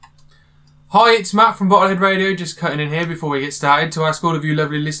Hi, it's Matt from Bottlehead Radio, just cutting in here before we get started to ask all of you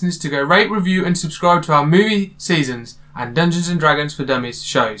lovely listeners to go rate, review and subscribe to our movie seasons and Dungeons & Dragons for Dummies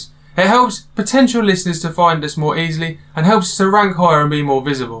shows. It helps potential listeners to find us more easily and helps us to rank higher and be more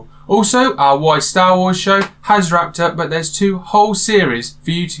visible. Also, our Why Star Wars show has wrapped up, but there's 2 whole series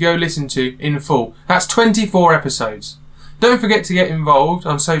for you to go listen to in full. That's 24 episodes. Don't forget to get involved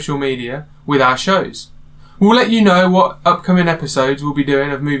on social media with our shows. We'll let you know what upcoming episodes we'll be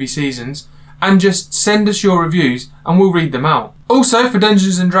doing of movie seasons, and just send us your reviews and we'll read them out. Also, for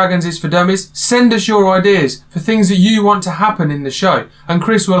Dungeons & Dragons is for Dummies, send us your ideas for things that you want to happen in the show, and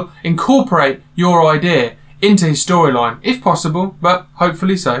Chris will incorporate your idea into his storyline, if possible, but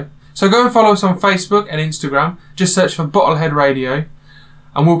hopefully so. So go and follow us on Facebook and Instagram, just search for Bottlehead Radio,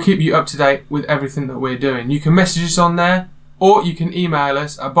 and we'll keep you up to date with everything that we're doing. You can message us on there, or you can email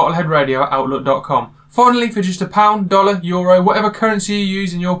us at bottleheadradio@outlook.com. Finally, for just £1, $1, euro, whatever currency you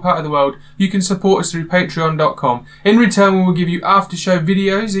use in your part of the world, you can support us through patreon.com. In return, we will give you after-show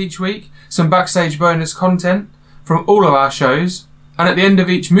videos each week, some backstage bonus content from all of our shows, and at the end of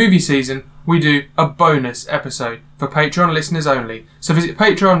each movie season, we do a bonus episode for Patreon listeners only. So visit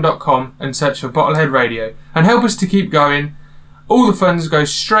patreon.com and search for Bottlehead Radio, and help us to keep going. All the funds go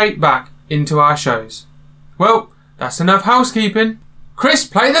straight back into our shows. Well, that's enough housekeeping. Chris,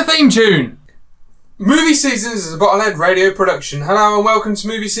 play the theme tune! Movie Seasons is a Bottlehead Radio production. Hello and welcome to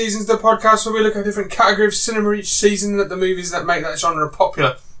Movie Seasons, the podcast where we look at different categories of cinema each season and at the movies that make that genre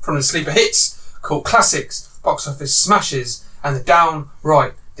popular. From the sleeper hits, cult classics, box office smashes, and the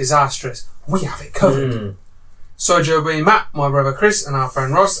downright disastrous. We have it covered. So Joe B, Matt, my brother Chris, and our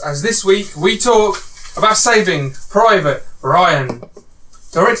friend Ross, as this week we talk about Saving Private Ryan.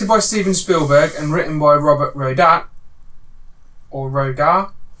 Directed by Steven Spielberg and written by Robert Rodat, or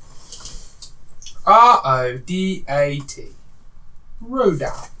Rodat, R-O-D-A-T.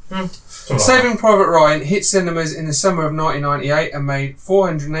 Rodat. Saving Private Ryan hit cinemas in the summer of 1998 and made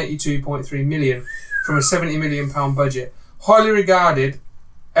 $482.3 million from a £70 million budget. Highly regarded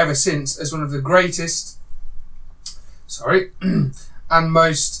ever since as one of the greatest and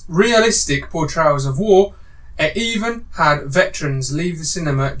most realistic portrayals of war. It even had veterans leave the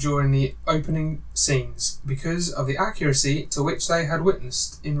cinema during the opening scenes because of the accuracy to which they had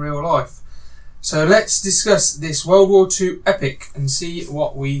witnessed in real life. So let's discuss this World War II epic and see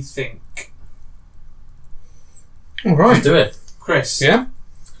what we think. Alright. Let's do it. Chris. Yeah?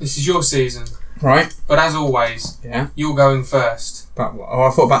 This is your season. Right. But as always, Yeah. you're going first. But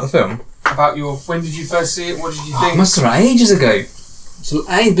I thought about the film. When did you first see it? What did you It think? must have been ages ago. So,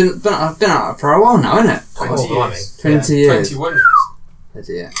 I've been out for a while now, isn't it? 20 blimey. years. 20 years. 21 years. Is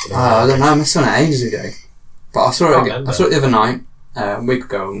it? I don't know, I must have been ages ago. But I saw it the other night, a week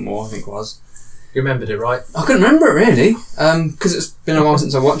ago or more, I think it was. You remembered it, right? I couldn't remember it really, because it's been a while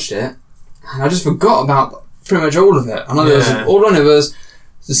since I watched it, and I just forgot about pretty much all of it. I know all I knew was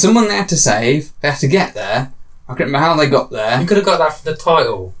there's someone they had to save, they had to get there. I couldn't remember how they got there. You could have got that from the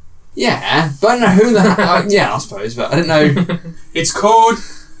title. Yeah, but I don't know who the yeah, I suppose, but I didn't know. It's called...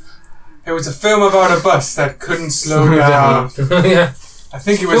 It was a film about a bus that couldn't slow down. Yeah. I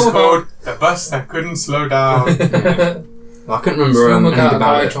think it was called The Bus That Couldn't Slow Down. Well, I couldn't remember Film anything about a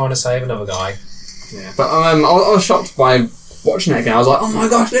guy about it. trying to save another guy. Yeah, but I was shocked by watching it again. I was like, oh my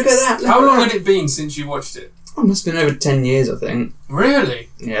gosh, look at that! How long had it been since you watched it? Oh, it must have been over 10 years, I think. Really?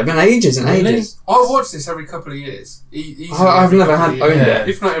 Yeah, it's been ages and Really? ages. I watch this every couple of years. I've never owned it.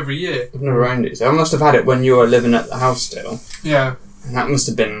 If not every year. I've never owned it, so I must have had it when you were living at the house still. Yeah. And that must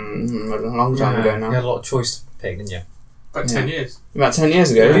have been a long time ago now. You had a lot of choice to pick, didn't you? About 10 years. About 10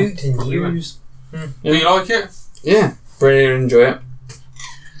 years ago. Yeah. 10 years. Do you like it? Yeah, really enjoy it.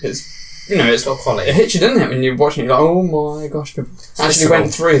 It's, It's got quality. it hits you, doesn't it, when you're watching it, like, oh my gosh, people actually visceral.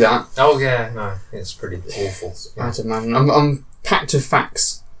 went through that. Oh yeah, no, it's pretty awful. I Yeah. had to imagine. I'm packed with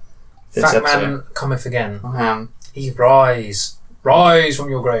facts. This Fat episode. man cometh again. I am. He rise from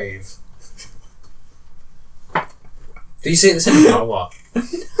your grave. Do you see it in the cinema or what?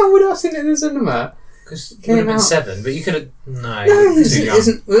 How would I have seen it in the cinema? Because you Came would have been out. 7, but you could have. No, No, too young. was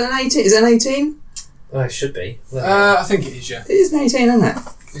it an 18? Is it an 18? Well, it should be. I think it is, yeah. It is an 18, isn't it?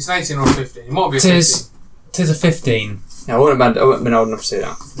 It's an 18 or a 15. It might be a 15. Tis a 15. Yeah, I wouldn't have been old enough to see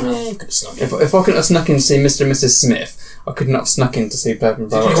that. Yeah, you could have snuck in. If I couldn't have snuck in to see Mr. and Mrs. Smith, I could not have snuck in to see Purple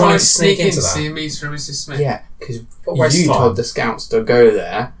Did you Brother. try wanted to to sneak sneak in into to that? see Mr. and Mrs. Smith? Yeah, because What a waste you of time. told the scouts to go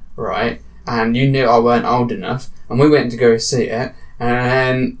there, right? And you knew I weren't old enough, and we went to go see it,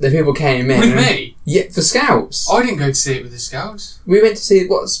 and the people came in. With me? Yeah, for scouts. I didn't go to see it with the Scouts. We went to see,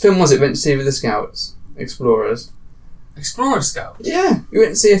 what film was it we went to see with the scouts? Explorers. Explorer Scout. Yeah, we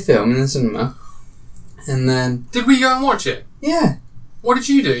went to see a film in the cinema, and then Did we go and watch it? yeah, What did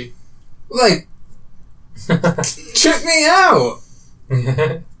you do? Like, check me out.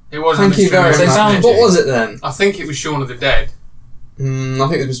 It was. Thank you very They much. found What you. was it then? I think it was Shaun of the Dead. I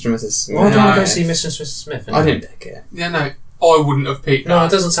think it was Mr. and Mrs. Smith. Why do you want to No. go see Mr. and Mrs. Smith? I didn't pick it. Yeah, no, I wouldn't have picked that. No,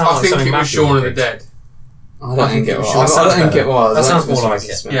 it doesn't sound I like think something it was Matthew Shaun of would the pick. Dead. I don't think it was. That I don't think better. it was. That I sounds think more Mr. like and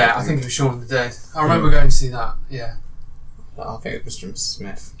it. Mrs. Smith. Yeah, I think it was Shaun of the Dead. I remember going to see that. Yeah. I think it was Mr. and Mrs.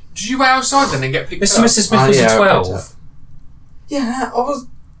 Smith. Did you wait outside then and get picked Mr. up? and Mrs. Smith was yeah, a I picked 12. Yeah, I was.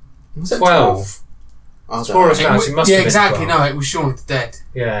 Was it 12. I don't Explorer know. Scouts, it must yeah, have been exactly. 12. No, it was Shaun of the Dead.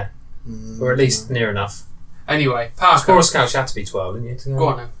 Yeah, or at least near enough. Anyway, Parker. Explorer Scouts, you had to be 12, didn't you? to Go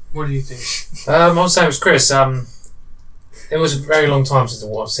on then. What do you think? I was saying it was Chris. It was a very long time since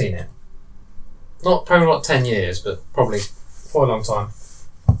I've seen it. Probably not 10 years, but probably quite a long time.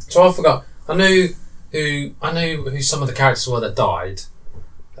 So I forgot. I knew who some of the characters were that died,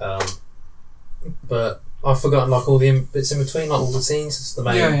 but I've forgotten like all the bits in between, like all the scenes. It's the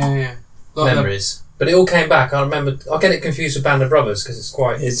main Yeah. Like memories. But it all came back. I remember. I get it confused with Band of Brothers because it's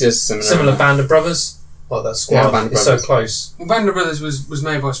quite It's just similar Band of Brothers. Like that squad, Yeah, Band of it's Brothers. so close. Well, Band of Brothers was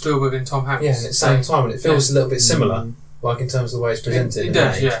made by Spielberg and Tom Hanks. Yeah, and at the same time, and it feels a little bit similar, like in terms of the way it's presented. It and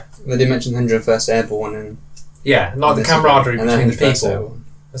does, made. yeah. They did mention 101st Airborne and Yeah, like the this camaraderie and then between the 101st people. Airborne.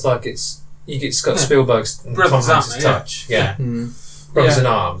 It's like it's got Yeah. Spielberg's and Brothers Tom up, Hanks' yeah. touch. Yeah, Mm. Brothers Yeah. in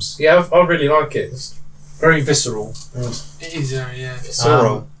Arms. Yeah, I really like it. It's very visceral. And, It is, yeah.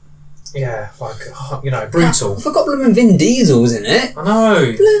 Sorrow. yeah, like brutal. I forgot blooming Vin Diesel was in it. I know.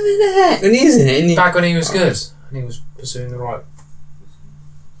 Blooming heck. When he's in it, and Back when he was good, and he was pursuing the right.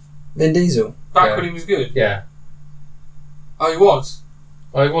 Vin Diesel. Back Yeah. when he was good. Yeah. Oh, he was?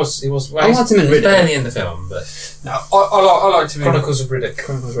 Oh, he was. Well, I he's, liked him in he's Riddick. barely in the film, but No, I liked him in... Chronicles of Riddick.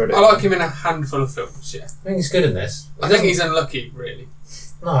 Chronicles of Riddick. I like him in a handful of films, yeah. I think he's good in this. I think he's unlucky, really.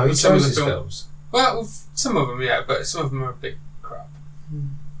 No, he with some of chose the his film. films. Well, some of them, yeah, but some of them are a bit crap.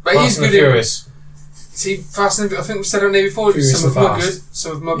 But Fast he's and the good in... Furious. See, Fast and... I think we said on there before, Furious some of and them are Fast. good,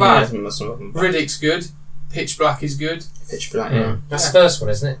 some of them are Yeah, bad. some of them. Riddick's good. Pitch Black is good. Pitch Black, yeah. That's Yeah. the first one,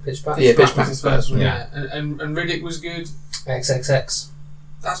 isn't it? Pitch Black? Yeah, Pitch was Black's his first one, one, yeah. And Riddick was good. XXX.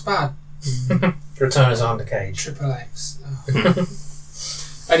 That's bad. Return as Arne Cage. Triple X. Oh.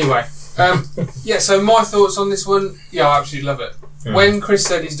 Anyway, yeah, so my thoughts on this one, yeah, I absolutely love it. Yeah. When Chris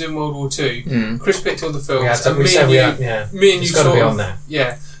said he's doing World War II, Mm. Chris picked all the films, Yeah, and we me said and we you, had, yeah. me and It's you got to sort be of, on there.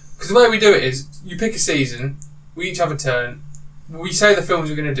 yeah, because the way we do it is, you pick a season, we each have a turn, we say the films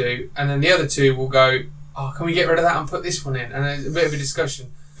we're going to do, and then the other two will go, oh, can we get rid of that and put this one in? And there's a bit of a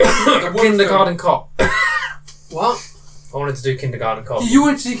discussion. The one Kindergarten Cop. film- What? I wanted to do Kindergarten Cop. You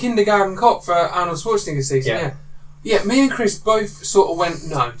went to do Kindergarten Cop for Arnold Schwarzenegger season, Yeah. yeah. Yeah, me and Chris both sort of went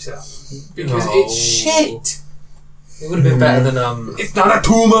no to that because No. it's shit. It would have been better than It's not a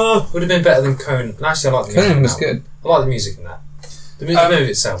tumor. Would have been better than Conan. Actually, I like the music. Conan in was that one. good. I like the music in that. The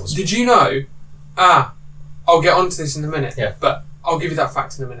movie itself was. Did you know? I'll get onto this in a minute. Yeah. But I'll give you that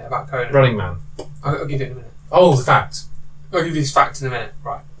fact in a minute about Conan. Running Man. I'll give you it in a minute. Oh, the fact. I'll give you this fact in a minute.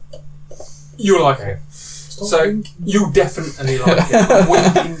 Right. You'll like it. So you'll definitely like it. I'm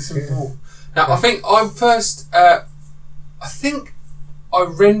winking some more. Now I think I think I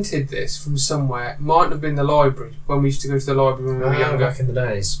rented this from somewhere. It might have been the library when we used to go to the library when we were younger. Back in the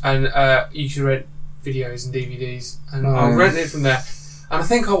days. And you could rent videos and DVDs, and Oh. I rented it from there. And I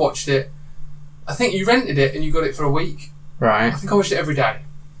think I watched it. I think you rented it and you got it for a week. I Right. think I watched it every day.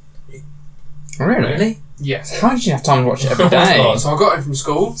 Really? Yes. How did you have time to watch it every day? So I got it from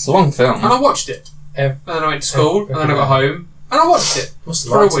school It's a long film. and I watched it. Ev- And then I went to school every and then I got home and I watched it Must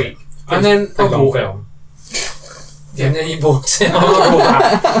have for a liked it. week. And then I Pretty long bought it. film. Yeah. And then you bought it. I bought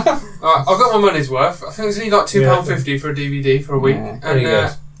that. I got my money's worth. I think it was only like £2.50 for a DVD for a week. Yeah, pretty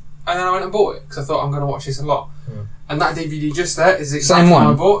good. And then I went and bought it because I thought I'm going to watch this a lot. Hmm. And that DVD just there is the exact Same one I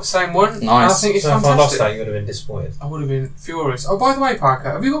one? bought. Same one. And I Nice. think it's So if I lost fantastic. that, you would have been disappointed. I would have been furious. Oh, by the way,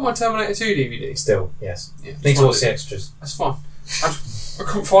 Parker, have you got my Terminator 2 DVD? Still, yes. Yeah, Need to fine. watch the extras. That's fine. I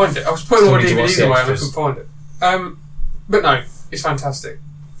couldn't find it. I was putting all my Still need to watch DVDs the away and I extras. couldn't find it. But no, it's fantastic.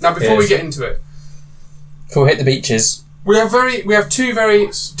 Now, before we Yes. get into it, Cool, hit the beaches. we have two very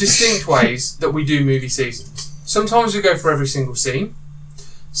distinct ways that we do movie seasons. Sometimes we go for every single scene.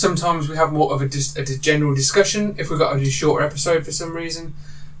 Sometimes we have more of a general discussion if we've got to do a shorter episode for some reason.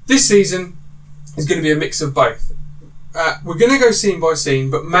 This season is going to be a mix of both. We're going to go scene by scene,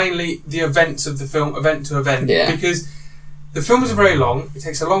 but mainly the events of the film, event to event, Yeah. because the films are very long. It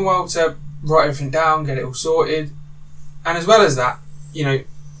takes a long while to write everything down, get it all sorted, and as well as that, you know,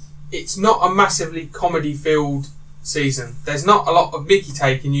 it's not a massively comedy-filled season. There's not a lot of Mickey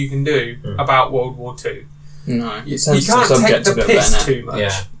taking you can do about World War II. No. You It's sensitive can't take subject the a bit piss better, too much.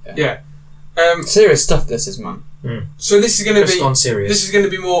 Yeah. Yeah. Serious stuff this is, man. So this is going to be gone serious. This is going to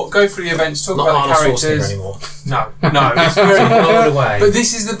be more go through the events, talk Not about the Arnold Schwarzenegger characters. anymore. No, it's very Blown away. But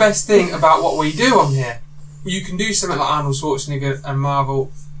this is the best thing about what we do on here. You can do something like Arnold Schwarzenegger and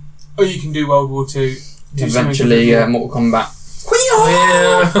Marvel, or you can do World War II. Eventually, Mortal Kombat.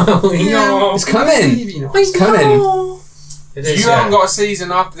 Yeah. It's coming. It's coming. It is, You haven't got a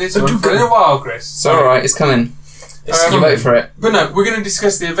season after this one for a little while, Chris. It's alright, it's coming. It's You coming. wait for it. But no, we're going to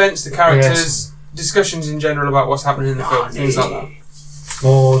discuss the events, the characters, discussions in general about what's happening in the film, things like that.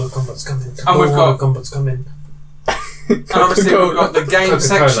 Mortal Kombat's coming. And we've got- Mortal Kombat's coming. And obviously we've got the game Coca-Cola.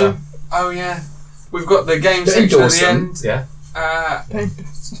 section. Oh yeah. We've got the game Don't section at endorse the them. end. Yeah.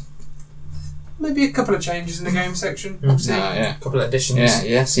 Maybe a couple of changes in the game section. Mm. We'll see. Yeah. A couple of additions.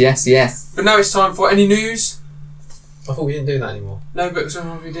 Yeah, yes. But now it's time for any news. I thought we didn't do that anymore. No, but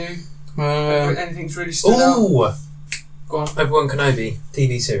sometimes we do. Anything's really stood out. Ooh! Go on. Obi-Wan Kenobi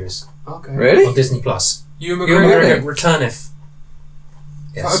TV series Okay. Really? on Disney Plus. Ewan Ewan McGregor. McGregor returneth.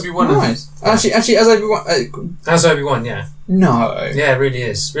 Yes. Obi-Wan. Nice. Actually, as Obi-Wan... As Obi-Wan, yeah. no. Yeah, it really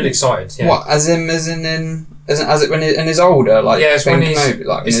is. Really excited. Yeah. What? As in when he's older, like Yeah, it's when he's. Kenobi,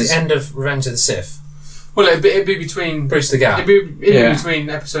 like It's when the end of Revenge of the Sith. Well, it'd be between. Bridge the gap. It'd be Yeah. between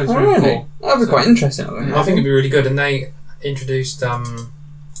episodes Oh, 3 and really? 4. That'd be quite interesting. I think. I think it'd be really good. And they introduced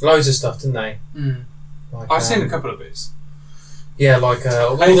loads of stuff, didn't they? Mm. Like, I've seen a couple of bits. Yeah, like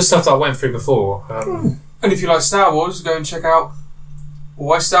all the stuff that I went through before. And if you like Star Wars, go and check out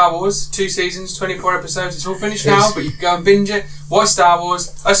Why Star Wars. 2 seasons, 24 episodes. It's all finished now, Yes. but you can go and binge it. Why Star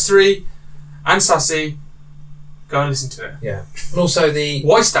Wars, Us 3, and Sassy. Go and listen to it. Yeah. And also the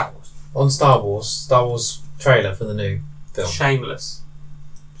Why Star Wars? on Star Wars trailer for the new film. Shameless.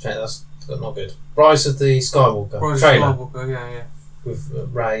 That's not good. Rise of the Skywalker Rise of trailer Skywalker, yeah. with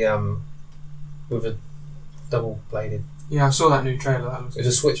Rey with a double-bladed. Yeah, I saw that new trailer. That looks It's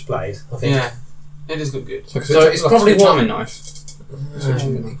a switchblade, I think. Yeah, it does look good. So it's probably a one- knife.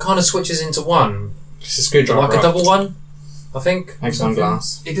 It kind of switches into one, It's a screwdriver. like a double one, I think. Makes one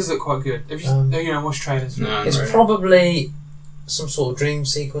glass. It does look quite good. Have you, watch trailers? No. It's Right. probably some sort of dream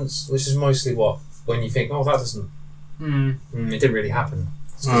sequence, which is mostly when you think, oh, that doesn't. Hmm. It didn't really happen.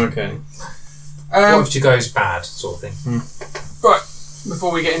 Okay. What if it goes bad, sort of thing. Right,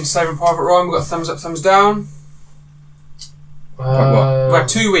 before we get into Saving Private Ryan, we've got thumbs up, thumbs down. We've had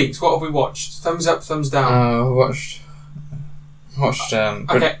 2 weeks. What have we watched? Thumbs up, thumbs down. I watched.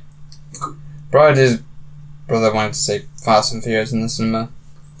 Okay. Bride's brother wanted to see Fast and Furious in the cinema.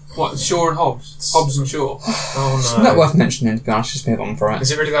 What, Shaw and Hobbs? Hobbs and Shaw. Oh It's no! not worth mentioning, to be honest. Just move on for it.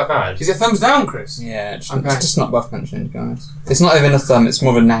 Is it really that bad? Is it thumbs down, Chris? Yeah, it's Okay. just not worth mentioning, to be honest. It's not even a thumb. It's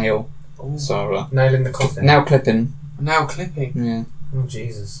more of a nail. Ooh. So Nail in the coffin. nail clipping. Now clipping. Yeah. Oh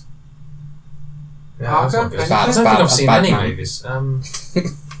Jesus! Yeah, Parker? that's not good. It's I bad, don't it's think bad, I've it's seen bad, any man. movies.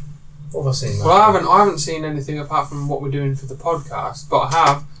 What have I seen? Well, I haven't seen anything apart from what we're doing for the podcast, but I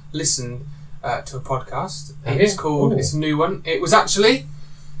have listened to a podcast. Have It's you? called. Ooh. It's a new one. It was actually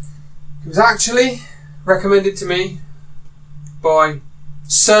recommended to me by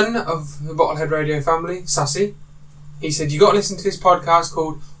son of the Bottlehead Radio family, Sassy. He said, you got to listen to this podcast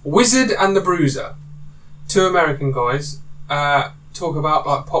called Wizard and the Bruiser. 2 American guys talk about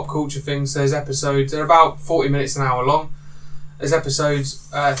like pop culture things. There's episodes, they're about 40 minutes an hour long. There's episodes,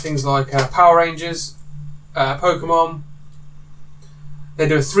 things like Power Rangers, Pokemon. They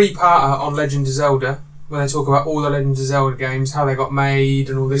do a 3-parter on Legend of Zelda, where they talk about all the Legend of Zelda games, how they got made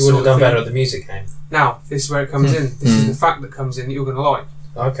and all this You would sort have of done thing. better at the music game. Now, this is where it comes in. This is the fact that comes in that you're going to like.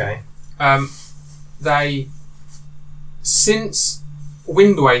 Okay. Since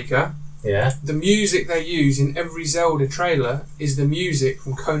Wind Waker, Yeah. the music they use in every Zelda trailer is the music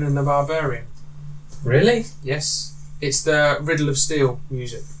from Conan the Barbarian. Really? Yes, it's the Riddle of Steel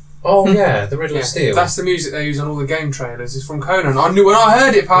music. Oh yeah, the Riddle Yeah, of Steel. that's the music they use on all the game trailers. It's from Conan. I knew when I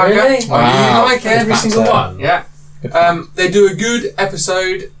heard it, Parker. Really? I knew Wow. you'd like it. Every single one. Yeah. Good They do a good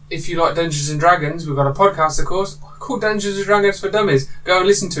episode if you like Dungeons and Dragons. We've got a podcast, of course, called Dungeons and Dragons for Dummies. Go and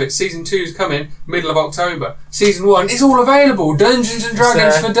listen to it. Season 2 is coming middle of October. Season 1 is all available. Dungeons and Dragons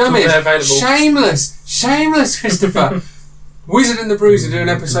there. for It's all Dummies. there available. Shameless, Christopher. Wizard and the Bruiser do an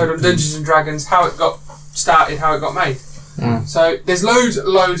episode on Dungeons and Dragons, how it got started, how it got made. Mm. So there's loads of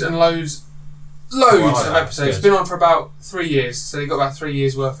episodes. That's It's good. been on for about 3 years, so they've got about 3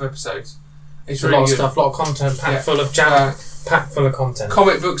 years worth of episodes. It's a really lot of good. stuff, a lot of content, packed Yeah. full of jam, packed full of content.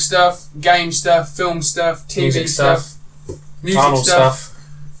 Comic book stuff, game stuff, film stuff, TV Music stuff, music Arnold stuff.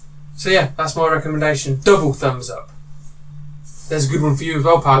 So yeah, that's my recommendation. Double thumbs up. There's a good one for you as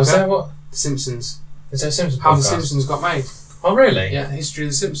well, Parker. Was there what? The Simpsons. Is there a Simpsons How the podcast? Simpsons got made. Oh really? Yeah, the history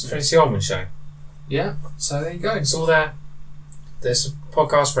of the Simpsons. Tracy Ullman show. Yeah, so there you go. It's all there. There's a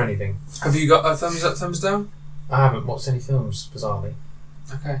podcast for anything. Have you got a thumbs up, thumbs down? I haven't watched any films, bizarrely.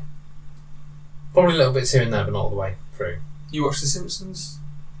 Okay. Probably little bits here and there, but not all the way through. You watched The Simpsons?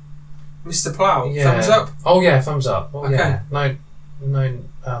 Mr. Plow? Yeah. Thumbs up? Oh yeah, thumbs up. Oh Okay. yeah. No,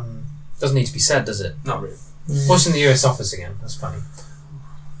 doesn't need to be said, does it? Not really. Watching the US Office again. That's funny.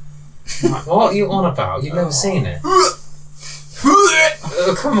 What are you on about? You've never seen it?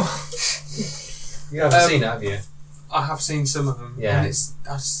 Oh, come on. You haven't seen it, have you? I have seen some of them. Yeah. And it's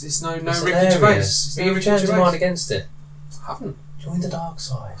no It's Ricky hilarious. Gervais. It's But no you've Ricky changed your Gervais. mind against it. I haven't. Join the dark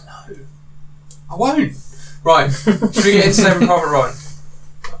side. No. I won't. Right. Should we get into Saving Private Ryan?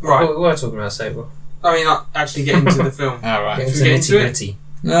 Right. Well, we were talking about Sable. I mean, actually get into the film. Alright. Get Should into we the get into nitty it? gritty.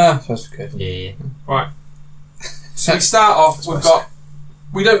 Yeah, that's good. Yeah. So we start off, That's we've what I got,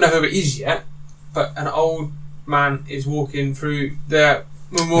 we don't know who it is yet, but an old man is walking through the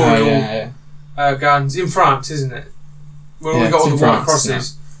memorial gardens in France, isn't it? Where Yeah, we got all the it's in white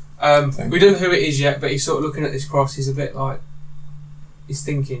France, crosses. think. We don't know who it is yet, but he's sort of looking at this cross. He's a bit like, he's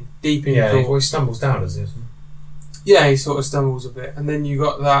thinking, deep in Yeah, thought. well, he stumbles down, does he? Yeah, he sort of stumbles a bit, and then you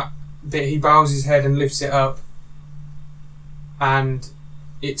got that bit. He bows his head and lifts it up, and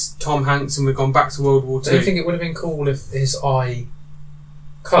it's Tom Hanks, and we've gone back to World War Do you Two. think it would have been cool if his eye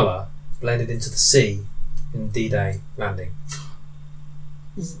colour blended into the sea in D-Day landing?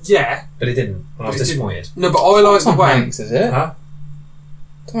 Yeah, But it didn't. And I was But it didn't. disappointed. no, but I like the Tom way. Hanks, is it? Huh?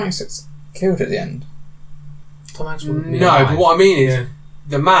 Tom Hanks gets killed at the end. Tom Hanks wouldn't be No, alive. but what I mean is, Yeah.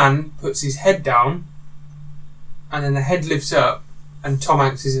 the man puts his head down, and then the head lifts up, and Tom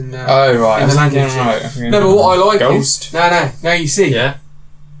Hanks is in the. Oh, right. in the I was landing thinking, right, I think- No, but what I like Ghost? is no. You see, Yeah.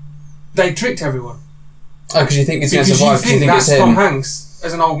 they tricked everyone Oh, because you think he's going because to you survive. 'Cause think that's it's Tom him. Hanks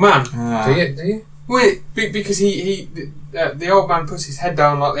as an old man. Ah. Do you? Wait, because the old man puts his head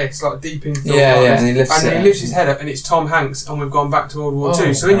down like this, like deep in thought. Yeah, like yeah, this, and he lifts and then it. he lifts his head up, and it's Tom Hanks, and we've gone back to World War Oh,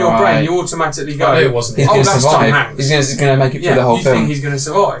 Two. So in your brain, right. you automatically I go, knew it wasn't He's him. Oh, going to that's Tom survive. Hanks. He's going to make it yeah, through the whole you film. think he's going to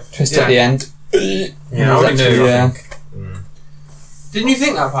survive? Twist yeah. at the end. Yeah, I already knew. Yeah. I think. Didn't you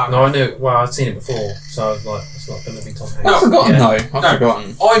think that, Parker? No, I knew. Well, I'd seen it before, so I was like, it's not going to be Tom Hanks. No, I've forgotten, Yeah. though. I've No.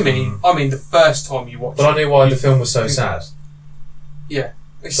 forgotten. I mean, the first time you watched But I it. knew why the film was so sad.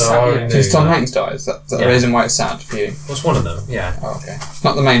 It's So sad, I yeah. already knew. Because Tom that. Hanks dies. That's the Yeah. reason why it's sad for you. What's one of them? Yeah. Oh, okay. It's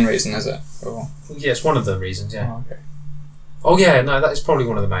not the main reason, is it? Or, Yeah, it's one of the reasons, yeah. oh, okay. Oh, yeah, no, that is probably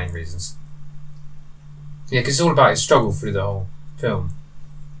one of the main reasons. Yeah, because it's all about his struggle through the whole film.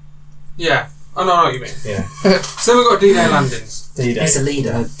 Yeah, I know what you mean. Yeah. So we've got D-Day landings. He's a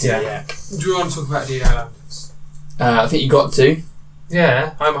leader. Yeah. Do you want to talk about D-Day landings? I think you got to.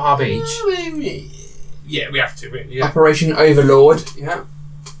 Yeah, Omaha Beach. Yeah, we have to, really. Yeah. Operation Overlord Yeah.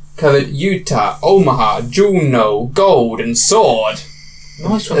 covered Utah, Omaha, Juneau, Gold, and Sword.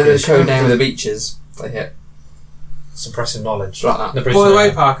 Nice one. They're the Chris. code name of the beaches they hit. Suppressive knowledge. Like that. The By the way,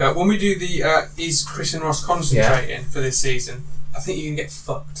 prisoner. Parker, when we do the is Chris and Ross concentrating for this season, I think you can get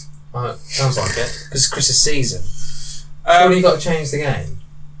fucked. Sounds like it. Because it's Chris's season. Surely you got to change the game.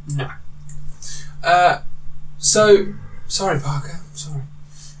 No. So, sorry, Parker. Sorry.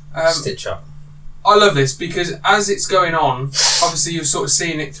 Stitch up. I love this because as it's going on, obviously you're sort of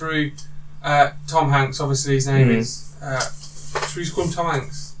seeing it through Tom Hanks. Obviously, his name is. Should we just call him Tom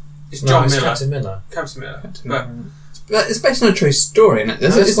Hanks? It's John it's Miller. Captain Miller. Captain Miller. But it's based on a true story, isn't it?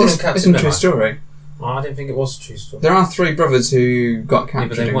 No, it's called Captain based on a true Miller. story. Oh, I didn't think it was a true story. There are 3 brothers who got but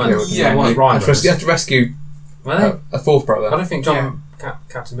captured they and weren't. killed. Yeah, and they they weren't had to you have to rescue Were they? a 4th brother. I don't think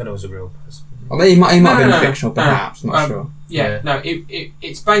Captain Miller was a real person. Or he might have been No. fictional, perhaps. I'm not sure. Yeah, no,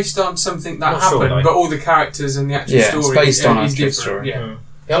 it's based on something that Not sure, happened, though. but all the characters and the actual Yeah, story it's based on is actual different. story. Yeah.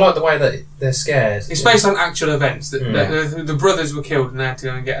 Yeah, I like the way that they're scared. It's based on actual events. That Yeah. the brothers were killed and they had to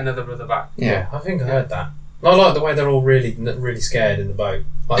go and get another brother back. Yeah. I think I heard that. And I like the way they're all really scared in the boat.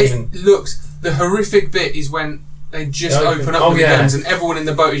 Like even It looks... The horrific bit is when they just They open up oh, with the yeah. guns and everyone in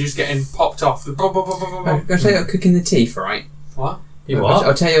the boat is just getting popped off. The blah, blah, blah, blah, blah, blah. I'll tell you a kick in the teeth, right? What? you what?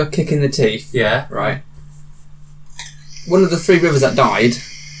 I'll tell you a kick in the teeth, Yeah. right? One of the 3 brothers that died,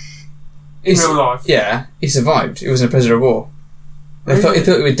 In It's- real life. yeah, he survived. He was a prisoner of war. They thought he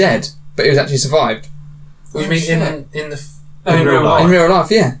were dead, but he was actually survived. What do you Oh, mean shit. in the In real life. In real life,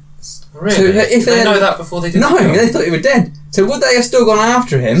 yeah. Really? So if Did they they had- know that before they did No, the film? they thought he were dead. So would they have still gone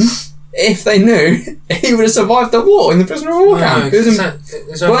after him if they knew he would have survived the war in the prisoner of war camp? It was in- it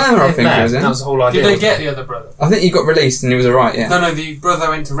was Burma, I in think it there. was in. That was the whole idea. Did they wasn't get it? the other brother? I think he got released and he was alright, yeah. No, the brother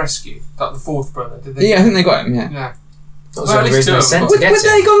went to rescue. Like the 4th brother. Did they? Yeah, I think they got him, yeah. Yeah. That was Well, the at only least reason they two of sent them. to Would get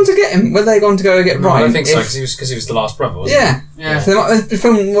they him. gone to get him? Were they gone to go get No, Ryan? I don't think so if- because he was the last brother, wasn't Yeah. Yeah. So the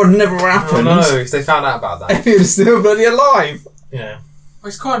film would have never he? Oh happened no! If they found out about that, if he was still bloody alive. yeah. I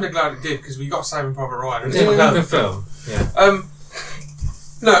was kind of glad it did because we got Saving Private Ryan. And It's it's a not good bad. film. Yeah.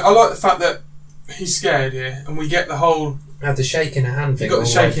 No, I like the fact that he's scared here, and we get the whole. Had the shaking hand thing. You got the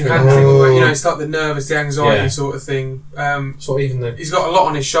all the way shaking through. hand thing, where, you know, it's like the nervous, the anxiety Yeah. sort of thing. Sort of even the He's got a lot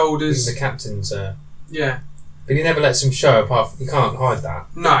on his shoulders. even the captain's. Yeah. But he never lets him show. Apart from, you can't hide that.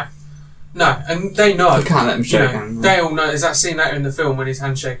 No, and they know. You can't let them you shake know, hands. They all know. There's that scene later in the film when he's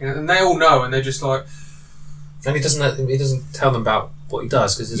handshaking, and they all know, and they're just like, And he doesn't tell them about what he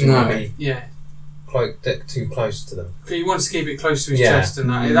does because it's No. going to be yeah. too close to them. He wants to keep it close to his Yeah. chest, and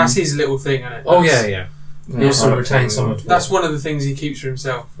that. Mm. That's his little thing, isn't it? Oh That's- yeah. Yeah, He also I retains like some that. of. That's one of the things he keeps for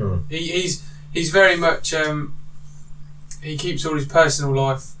himself. Hmm. He's very much. He keeps all his personal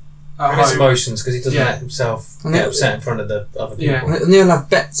life at And his home. emotions because he doesn't Yeah. let himself And get it- upset in front of the other Yeah. people. And they'll have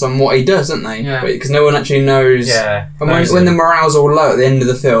bets on what he does, don't they? Yeah. Because no one actually knows. Yeah. And when the morale's all low at the end of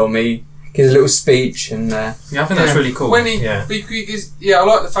the film, he gives a little speech and. Yeah, I think that's really cool. When he, Yeah. because I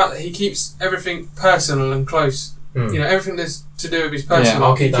like the fact that he keeps everything personal and close. Hmm. You know, everything that's to do with his personal. Yeah,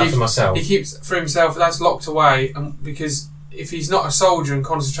 I'll keep that he for myself. keeps for himself. That's locked away, and because if he's not a soldier and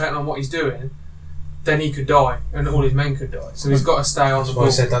concentrating on what he's doing, then he could die, and all his men could die. So he's got to stay on That's the why I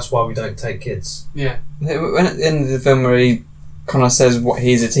ball. said that's why we don't take kids. Yeah, When at the end of the film where he kind of says what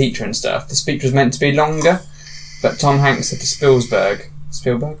he's a teacher and stuff, the speech was meant to be longer, but Tom Hanks said to Spielberg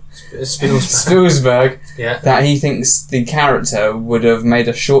Yeah. that he thinks the character would have made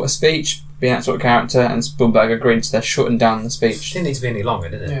a shorter speech, being that sort of character, and Spielberg agreed, so they're shortened down the It speech. didn't need to be any longer,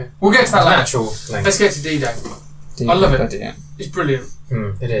 did it? yeah. We'll get to that later. Natural length. Let's get to D-Day. I love it. Yeah. It's brilliant.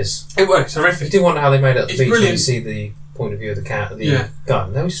 It is. It works. I Horrific. do wonder how they made it at the It's beach when brilliant. you see the point of view of the cat, the Yeah.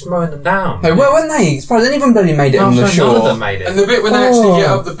 gun. They were just mowing them down. Hey, where weren't they? It's probably anyone bloody made it on the None of shore. them made it. And the bit when they actually get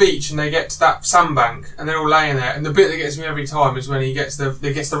Oh. up the beach and they get to that sandbank and they're all laying there, and the bit that gets me every time is when he gets the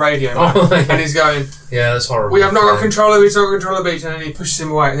radio man, Oh, yeah. and he's going, Yeah, that's horrible. "We have not got control of the beach, not got control of the beach," and then he pushes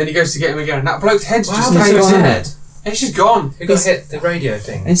him away, and then he goes to get him again, and that bloke's head's Wow, just that's hanging gone, in. isn't it? It's just gone. Who got hit the radio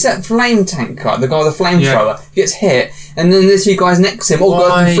thing? And it's that flame tank guy, the guy with the flamethrower, gets hit, and then there's two guys next to him all got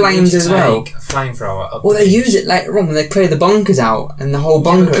Why flames would you as well. take a flamethrower up Well, the they beach? use it later on when they clear the bunkers out, and the whole Yeah,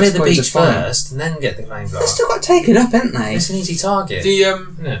 bunker but clear the explodes beach as fire. first and then get the flamethrower. They still got taken up, haven't they? It's an easy target. The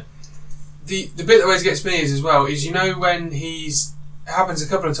isn't it? the bit that always gets me is as well is, you know, when it happens a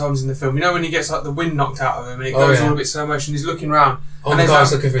couple of times in the film. You know when he gets like the wind knocked out of him and it Oh, goes yeah. all a bit slow motion. He's looking round. Oh, and the there's guy's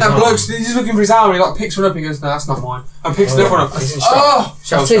that, looking for his that arm. bloke's he's looking for his arm. He like picks one up. He goes, "No, that's not mine." And picks Oh, another one yeah. up. He's in shock. Oh,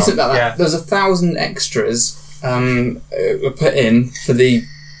 Shell I'll tell you shock. something about that. Yeah. There's 1,000 extras were put in for the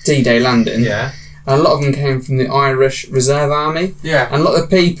D-Day landing, Yeah. and a lot of them came from the Irish Reserve Army, yeah. and a lot of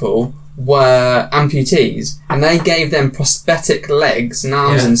people were amputees, and they gave them prosthetic legs and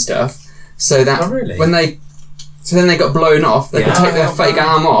arms Yeah. and stuff, so that Oh, really? then they got blown off, they could Yeah. take their fake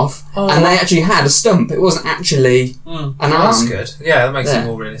arm off, Oh, and they actually had a stump. It wasn't actually Mm. an Oh, arm. that's good. Yeah, that makes Yeah. it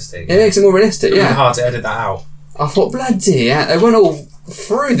more realistic. It makes it more realistic, It would be yeah. hard to edit that out. I thought, bloody yeah, they went all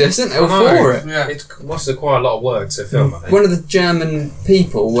through this, didn't they? All I know. for it. Yeah. It must have quite a lot of work to film, I think. One of the German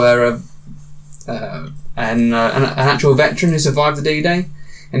people were an actual veteran who survived the D-Day,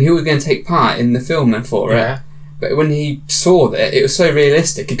 and he was going to take part in the filming for it. Yeah. But when he saw that, it was so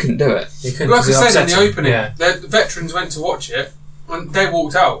realistic, he couldn't do it. You couldn't, Like I 'cause it said in upset the him. opening, Yeah. the veterans went to watch it and they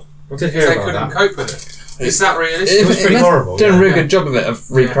walked out We did because hear they about couldn't that. cope with it. It's that realistic. It was pretty must- horrible, Done a yeah. really Yeah. good job of it, of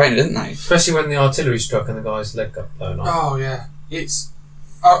recreating it, didn't they? Especially when the artillery struck and the guy's leg got blown off. Oh yeah, it's.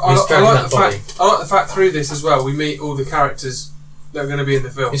 I He's dragging like that the body. fact. I like the fact through this as well. We meet all the characters that are going to be in the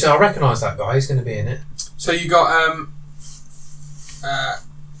film. You say, I recognise that guy, he's going to be in it. So you got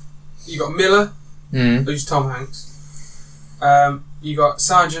Miller, Mm. who's Tom Hanks. You got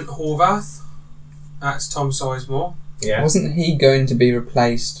Sergeant Horvath. That's Tom Sizemore. Yeah. Wasn't he going to be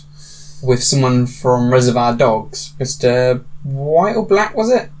replaced with someone from Reservoir Dogs? Mr. White or Black, was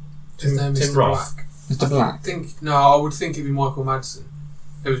it? His name is Tim Mr. Roth. Black. Mr. Black. I would think it'd be Michael Madsen.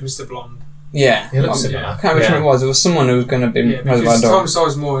 It was Mr. Blonde. Yeah. He looks I similar. can't remember which one it was. There was someone who was going to be Yeah, Reservoir because Tom Dogs.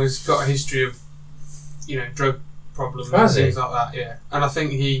 Sizemore has got a history of, drug problems and Has he? things like that. Yeah, and I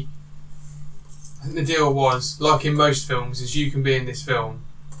think the deal was, like in most films, is you can be in this film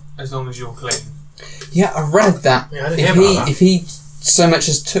as long as you're clean. Yeah, I read that. Yeah, I didn't hear about that. If he so much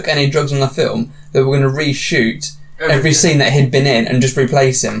as took any drugs on the film, they were going to reshoot every Everything. scene that he'd been in and just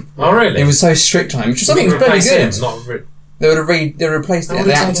replace him. Oh, really? He was so strict on him, which I You think was very replace good. him, not They would have they replaced That the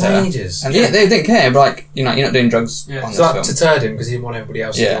would have actor. taken ages. And yeah, they didn't care, but like, you're not doing drugs Yeah. on So that this film. deterred him because he didn't want everybody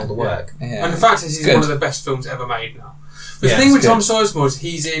else to Yeah. do all the work. Yeah. And the fact is, he's Good. one of the best films ever made now. The Yeah, thing with it's Tom good. Sizemore is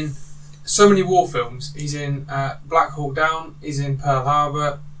he's in so many war films. He's in Black Hawk Down. He's in Pearl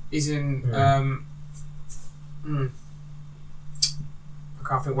Harbor. He's in. I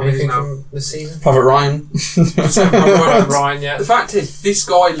can't think what it is Anything now. from the season? Private Ryan. Ryan, yeah. The fact is, this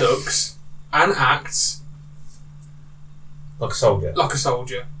guy looks and acts Like a soldier. like a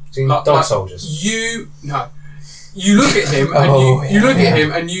soldier. Dog soldiers. You look at him and you look at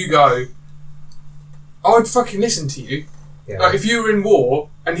him and you go, I'd fucking listen to you. Yeah. Like if you were in war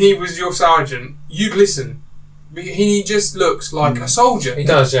and he was your sergeant, you'd listen. He just looks like a soldier. He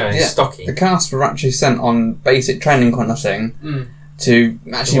does, yeah. He's stocky. The cast were actually sent on basic training kind of thing to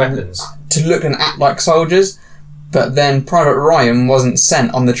actually weapons to look and act like soldiers, but then Private Ryan wasn't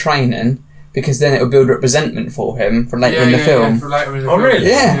sent on the training because then it would build up resentment for him for later in the film. For later in the Oh, film. really?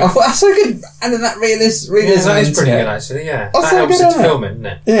 Yeah, I thought that's so good. And then that realism. Yeah, that is pretty good, actually, yeah. That's That so helps good, with isn't it? filming, doesn't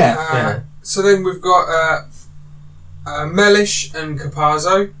it? Yeah. So then we've got Mellish and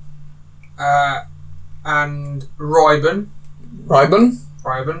Capazzo, and Ryburn. Ryburn?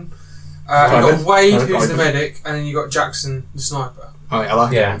 You got Wade, who's the Ryburn. medic, and then you got Jackson, the sniper. Oh, yeah, I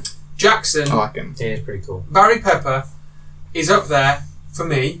like him. Jackson, I like him. Yeah, it's pretty cool. Barry Pepper, is up there for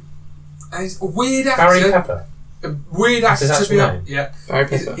me. And he's a weird actor. Barry Pepper. A weird actor That's his to be actual up. name? Yeah, Barry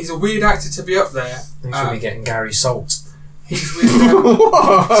Pepper. he's a weird actor to be up there. He should be getting Gary Salt. He's weird.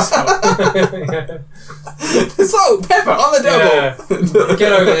 Salt, pepper on the double.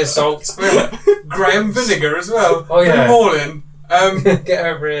 Get over here, Salt. Graham Vinegar as well. Oh, yeah. Good morning. Get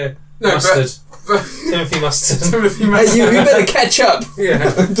over here. No, Mustard. but Timothy Mustard. Timothy Hey, Mustard. you better catch up. Yeah.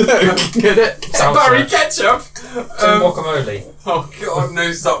 Get it? Salsa. Barry Ketchup. Tim Guacamole. Oh God,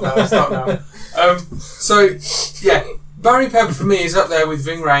 no! Stop now! So yeah, Barry Pepper for me is up there with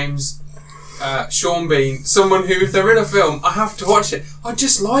Ving Rhames, Sean Bean. Someone who, if they're in a film, I have to watch it. I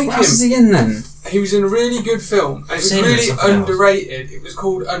just like What him. else is he in then? He was in a really good film, and it was Seen really something else. underrated. It was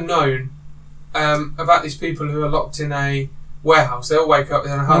called Unknown, about these people who are locked in a warehouse. They all wake up, they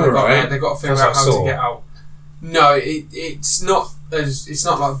don't know how they got right. there. They've got to figure Sounds out like how Saw. to get out. No, it's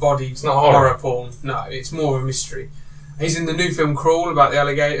not like body. It's not horror. porn. No, it's more of a mystery. He's in the new film Crawl about the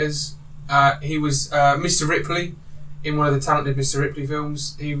alligators. He was Mr. Ripley in one of the talented Mr. Ripley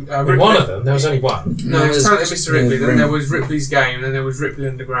films. In one of them, there was only one. No, there was talented Mr. Ripley. Then there was was Ripley's Game. And then there was Ripley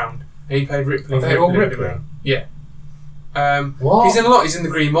Underground. He played Ripley. Are in they all Ripley? Underground. Yeah. What? He's in a lot. He's in the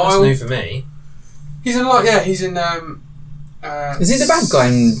Green That's Mile. new for me. He's in a lot. Yeah, he's in. Is he the bad guy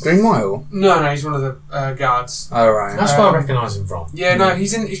in Green Mile? No, he's one of the guards. Oh, right. That's where I recognise him from. Yeah, no,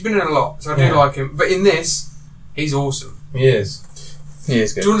 he's been in a lot, so I do Yeah. like him. But in this, he's awesome. He is. He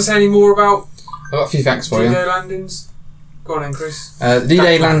is Do good. you want to say any more about I've got a few facts for you. D-Day landings? Go on then, Chris. The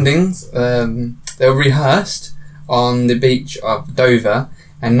D-Day landings, they were rehearsed on the beach of Dover,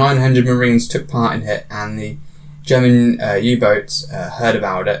 and 900 Marines took part in it, and the German U-boats heard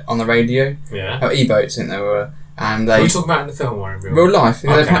about it on the radio. Yeah. Oh, E-boats, I think they were. And What are they, you talking about in the film or in real real life, they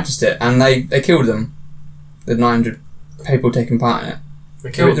Okay. practiced it, and they killed them. The 900 people taking part in it.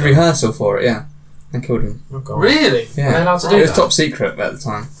 They killed The them? rehearsal for it, yeah. They killed them. Oh, God. Really? Yeah. Are they allowed to It do was that? top secret at the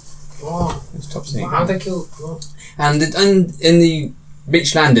time. What? It was top secret. How'd they kill... What? And in the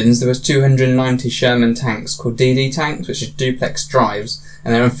beach landings, there was 290 Sherman tanks called DD tanks, which is duplex drives,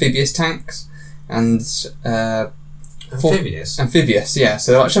 and they're amphibious tanks. And Amphibious? amphibious, yeah.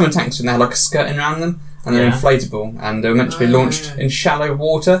 So they're like Sherman tanks, and they had like a skirting around them, and they're Yeah. inflatable, and they were meant to be Oh, launched yeah. in shallow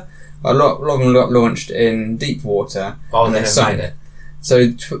water. A lot of them got launched in deep water. Oh, and they they never sunk. made it.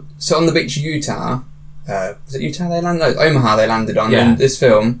 So on the beach of Utah, was it Utah they landed? No, Omaha they landed on. Yeah. In this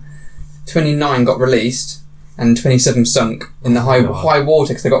film, 29 got released, and 27 sunk in the high God. water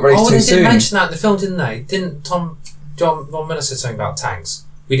because they got released Oh, too they soon. did mention that in the film, didn't they? Didn't John Miller said something about tanks?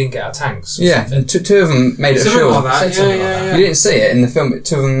 We didn't get our tanks. Or Yeah, something. and two of them made it Something ashore. like that. Said Yeah, something like yeah, that. yeah. You didn't see it in the film, but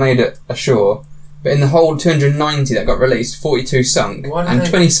two of them made it ashore. But in the whole 290 that got released, 42 sunk, Why did and they-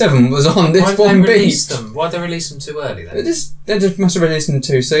 27 was on this Why did one they release beach. them? Why did they release them too early then? They just must have released them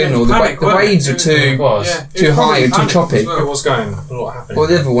too soon, Yeah, or the panic, weren't waves they? are It too. was. Yeah, it Too was probably high and too panic choppy. as well. It was going a lot happening. Well,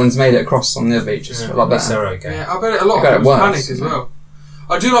 the other ones made it across on the other beaches a lot At least better. they're okay. Yeah, I bet a lot They got of it it was worse. panic as well.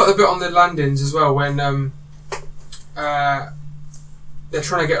 I do like the bit on the landings as well when they're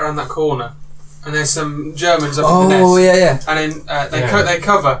trying to get around that corner, and there's some Germans up in the nest. Oh yeah. And then they Yeah. they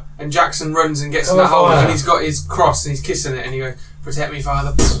cover, and Jackson runs and gets in Oh, that hole, fire. and he's got his cross, and he's kissing it, and he goes, "Protect me,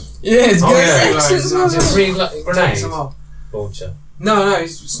 Father." Yeah, it's Oh, good. yeah. It's It's really Takes grenade him off. launcher. No,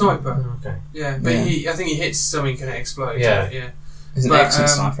 he's a sniper. Oh, okay. Yeah, but Yeah. I think he hits something and it explodes. Yeah. yeah. It's an But, excellent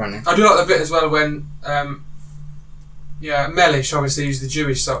sniper, isn't it? I do like the bit as well when, Mellish obviously is the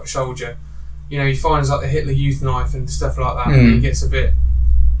Jewish soldier. You know, he finds like the Hitler Youth knife and stuff like that, and he gets a bit,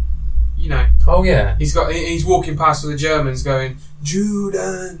 you know, Oh yeah. he's walking past with the Germans going,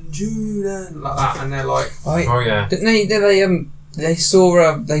 Juden, Juden, like that, and they're like, Oh, Oh yeah. didn't they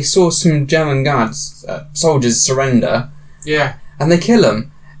saw some German guards soldiers surrender, yeah, and they kill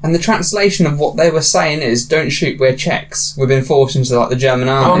them, And the translation of what they were saying is, don't shoot, we're Czechs. We've been forced into like the German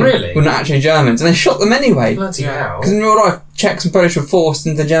army. Oh, really? We're not actually Germans. And they shot them anyway. Bloody hell. Because in real life, Czechs and Polish were forced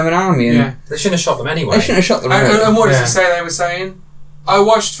into the German army. And They shouldn't have shot them anyway. They shouldn't have shot them. And what does he say they were saying? I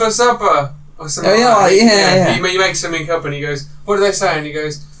washed for supper. Or something He makes something up and he goes, what are they saying? He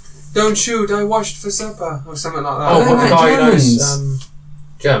goes, don't shoot, I washed for supper. Or something like that. Oh, what, the guy who Germans. knows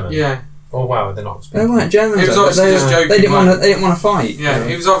German? Yeah. Oh wow, they're not They speaking. weren't Germans. He was obviously just joking. They didn't want to fight. Yeah,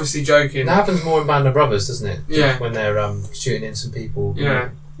 he was obviously joking. It happens more in Band of Brothers, doesn't it? Yeah. When they're shooting innocent people,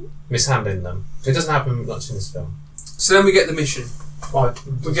 mishandling them. It doesn't happen much in this film. So then we get the mission. Oh,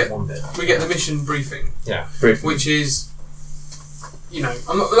 We get one bit. We get the mission briefing. Yeah. Which is,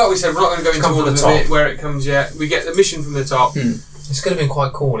 I'm not, like we said, we're not going to go into Come all from of the top. it where it comes yet. We get the mission from the top. It's going to be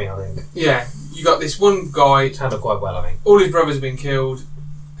quite corny, I think. Yeah, you got this one guy. It's handled quite well, I think. All his brothers have been killed.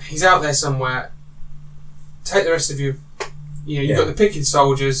 He's out there somewhere. Take the rest of you. You've got the picket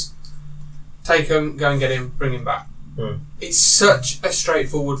soldiers. Take them, go and get him, bring him back. It's such a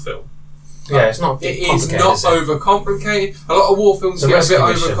straightforward film. Yeah, it's not. It is not overcomplicated. A lot of war films get a bit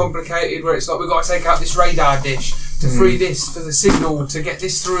mission. overcomplicated, where it's like we've got to take out this radar dish to free this for the signal to get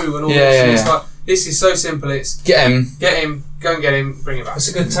this through and all this. And it's like this is so simple. It's get him, go and get him, bring him back. It's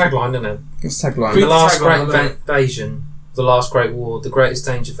a good tagline, isn't it? It's tagline. The last great tagline, invasion, the last great war, the greatest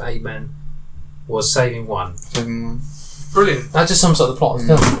danger for 8 men was saving one. Brilliant. That just sums up the plot of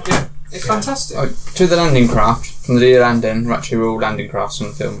the film. Yeah, it's fantastic. To the landing craft from the D-Day landing. We're actually all landing crafts from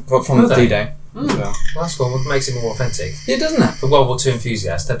the film from the D-Day. Well, that's cool. It makes it more authentic. Yeah, doesn't it? For World War II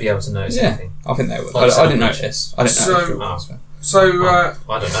enthusiasts, they'd be able to notice anything. I think they would. Like I didn't notice. I didn't know.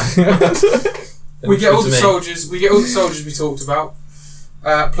 I don't know. We get all the soldiers. We get all the soldiers we talked about,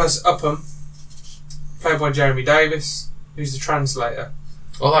 plus Upham, played by Jeremy Davis, who's the translator.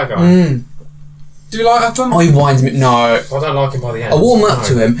 Oh, that guy. Do you like Upham? Oh, he winds me. No, I don't like him by the end. I warm up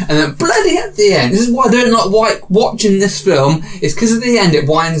to him, and then bloody at the end. This is why I don't like watching this film. It's because at the end it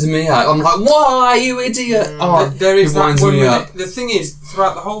winds me up. I'm like, why, you idiot? There is it that winds one me minute. up. The thing is,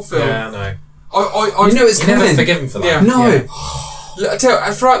 throughout the whole film, Yeah, I know. You know it's You never coming. forgive him for that. Yeah. No. I tell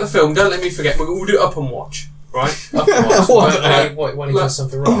you, throughout the film, don't let me forget. We'll do Upham watch, right? Upham watch. What? When he does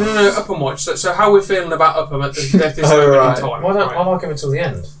something wrong. No, Upham watch. So how we're feeling about Upham at this moment in time? Why don't I like him until the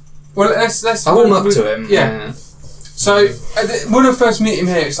end? Well, let's. I warm up to him. Yeah. So when I first meet him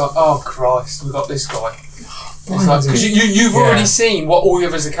here, it's like, oh Christ, we got this guy. Because you've already seen what all the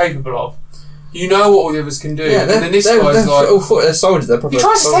others are capable of. You know what all the others can do. Yeah, and then this guy's they're like, all soldiers. They're proper. he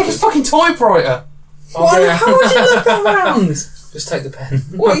tries to take his fucking typewriter. How would you look around? Just take the pen.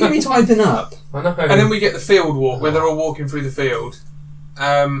 What are you going to be typing up? I know. And then we get the field walk where they're all walking through the field.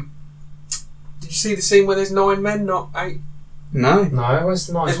 Did you see the scene where there's 9 men, not 8? No. No, where's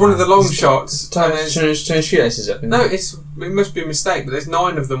the 9? There's one of the long shots. Turn his shoelaces up. No, it must be a mistake, but there's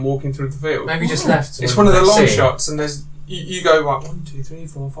 9 of them walking through the field. Maybe just left. It's one of the long shots, and there's you go right 1, 2, 3,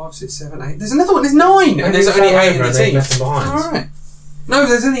 4, 5, 6, 7, 8. There's another one. There's 9, and there's only 8 in the team. Left them behind. Alright. No,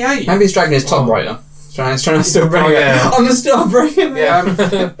 there's only 8. Maybe he's dragging his top right He's trying to still bring it. I'm still bringing it.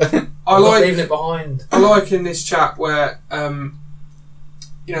 Yeah. I like leaving it behind. I like in this chat where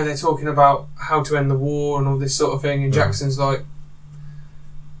they're talking about how to end the war and all this sort of thing, and Jackson's like,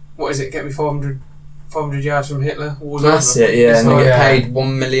 what is it? Get me 500 yards from Hitler. War's That's over. it. Yeah, and like, they get paid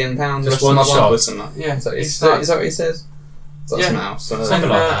 $1 million. Just one shot. Or something. Yeah. Is that what he says? Something else. Something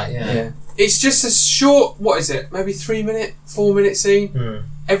like that. Yeah. It's just a short. What is it? Maybe 3-minute, 4-minute scene.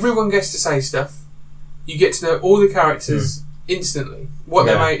 Everyone gets to say stuff. You get to know all the characters instantly. What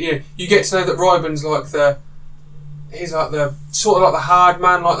they made. You get to know that Ryban's he's like the sort of like the hard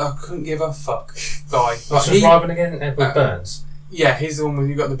man, like the couldn't give a fuck guy. What's Ryban again? Edward Burns. Yeah, he's the one with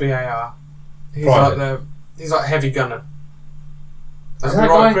you got the BAR. He's Private. he's like heavy gunner. Is that that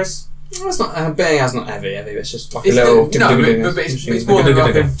right, guy? Chris? It's not BAR's not heavy. It's just like It's a little. but it's more than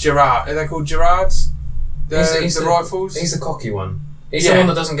like a Gerard. Are they called Gerards? He's The rifles. He's the cocky one. He's the one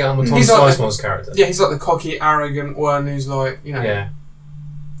that doesn't get on with Tom He's like Sizemore's character. Yeah, he's like the cocky, arrogant one who's like, Yeah.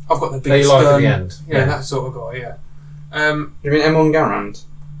 I've got the That biggest you like at gun. the end. Yeah, that sort of guy. Yeah. You mean M1 Garand?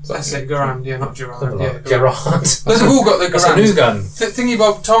 That's it, Garand. Yeah, not Gerard. Yeah, Gerard. They've all got the That's a Garand. new gun. Thingy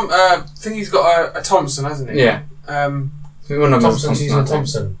Bob Tom. Thingy's got a Thompson, hasn't he? Yeah. Thompson's using a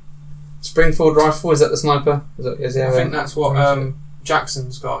Thompson. Springfield rifle, is that the sniper? Is he I think that's what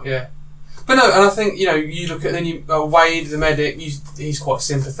Jackson's got. Yeah. But no, and I think you look at Wade, the medic. He's quite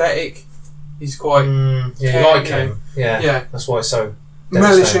sympathetic. He's quite you like him. Yeah. That's why it's so.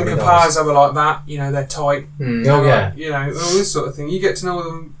 Mellish and Caparzo are like that. They're tight. Oh yeah. All this sort of thing. You get to know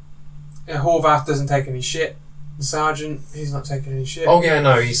them. Horvath doesn't take any shit. The sergeant, he's not taking any shit. Oh yeah,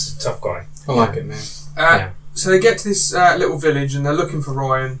 no, he's a tough guy. I like it, man. So they get to this little village and they're looking for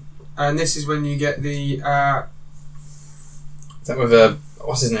Ryan, and this is when you get the. Is that with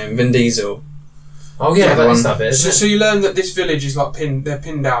what's his name? Vin Diesel. Oh yeah, Yeah, the that's one- that bit. Isn't So you learn that this village is like pinned. They're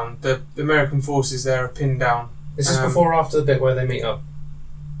pinned down. The American forces there are pinned down. Is this before or after the bit where they meet up?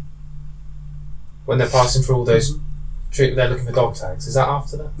 When they're passing through all those. They're looking for dog tags. Is that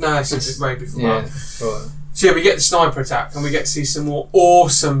after that? No, it's way before. Yeah. that. Sure. So yeah, we get the sniper attack and we get to see some more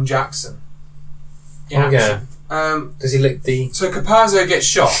awesome Jackson. in Oh, yeah. action. Does he lick the So Capazzo gets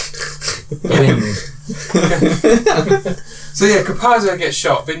shot. wind? So yeah, Capazzo gets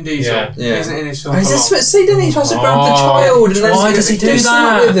shot. Vin Diesel Yeah. isn't in his film. Oh, is for this long. what? See, didn't he try to grab the Oh, child? And then why does he do he's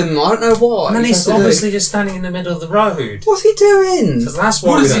not that? with him. I don't know why. And then He he's tries to do it. obviously just standing in the middle of the road. What's he doing? So that's why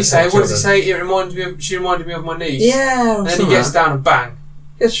What we does don't he say? take What does he children. say? It reminded me. She reminded me of my niece. Yeah. And then he gets down and bang,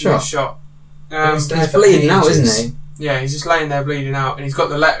 Gets he shot. gets shot. He's He's bleeding now, isn't he? Yeah, he's just laying there bleeding out, and he's got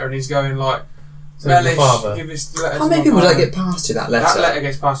the letter, and he's going like, To the "Mellish, father. give this letter." How to many my people did that father." get past to that That letter? letter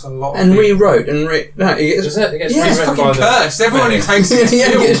gets passed a lot. And of people. rewrote and no, he gets Does it? It gets Yeah, It's rewritten fucking by the. cursed. Everyone who takes it yeah,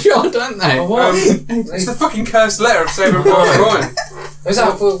 is get killed. shot, don't they? Oh, what? It's the fucking cursed letter of Saving Private Ryan. Is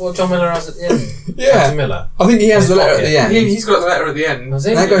that what John Miller has at the end? Yeah. Captain Miller. I think he has the letter at the end. He's got the letter at the end. Has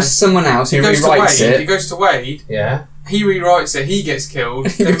he? That goes to someone else who He goes to rewrites Wade. He it. goes to Wade. Yeah. He rewrites it. He gets killed.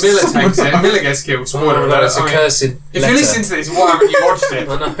 He Then goes Miller to takes someone it. Miller gets killed. Spoiler Oh, alert. that's a I mean, cursed if letter. you listen to this, why haven't you watched it?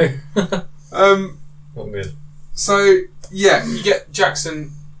 I know. Not good. So yeah, you get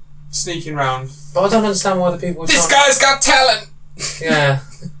Jackson sneaking round. But I don't understand why the people. This guy's got talent. Yeah.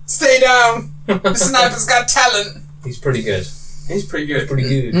 Stay down. The sniper's got talent. He's pretty good. He's pretty He's good. pretty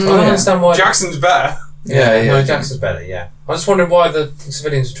good. Mm, I don't yeah. understand why. Jackson's better. Yeah, No, yeah. Jackson's better. Yeah. I just wondered why the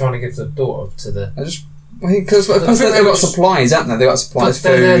civilians are trying to give the daughter to the. Because I think they've they got were- supplies, haven't they? They've got But supplies,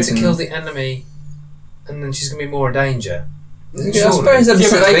 they're there food. to kill the enemy, and then she's gonna be more in danger. Yeah, I Surely. suppose Yeah,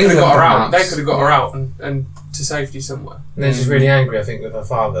 there's but they could have got her out. They perhaps. could have got her out and to safety somewhere. And then she's really angry, I think, with her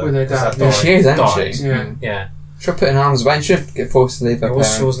father. With her 'cause dad. that Yeah, died- she is, isn't died. she? Yeah. Yeah. She'll put in harm's way. She'll get forced to leave her It was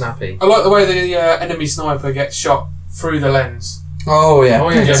parents. Shaw's nappy. I like the way the enemy sniper gets shot through the lens. Oh, yeah. Oh,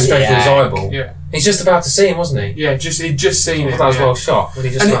 yeah, just straight through his eyeball. Yeah, He's just about to see him, wasn't he? yeah. He'd just seen it. That was yeah. well shot. When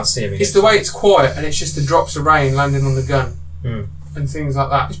he just And about to see him. he It's gets the way it's quiet and it's just the drops of rain landing on the gun Hmm. and things like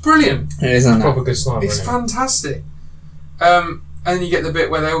that. It's brilliant. It is, isn't it? proper good sniper. It's isn't he? fantastic. And then you get the bit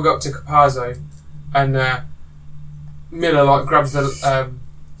where they all go up to Capazzo and Miller like grabs the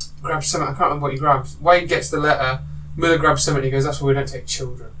grabs something. I can't remember what he grabs. Wade gets the letter. Miller grabs something. He goes, "That's why we don't take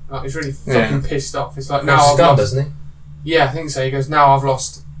children." Like he's really fucking pissed off. It's like Grabs now his I've gun, lost. doesn't he? Yeah, I think so. He goes, "Now I've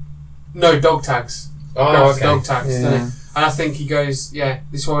lost no dog tags." Oh, Grabs the okay. dog tags. doesn't he? Yeah. And I think he goes, "Yeah,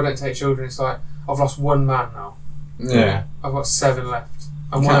 this is why we don't take children." It's like I've lost one man now. Yeah. I've got 7 left,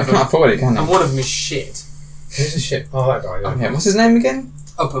 and Can't afford it, can and he? one of them is shit. Who's the shit? Oh, that guy. Yeah. Okay, what's his name again?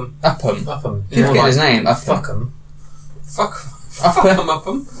 Upham. Upham. Up him. Keep forgetting his name. Fuck him. Fuck Upham. him,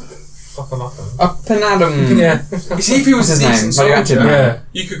 Upham. Fuck him. Up him. Upham Adam. Yeah. You see, if he was What's a his name? decent Radioactive soldier, Man. Yeah.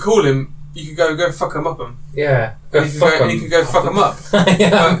 you could call him. You could go fuck him, Upham. Yeah. Go And you could fuck go, him. and you could go fuck him up.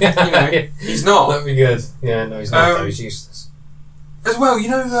 Yeah. But, you know, he's not. That'd be good. Yeah, no, he's not. Um, though. He's useless. As well, you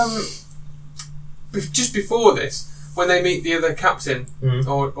know, just before this, when they meet the other captain Mm.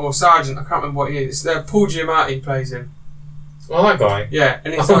 or sergeant, I can't remember what he is. Paul Giamatti plays him. Oh, that guy. Yeah,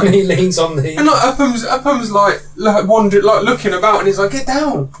 and it's Oh, like. he leans on the. And like Upham's like wandering, like looking about, and he's like, "Get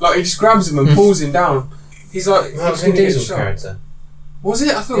down!" Like he just grabs him and pulls him down. He's like, That was he's Vin gonna get Diesel's shot. character. Was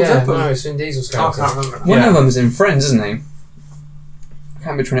it? I thought Yeah, it was no, Upham. it's Vin Diesel's Oh, I character. can't remember. One Yeah. of them's in Friends, isn't he? I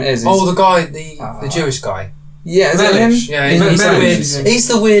can't be which one it is. Oh, the guy, the Jewish guy. Yeah, is it him? Mellish. Yeah, He's he's the Mellish, weird. isn't he? He's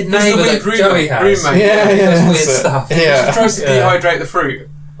the weird He's the neighbour weird that Joey has. roommate. Yeah, yeah. Does that's weird it. stuff. He Yeah. tries to Yeah. dehydrate the fruit.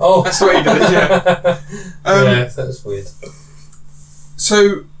 Oh, That's what he does. Yeah. yeah, that's weird.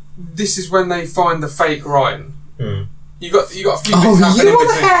 So this is when they find the fake Ryan. Hmm. You got a few bits Oh, happening you in what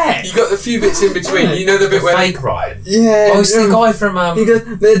the between. heck? You got a few bits in between. You know the bit The where fake Ryan. Yeah. Oh, it's the guy from He goes,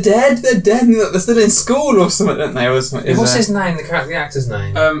 they're dead, and they're still in school or something, don't they? Or something, What's his name? The actor's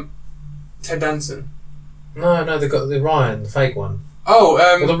name? Ted Danson. No, they got the Ryan, the fake one. Oh,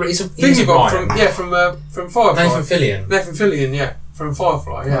 Well, he's a Thingy Bob Ryan. from Firefly. Nathan Fillion. Nathan Fillion, yeah, from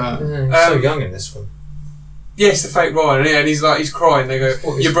Firefly. Yeah. Yeah, he's so Um, young in this one. Yes, the fake Ryan. Yeah, and he's crying. They go,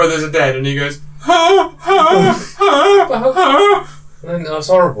 What is- "Your brothers are dead," and he goes, "Ha ha ha ha." And then, it's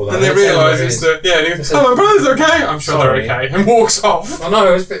horrible. Though. And they They tell him realise where it's he is. the yeah. And he goes, It's a- "Oh, my brother's okay." I'm sure Sorry. they're okay, and walks off. I know,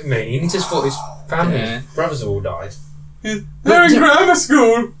 it was a bit mean. He just thought his family, Yeah. brothers have all died. They're in grammar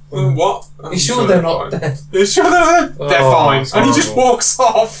school. What? I'm You sure they're not fine. dead? You sure they're dead? They're Oh, fine. it's And he just horrible. walks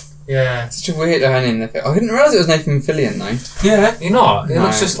off. Yeah. Such a weird name. I didn't realise it was Nathan Fillion though. Yeah. You're not? He No.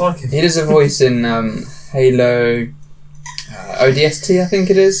 looks just like him. He does a voice in Halo. ODST, I think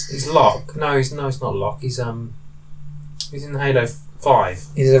it is. He's Locke. No, he's not Locke. He's in Halo 5.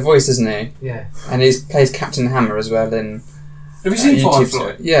 He's a voice, isn't he? Yeah. And he plays Captain Hammer as well in. Have you seen YouTube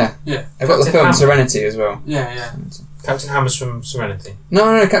Firefly? Yeah. Yeah. I've got the Captain film Hammer. Serenity as well. Yeah. Captain Hammer's from Serenity.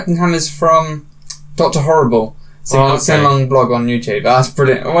 No, Captain Hammer's from Dr. Horrible. Sing along blog on YouTube. Oh, that's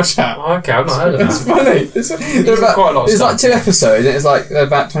brilliant. Watch out. Oh, okay, I've not heard of that. It's funny. Quite a lot of There's like stuff. 2 episodes, and it's like they're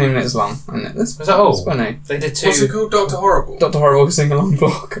about 20 minutes long. And Was that all? It's funny. They did 2. What's it called? Dr. Horrible? Dr. Horrible sing along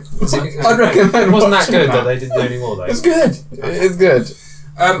blog. I'd recommend. It wasn't that watching good that they didn't do any more though. It's good. It's good.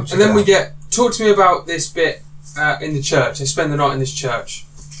 And then we get. Talk to me about this bit in the church. They spend the night in this church.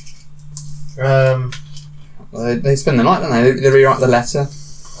 Well, they spend the night, don't they? They rewrite the letter.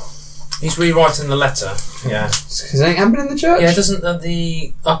 He's rewriting the letter. Yeah. Because it ain't happening in the church. Yeah, doesn't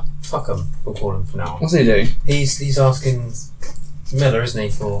fuck him, we'll call him for now. What's he do? He's asking Miller, isn't he,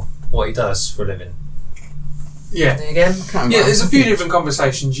 for what he does for a living. Yeah. Again? Yeah, there's a few different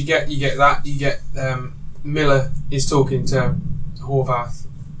conversations. You get that. You get Miller is talking to Horvath.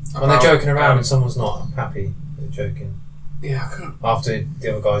 When they're joking around and someone's not happy, they're joking. Yeah, I can't. After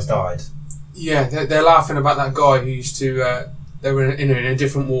the other guys died. Yeah, they're laughing about that guy who used to. They were in a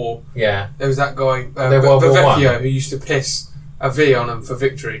different war. Yeah. There was that guy, World War Vecchio, One. who used to piss a V on them for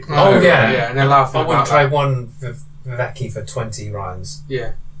victory. Oh, yeah. Yeah, and they're laughing I wouldn't about trade that. one Viveki for 20 Ryans.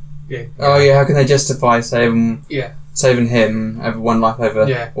 Yeah. Oh yeah, how can they justify saving Yeah. him over one life over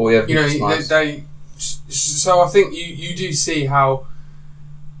all the other You know, people's lives? they. So I think you do see how.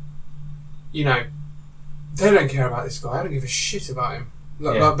 You know, they don't care about this guy. I don't give a shit about him.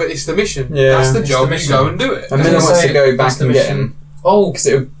 But it's the mission. Yeah. That's the It's job. the You mission. go and do it. And Miller Doesn't wants say to go that's back the and get mission. him. Oh, Because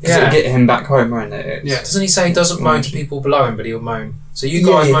it'll get him back home, won't it? Yeah. Doesn't he say he doesn't moan to people below him, but he'll moan? So you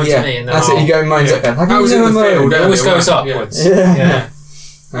guys moan to me, and then that's it. He goes moans up there. How That can was you in never the field, moan? it always Yeah. goes upwards. Yeah. Yeah.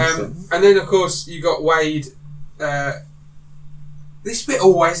 That's it. And then of course you got Wade. This bit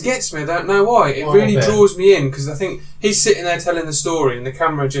always gets me. I don't know why. It Oh, really bit. draws me in because I think he's sitting there telling the story, and the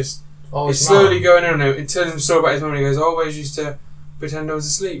camera just Oh, is it's slowly mum. going in and telling the story about his mum. And he goes, "I always used to pretend I was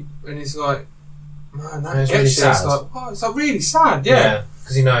asleep," and it's like, man, that And it's gets really you. It's sad. like, oh, it's like really sad. Yeah.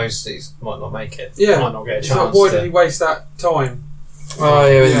 Because he knows that he might not make it. Yeah. Might not get a It's chance like, why to. did he waste that time? Oh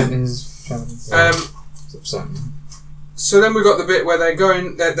yeah, Yeah. he's travelling. It's upsetting. So then we got the bit where they're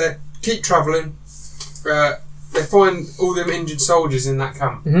going. They keep travelling. They find all them injured soldiers in that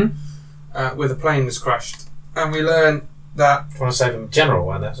camp where the plane was crashed, and we learn that Trying to save him, general,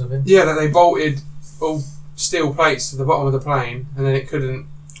 weren't they? Something. that they bolted all steel plates to the bottom of the plane, and then it couldn't.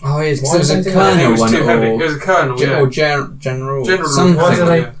 Oh yeah, because Why there was did a they do that? I think it colonel was one too heavy. It or was a colonel. general. General. Something. Why do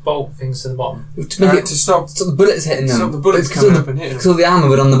they Yeah. bolt things to the bottom? To make it to stop the bullets hitting them. stop the bullets Because coming all up and hitting Because them. all the armour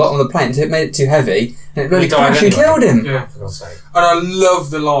was on the bottom of the plane, so it made it too heavy, and it really He died crashed and anyway. killed him. Yeah, For God's sake. and I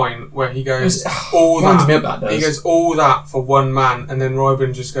love the line where he goes, "All Reminds me that." of that. Does. He goes, "All that for one man," and then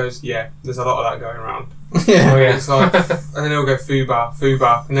Ryben just goes, "Yeah, there's a lot of that going around." yeah. Oh, yeah. It's like, and then he'll go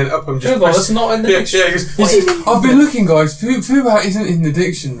Fubar, and then Upham just. Good one, that's not in the Yeah, dictionary. he says, I've been looking, guys. Fubar isn't in the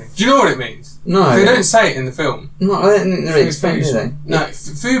dictionary. Do you know what it means? No, They don't say it in the film. No, I don't think they really explain, do they? No,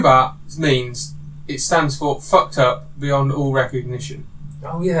 Fubar means it stands for fucked up beyond all recognition.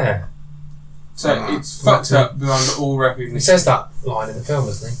 Oh, yeah. So Ah. it's fucked up beyond all He recognition. says that line in the film,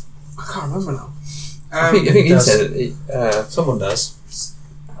 doesn't he? I can't remember now. I think he does. said it. Someone does.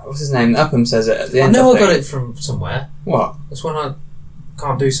 What's his name? Upham says it at the I end. know I think. got it from somewhere. What? It's when I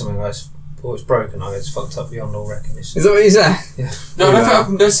can't do something, or it's broken, I go, it's fucked up beyond all recognition. Is that what he said? No, I don't think Fubar.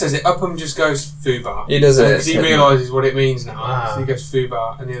 Upham does says it. Upham just goes Fubar. He does it. Because he realises what it means now. Ah. So he goes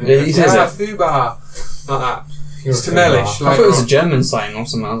Fubar, and the other Yeah, goes, he says it. Fubar. Like that. You're It's Tamelish. I thought it was a German saying or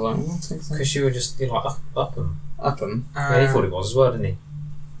something. I was like, what? Because you were just, you're like, up them. Upham. Yeah, he thought it was as well, didn't he?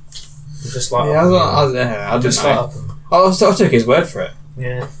 You're just like, Yeah, I just just like know. up them. I took his word for it.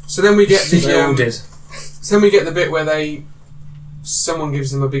 Yeah. So then we get They the all did. so then we get the bit where someone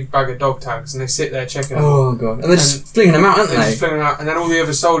gives them a big bag of dog tags and they sit there checking them. Oh god! And they're just flinging them out, aren't They're they? just flinging them out, and then all the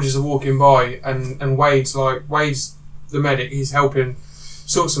other soldiers are walking by, and Wade's the medic. He's helping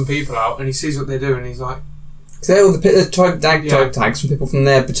sort some people out, and he sees what they're doing. He's like, Because they're all the dog tags from people from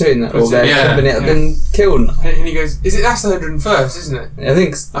their platoon that all their Yeah, company have been killed. and he goes, "Is it that's the 101st, isn't it?" I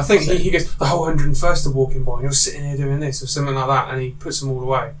think so. he goes, "The whole 101st are walking by, and you're sitting here doing this or something like that," and he puts them all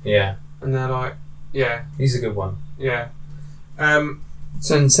away, Yeah. and they're like, "Yeah, He's a good one. yeah."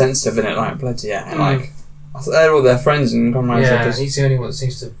 so insensitive, isn't it? Like bloody yeah, like I thought they're all their friends and comrades. Yeah, Just, he's the only one that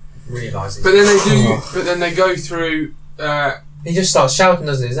seems to realise it. But then they do. But then they go through. He just starts shouting,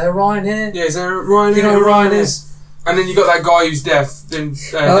 doesn't he? Is there Ryan here? Yeah, is there Ryan? Do you know who Ryan is? And then you got that guy who's deaf. Then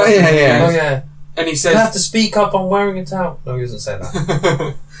Oh, yeah. Oh, yeah. And he You says, have to speak up, I'm wearing a towel. No, he doesn't say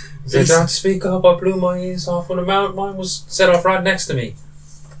that. He says, you have to speak up, I blew my ears off when the mountain mine was set off right next to me.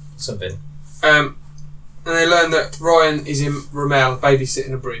 Something. and they learn that Ryan is in Ramel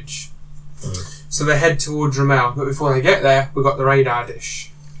babysitting a bridge. So they head towards Ramel, but before they get there, we've got the radar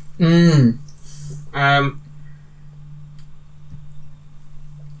dish.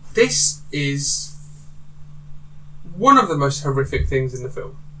 This is one of the most horrific things in the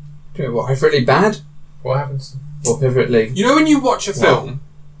film. What, horrifically bad? What happens? Or horrifically... You know when you watch a film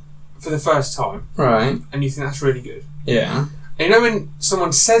for the first time, Right. and you think that's really good? Yeah. And you know when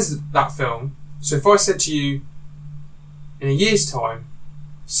someone says that film, so if I said to you, in a year's time,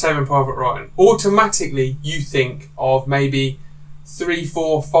 Saving Private Ryan, automatically you think of maybe 3,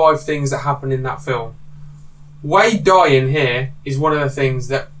 4, 5 things that happen in that film. Wade dying here is one of the things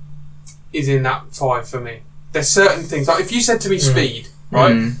that is in that 5 for me. There's certain things, like if you said to me Speed,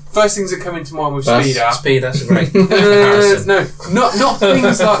 right? First things that come into mind with Speed are... Speed, that's a great No, comparison. not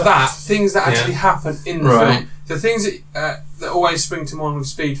things like that. Things that actually happen in the Right. film. The things that always spring to mind with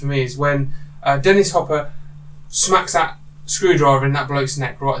Speed for me is when Dennis Hopper smacks that screwdriver in that bloke's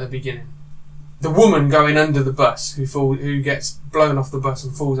neck right at the beginning. The woman going under the bus who gets blown off the bus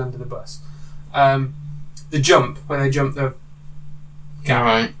and falls under the bus. The jump when they jump the gap.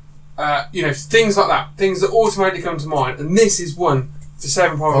 Right. Things like that. Things that automatically come to mind. And this is one for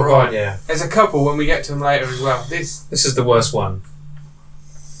Saving Private Ryan. God, yeah. There's a couple when we get to them later as well. This is the worst one.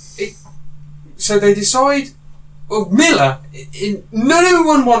 So they decide. Well, Miller. No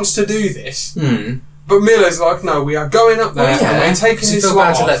one wants to do this, but Miller's like, no, we are going up there and we're taking Because this you feel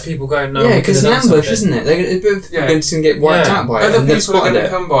lot bad to off. let people go. No, Yeah, because it's an ambush, isn't it? They're going to get wiped out by it. Other And they've people are spotted going to it.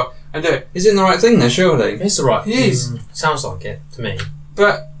 come by and do it. He's doing the right thing there, surely. It's the right. He is. Sounds like it to me.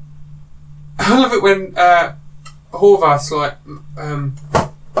 But I love it when Horvath's like,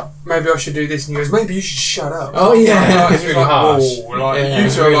 maybe I should do this, and he goes, maybe you should shut up. Oh, yeah. Like, It's really harsh. You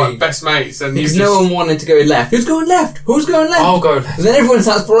two are really- like best mates, and Because you no just, one wanted to go left. Who's going left? Who's going left? I'll go. And then everyone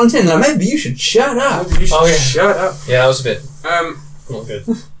starts volunteering. Like, maybe you should shut up. maybe you should Oh, yeah. shut up. Yeah, that was a bit Not good.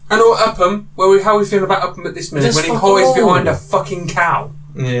 And or Upham, how we feel about Upham at this minute Just when he fuck hides all. behind a fucking cow.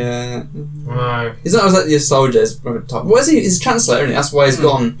 Yeah. No. He's not like the soldiers over the top. What is he? He's a chancellor, isn't he? That's why he's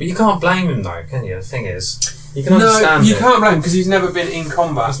gone. But you can't blame him though, can you? The thing is, you can understand you it. can't blame him because he's never been in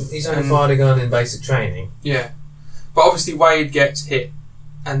combat. He's only fired a gun in basic training. Yeah. But obviously Wade gets hit,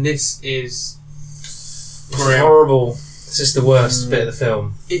 and this is It's horrible. This is the worst bit of the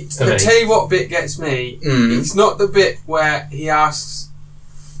film. For I me. tell you what bit gets me. It's not the bit where he asks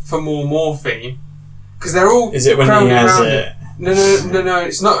for more morphine, because they're all Is it when he crowding has around it? No.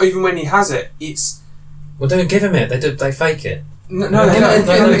 It's not even when he has it. It's Well, don't give him it. They fake it. no. No, They they don't.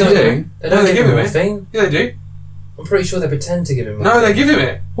 don't. They do. don't they give give him him it. morphine. Yeah, they do. I'm pretty sure they pretend to give him No, morphine. they give him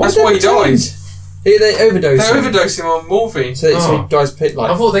it. Why That's do why they he dies. pretend? They overdose They him. overdose him on morphine. So Oh. he dies pit I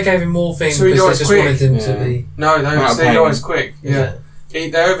like. thought they gave him morphine So he because dies they just quick. wanted him Yeah. to be. No, Out of so he pain. dies quick. Is Yeah.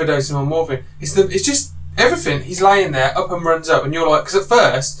 it? They overdose him on morphine. It's just everything. He's laying there, up and runs up, and you're like, because at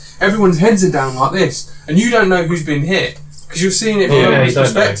first everyone's heads are down like this, and you don't know who's been hit because you're seeing it from Yeah, everyone's you don't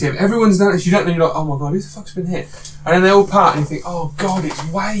know. perspective. Everyone's down this, you don't know. You're like, oh my god, who the fuck's been hit? And then they all part, and you think, oh god, it's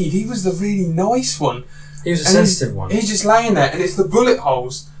Wade. He was the really nice one. He was a And sensitive one. He's just laying there, and it's the bullet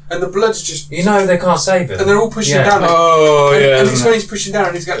holes, and the blood's just, You know they can't save him. and they're all pushing Yeah. down. Oh, And, yeah. and it's when he's pushing down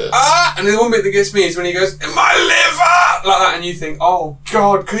and he's going, ah! And the one bit that gets me is when he goes, my liver! Like that, and you think, oh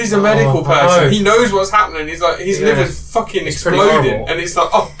god, because he's a medical Oh, person. no. He knows what's happening. He's like, his Yeah. liver's fucking It's pretty exploding. horrible. And it's like,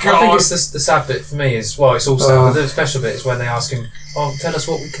 oh I god. think it's the sad bit for me is, well, it's also the special bit is when they ask him, oh, tell us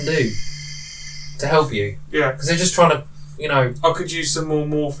what we can do to help you. Yeah. Because they're just trying to, you know, I could use some more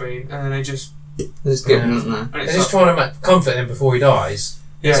morphine. And then they just, There's good, Yeah. isn't there? and they're it's just like, trying to comfort him before he dies.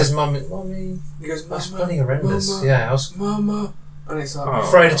 yeah. He says, Mummy, He goes, that's Mama, bloody horrendous. Mama, Yeah, I was Mama. And it's like,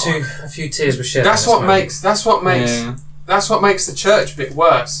 afraid a few tears were shed. That's in this what moment. makes, Yeah. that's what makes the church bit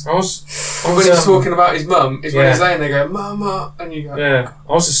worse. I was And when he's talking about his mum, is when Yeah. he's laying there going, Mama, and you go, Yeah,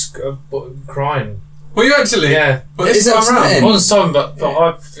 I was just crying. well, you actually, Yeah, but It's this time upsetting. around, I wasn't sobbing, but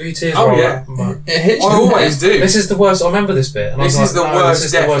a few tears Oh, rolled yeah. up. But It hits I you. always do. this is the worst. I remember this bit. And This I was is like, the no, worst This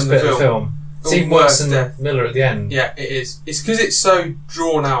is the death worst in the bit of the film. film. It's The even worse worst than death. Miller at the end. Yeah, it is. It's because it's so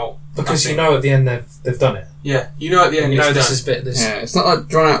drawn out. Because I you think. know at the end they've done it. Yeah, you know at the end You know it's this done. is bit this. Yeah, it's not like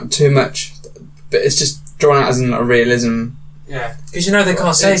drawn out too much, but it's just drawn out as in a realism. Yeah. Because you know they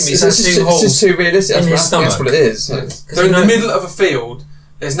can't save me. It's So that's just, two it's holes. just too realistic. in That's, his that's stomach. what it is. Yeah. Yeah. They're in you the know- middle of a field.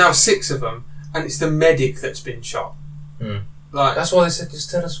 There's now 6 of them, and it's the medic that's been shot. Hmm. Like, That's why they said just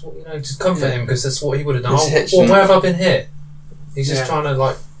tell us what just comfort Yeah. him because that's what he would have done. It's Oh, hitched well, him. where have I been hit? He's just Yeah. trying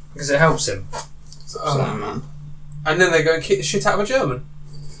to because it helps him. So, man. and then they go and kick the shit out of a German.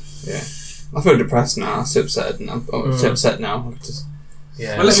 Yeah. I feel depressed now. I'm so upset now. I'm so upset now. I just...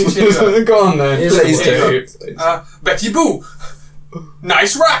 Yeah. Well, let me cheer you up. Go on then. Here's Please the- do. Betty Boo!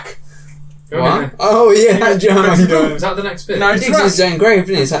 Nice rack! What? Oh yeah, that German guy. Was that the next bit? No, He digs his own grave,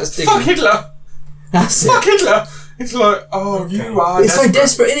 doesn't he? So that's Fuck digging. Hitler! That's Fuck it. Hitler! It's like, oh, you are It's so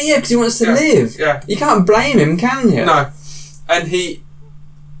desperate, isn't it? Yeah, because he wants to Yeah. live. Yeah. You can't blame him, can you? No. And he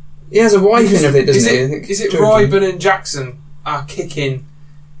has a wife and everything, doesn't he? I think Is it children. Ryburn and Jackson are kicking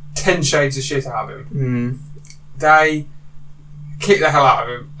 10 shades of shit out of him? They kick the hell out of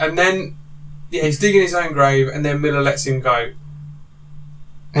him. And then, yeah, he's digging his own grave, and then Miller lets him go.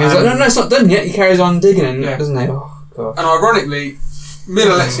 And he's like, no, it's not done yet. He carries on digging, Yeah. doesn't he? Oh, God. And ironically,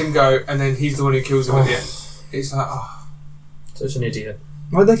 Miller lets him go, and then he's the one who kills him at the end. It's like, oh. Such an idiot.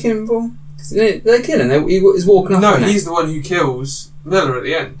 Why'd they kill him for? They kill him. He's walking off. No, isn't he? he's the one who kills Miller at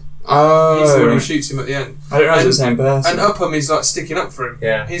the end. Oh. He's the one who shoots him at the end. I don't know if it's the same person. And Upham is like sticking up for him.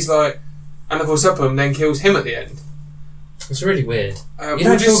 Yeah. He's like, and of course Upham then kills him at the end. It's really weird. You we'll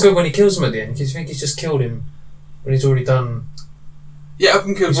don't feel just- good when he kills him at the end because you think he's just killed him when he's already done. Yeah,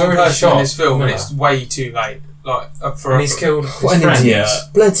 Upham kills He's one already person in shot this film, Miller. and it's way too late. Like, up for And he's Upham. killed his What an friends. idiot.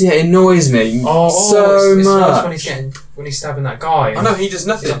 Bloody hell, it annoys me it's so worse much. when he's stabbing that guy. I know, he does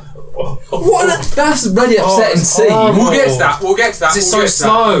nothing. That's a bloody upsetting it's scene. horrible. We'll get to that. We'll get to that. It's We'll so get to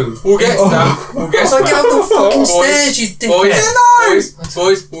that. slow. We'll get to that. We'll get It's to like, get that. up the fucking Boys, stairs, you dickhead.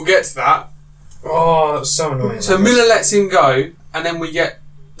 boys, we'll get to that. Oh, that's so annoying. So Miller lets him go, and then we get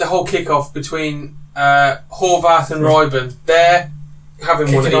the whole kick-off between Horvath and Ryburn. They're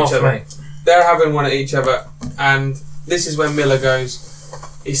having one at Kicking each off, other. mate. They're having one at each other, and this is when Miller goes.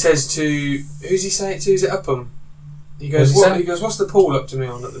 He says to, who's he saying it to? Is it Upham? He goes, What's he what? say? He goes, what's the pool up to me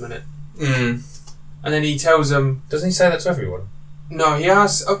on at the minute? Mm. And then he tells them, Doesn't he say that to everyone? no, he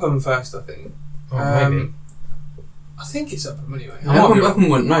asks Upham first, I think. Oh, maybe. I think it's Upham anyway. I might be wrong. Upham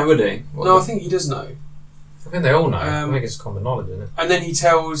wouldn't know, would he? No, I think he does know. I think they all know. I Um, think it's common knowledge, isn't it? And then he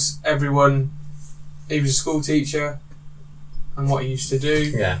tells everyone he was a school teacher and what he used to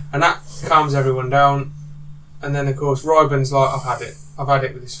do. Yeah. And that calms everyone down. And then, of course, Ryburn's like, I've had it. I've had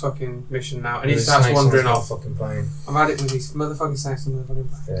it with this fucking mission now. And he With starts snakes on wandering his off. Fucking plane. I've had it with these motherfucking snakes on the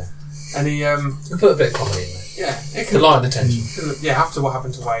motherfucking plane. Yeah. And he, You put a bit of comedy in there. yeah, it To could, lighten the tension. yeah, after what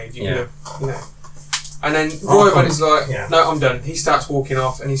happened to Wade, you Yeah. could have, you know. And then Oh, Ryburn is like, yeah. no, I'm done. He starts walking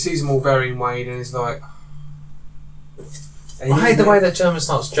off and he sees them all burying Wade and he's like, I hate the way that German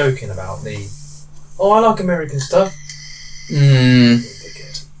starts joking about the. Oh, I like American stuff. Mm.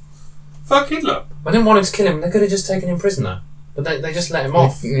 Dickhead. fuck Hitler. I didn't want him to kill him. They could have just taken him prisoner, but they just let him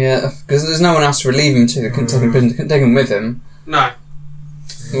off. Yeah, because there's no one else to relieve him to. They couldn't take him, couldn't take him with him. No.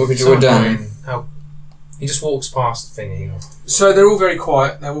 What could you So have done? annoying how he just walks past the thingy. So they're all very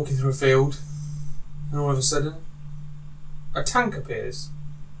quiet. They're walking through a field, and all of a sudden, a tank appears,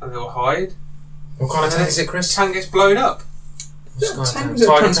 and they all hide. What kind of And tank then is it, Chris? Tank gets blown up. What kind of tank? tank? Is it a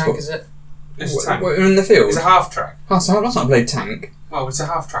Tiger transport? tank, is it? It's a tank. What, in the field? It's a half track. Oh, so that's not a blade tank. Well, it's a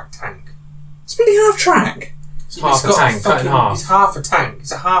half track tank. It's bloody half track. It's half a got tank, cut in half. It's half a tank.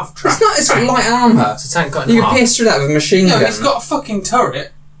 It's a half track. It's not. It's got tank. light armour. It's a tank cut in You can half. pierce through that with a machine No, gun. it's got a fucking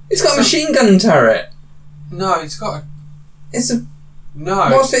turret. It's got a machine gun turret. No, it's got a It's a. no.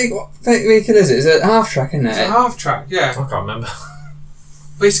 What vehicle is it? Is it a half track, isn't It's a it? half track. Yeah, I can't remember.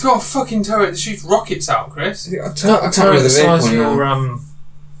 but it's got a fucking turret that shoots rockets out, Chris. I can't Turret remember the size of now. your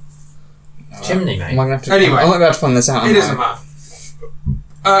chimney, mate. I'm gonna have to, Anyway. I might be able to find this out. It doesn't matter.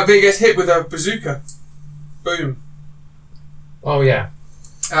 But he gets hit with a bazooka. Boom. Oh yeah.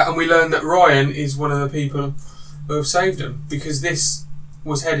 And we learn that Ryan is one of the people who have saved him because this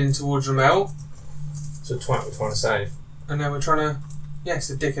was heading towards Ramel, So twat we're trying to save. and they were trying to. Yes,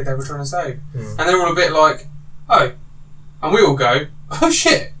 the dickhead they were trying to save. Hmm. And they're all a bit like, oh. And we all go, oh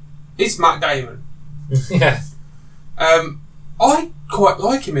shit, it's Matt Damon. Yeah. I quite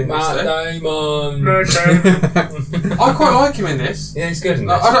like him in this, though. Damon. I quite like him in this. Yeah, he's good in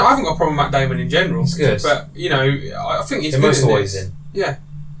I this. haven't got a problem with Matt Damon in general. He's good. But, you know, I think he's in good most in of what this. he's in. Yeah.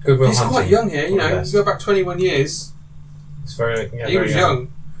 Good Will He's Hunting. quite young here, you One of know. the You best. go back 21 years, He's very, yeah, he very was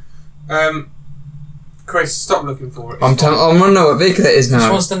young. Chris, stop looking for it. I want to know what vehicle it is Chris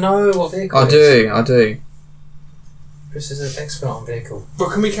now. wants to know what vehicle I it is. do. Chris is an expert on vehicle.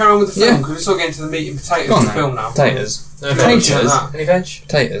 But can we carry on with the film? Yeah. Because we're still getting to the meat and potatoes Go of on the then. film now. Potatoes. No, Potatoes? Potatoes. Any veg?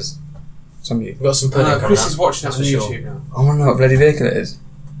 Potatoes. Some of you. We've got some pudding coming Chris up. is watching it that's on for YouTube sure. now. I want to know what bloody vehicle it is.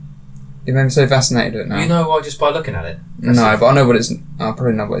 You made me so fascinated with it now. You know why just by looking at it? No, but I know what it's. I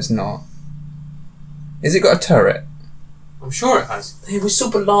probably know what it's not. Is it got a turret? I'm sure it has. Hey, we're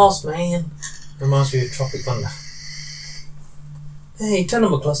super lost, man. Reminds me of Tropic Thunder. Hey, tell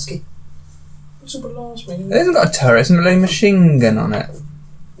him McCluskey. We're super lost, man. It hasn't got a turret. It's a bloody machine gun on it.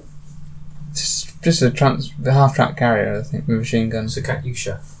 just the half-track carrier, I think, with a machine gun. It's a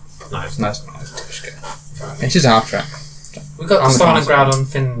Katyusha. No, It's nice. It's just a half-track. we've got I'm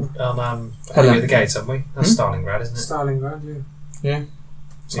Stalingrad on Helen. the gates, haven't we? That's Stalingrad, isn't it? Stalingrad, yeah.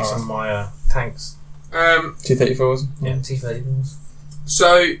 See some of my tanks. T-34s. Yeah, T-34s.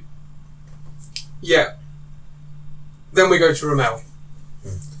 So, yeah. Then we go to Rommel.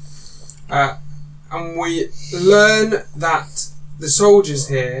 And we learn that the soldiers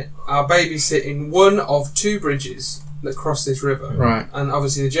here are babysitting one of 2 bridges that cross this river. Right. And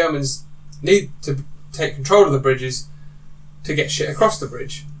obviously the Germans need to take control of the bridges to get shit across the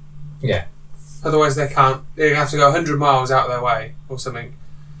bridge. Yeah. Otherwise they can't. They have to go 100 miles out of their way or something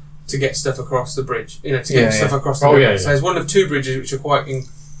to get stuff across the bridge. You know, to get stuff across the river. Yeah, yeah. So there's one of 2 bridges which are quite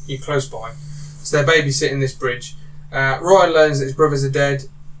close by. So they're babysitting this bridge. Ryan learns that his brothers are dead,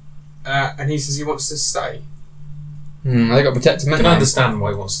 and he says he wants to stay. They got protected men. I can understand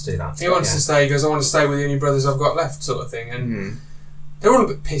why he wants to do that. He wants to stay. He goes, I want to stay with the only brothers I've got left, sort of thing. And they're all a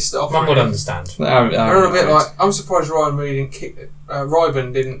bit pissed off. Mum would really. understand. They're all a bit like, I'm surprised Ryan really didn't kick.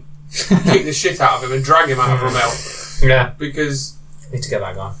 Ryburn didn't kick the shit out of him and drag him out of Rommel. Yeah. Because Need to get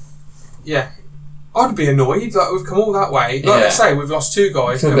that guy. yeah, I'd be annoyed. Like, we've come all that way. Like I say, we've lost 2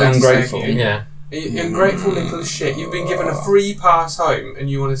 guys. It's a bit ungrateful. Yeah. Ungrateful little shit. You've been given a free pass home and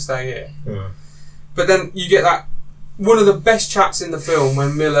you want to stay here. Mm. But then you get that one of the best chats in the film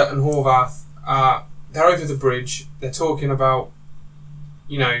when Miller and Horvath they're over the bridge. They're talking about,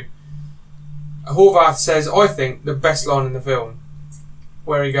 you know, Horvath says, I think, the best line in the film,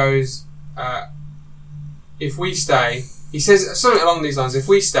 where he goes, if we stay, he says something along these lines, if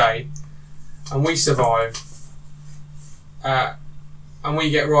we stay and we survive and we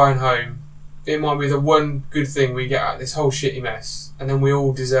get Ryan home, it might be the one good thing we get out of this whole shitty mess, and then we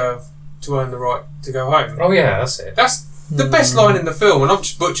all deserve to earn the right to go home. Oh yeah, that's it. That's the best line in the film, and I've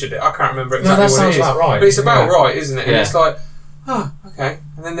just butchered it. I can't remember exactly that what sounds it is. about right. But it's about right, isn't it? And Yeah. it's like, okay.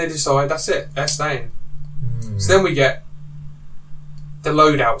 And then they decide, that's it, they're staying. So then we get the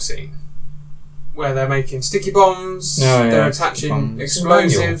loadout scene, where they're making sticky bombs, they're attaching bombs.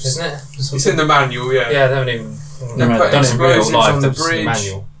 explosives. Manual, isn't it? It's in the manual, yeah. Yeah, they haven't even They're putting done it in explosives real life. on the That's bridge.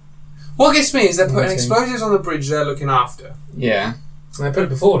 manual. What gets me is they're putting Amazing. explosives on the bridge they're looking after. Yeah. They put it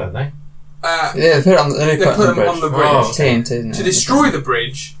before, don't they? Yeah, they put it on, They put them on the bridge. Oh, TNT, isn't it? To destroy the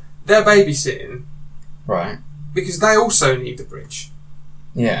bridge, they're babysitting Right. because they also need the bridge.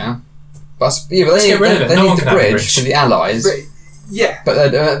 Yeah. But they Let's get rid of it. they No need one the can have the bridge bridge. for the Allies. But, yeah.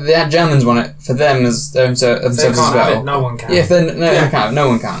 But the Germans want it for them as themselves They as can't have well. it. No one can. Yeah, if they Yeah. can't. No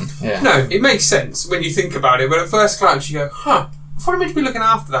one can. Yeah. No, it makes sense when you think about it, but at first glance you go, I thought I'm meant to be looking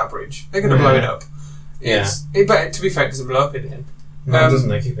after that bridge. They're going to blow it up. Yeah. But to be fair, it doesn't blow up in the end. No, doesn't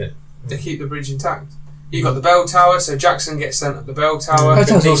they keep it? They keep the bridge intact. You've got the bell tower, so Jackson gets sent up the bell tower.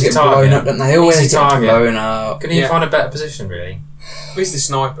 Hotels always get blown up, don't they? They always Easy get target. blown up. Can you find a better position, really? He's the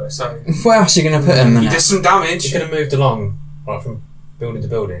sniper, so Where else are you going to put him? he does some damage. You could have moved along, right, from building to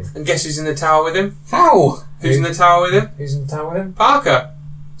building. And guess who's in the tower with him? How? Who's in the tower with him? Who's in the tower with him? Parker.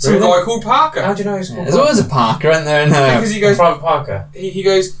 Some Really? guy called Parker. How do you know he's called There's always a Parker, isn't there? Because he goes, Private Parker. he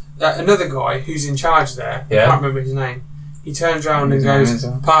goes, another guy who's in charge there, I Yeah. can't remember his name, he turns around and His name goes, is,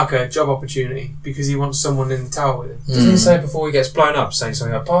 Parker, job opportunity, because he wants someone in the tower with him. Doesn't he say before he gets blown up, say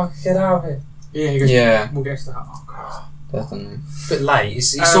something like, Parker, get out of here? Yeah, he goes, Yeah, we'll get to that. Oh, God. definitely. A bit late. He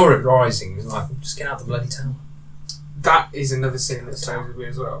saw it rising. He was like, just get out the bloody tower. That is another scene that stays with me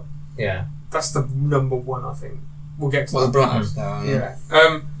as well. Yeah. That's the number one, I think. We'll get to Well, the that. Black Yeah.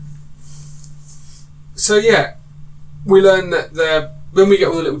 So yeah, we learn that when we get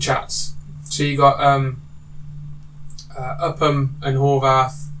all the little chats. So you got Upham and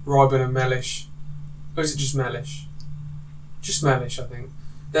Horvath, Ryburn and Mellish. Or is it just Mellish? Just Mellish, I think.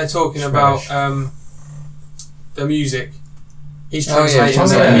 They're talking Just about Mellish. the music. He's Oh, yeah, translating,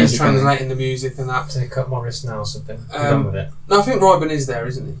 translating he's music, translating the music and that. To cut my wrist now or something. I'm done with it. No, I think Ryburn is there,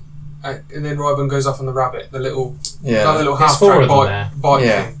 isn't he? And then Ryburn goes off on the rabbit, the little, Yeah. like the little There's four half-track of them there. bike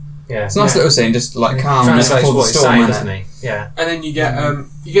Yeah. thing. Yeah. It's a nice Yeah. little scene, just like He calm translates before the what he's storm, saying, isn't doesn't it? he? Yeah. And then you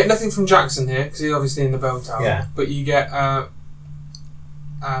get nothing from Jackson here because he's obviously in the bell tower. Yeah. But you get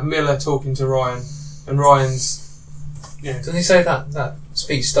Miller talking to Ryan, and Ryan's, Doesn't he say that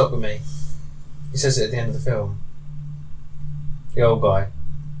speech stuck with me? He says it at the end of the film. The old guy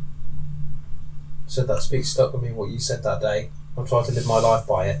said that speech stuck with me. What you said that day. I'll try to live my life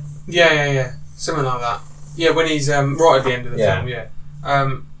by it. yeah, something like that. Yeah, when he's right at the end of the Yeah. film, yeah.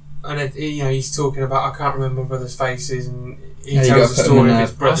 And he's talking about I can't remember my brother's faces, and he Yeah, you tells gotta the put him story in of his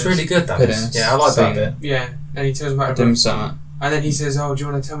there. brothers. That's really good. That Put is. in Yeah, I like that scene. bit. Yeah, and he tells about Dim sum. And then he says, "Oh, do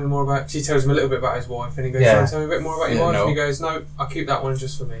you want to tell me more about?" She tells him a little bit about his wife, and he goes, "Do you want to tell me a bit more about your wife?" no. And he goes, "No, I'll keep that one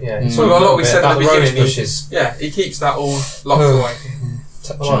just for me." Yeah, So a lot we said at the beginning. Bushes. He keeps that all locked away.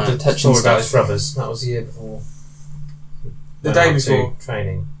 I like the touching story about stuff. his brothers. That was the year before. The day before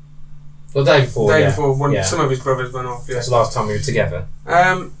training. Well, the day before. The day before, when some of his brothers went off. Yeah. That's the last time we were together.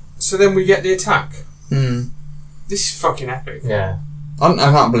 So then we get the attack. Hmm. This is fucking epic. Yeah. I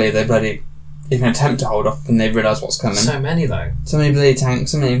can't believe they bloody even attempt to hold off when they realise what's coming. So many though. So many bloody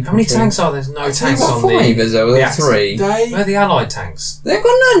tanks. So many. How many tanks are there? No tanks on Five, the. is there? There are 3. Where are the Allied tanks? They've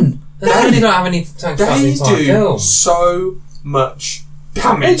got none. They really don't have any tanks throughout the They entire do film. so much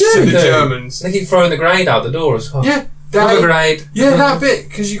damage They to do. the Germans. They keep throwing the grenade out the door as well. Yeah, Another grenade. Yeah, that bit,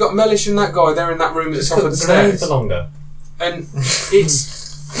 because you got Mellish and that guy, they're in that room at the Just top cook of the the grenade stairs. for longer. And it's...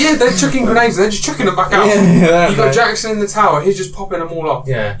 Yeah, they're chucking grenades, they're just chucking them back out. Yeah, You got Jackson in the tower, he's just popping them all off.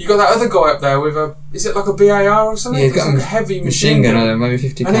 Yeah. You got that other guy up there with a... Is it like a BAR or something? Yeah, he's It's got like a a heavy machine gun. maybe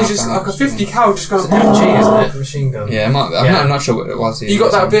 50 And he's cal just like a perhaps, 50 cal just going... It's an MG, isn't it? Machine gun. Yeah, it might be. I'm not sure what it was. You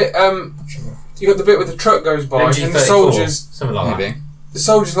got that bit... You got the bit where the truck goes by and the MG34, soldiers... something like Maybe. The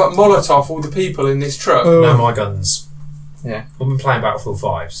soldiers like Molotov all the people in this truck. that. No, my guns. Yeah. We've been playing Battlefield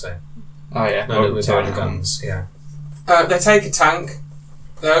 5, so. Oh yeah. No, Well, we're two about the now. guns, yeah. They take a tank.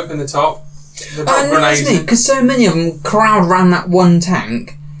 They open the top. They put That annoys grenades me in. because so many of them crowd round that one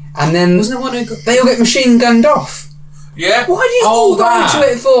tank, and then Wasn't it one who got. they all get machine gunned off. Yeah. Why do you Oh, all go that.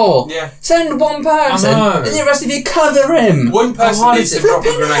 into it for? Yeah. Send one person, I know. and the rest of you cover him. One person hard needs is to it? drop a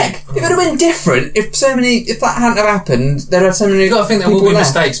Flipping grenade. heck! It would have been different if that hadn't have happened. There'd have so many. You've got to think there will people be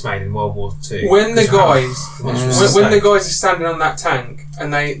left. mistakes made in World War II. When the guys, Yeah. when the guys are standing on that tank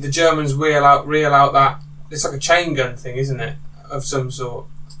and the Germans reel out that it's like a chain gun thing, isn't it, of some sort.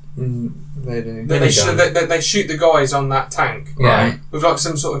 They do. They shoot the guys on that tank Yeah. Right. with like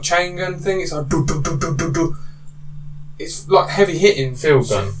some sort of chain gun thing. It's like do do do do do do. It's like heavy hitting Field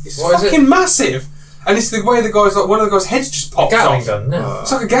gun. It's What is it? fucking massive, and it's the way the guys like one of the guys' heads just pops Gatling off. gun, no.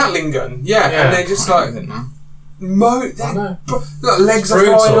 It's like a Gatling gun, yeah. Yeah. And they're just Can't like remember it now. I know. legs are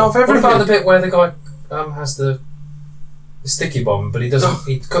Brutal. flying off What about everywhere. the bit where the guy has the sticky bomb, but he doesn't.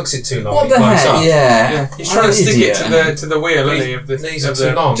 He cooks it too long. What It the blows heck? up. Yeah. Yeah, he's trying to stick Idiot. it to the wheel, isn't he? Of the These of are too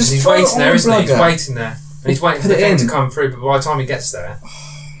the- long. Just He's throw it waiting on there, the isn't he? He's blugger. waiting there. And he's waiting for Put the it thing in. to come through, but by the time he gets there,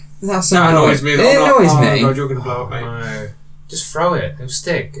 That's That annoys me. It I'm like, annoys oh, me. God, you're going to blow up, mate. no. Just throw it. It'll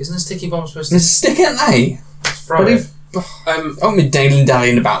stick. Isn't a sticky bomb supposed to There's a stick in they. just throw But it? if Um, I won't be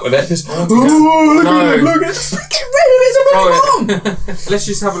dallying about with it. Just Oh, look no. at it, look at it. Get rid of it. It's a bloody bomb. Throw it. let's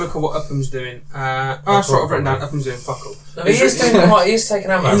just have a look at what Upham's doing. That's what I've written down. Upham's doing fuck all. No, he is doing quite. He is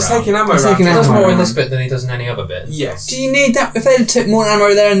taking ammo. He's around. taking ammo He's around. taking He does ammo more in around. this bit than he does in any other bit. Yes. Do you need that? If they'd took more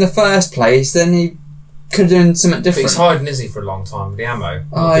ammo there in the first place, then he could have done something But different. he's hiding, is he, for a long time with the ammo?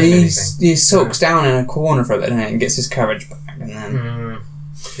 Oh, Not doing he sulks down in a corner for a bit, doesn't he, and gets his courage back, and then anything.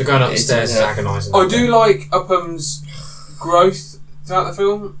 They're going upstairs is Yeah. agonising. I do like Upham's growth throughout the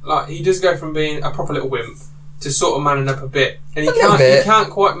film. Like, he does go from being a proper little wimp to sort of manning up a bit. And A little he bit. can't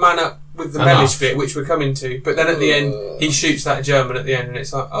quite man up with the Enough. Mellish bit, which we're coming to. But then at the end, he shoots that German at the end, and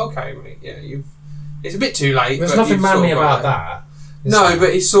it's like, okay, mate, yeah, it's a bit too late. There's but nothing you've sort manly of got about there. that. is No, there?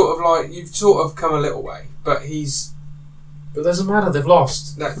 but he's sort of like, you've sort of come a little way. But he's, But doesn't matter. They've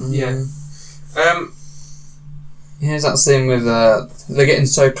lost. that, Mm. yeah. here's that scene with they're getting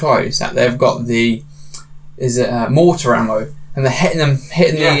so close that they've got the mortar ammo, and they're hitting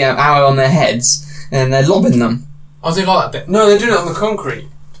the ammo on their heads, and they're lobbing them. I do like that bit. No, they're doing it on the concrete.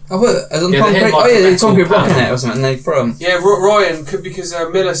 Oh, what? On Yeah, concrete? they hit, like, Oh yeah, a the metal concrete blocking panel. it or something, and they throw them. Yeah, Ryan, because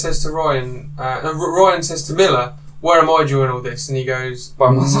Miller says to Ryan, Ryan says to Miller, where am I during all this? And he goes,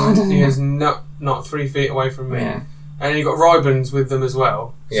 By my side. he goes, not 3 feet away from me. Yeah. And you got Rybans with them as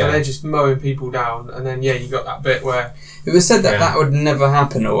well. So Yeah. they're just mowing people down. And then, you got that bit where, It was said that Yeah. that would never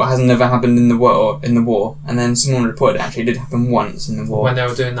happen, or has never happened in the war. And then someone reported it actually did happen once in the war. When they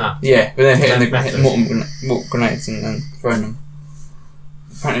were doing that. Yeah, but they're hitting Method. mortar grenades and then throwing them.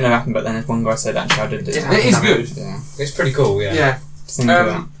 Apparently never happened, but then there's one guy said actually I did it. It is good. Yeah. It's pretty cool, yeah. yeah. Think of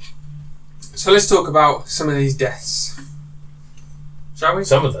that. So let's talk about some of these deaths. Shall we?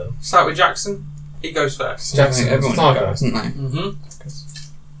 Some of them. Start with Jackson. He goes first. Jackson, everyone sniper. goes, didn't they? Mm-hmm.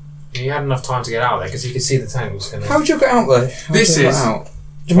 He had enough time to get out there because he could see the tank was going to. How would you get out though? How This would you get is- out?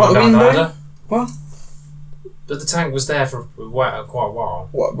 Do you want the down window? ladder. What? But the tank was there for quite a while.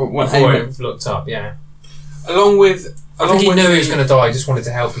 What Before aim it looked up, yeah. Along with... I think he with knew the- he was going to die, he just wanted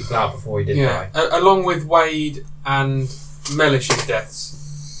to help people out before he did die. Along with Wade and Mellish's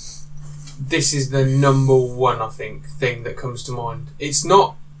deaths, this is the number one, I think, thing that comes to mind. It's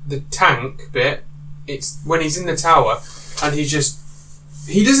not the tank bit, it's when he's in the tower and he's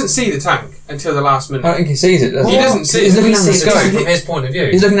he doesn't see the tank until the last minute. I don't think he sees it, does he? He doesn't see He's it. looking We down the see the tank scope. from his point of view.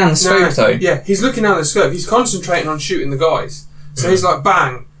 He's looking down the scope, though. Yeah, he's looking down the scope. He's concentrating on shooting the guys. So he's like,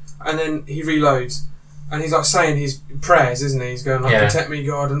 bang, and then he reloads. And he's like saying his prayers, isn't he? He's going like, protect me,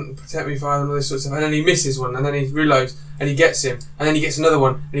 God, and protect me, Father, and all this sort of stuff. And then he misses one, and then he reloads, and he gets him, and then he gets another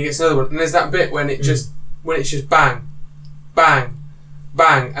one, and he gets another one. And there's that bit when it's just bang, bang,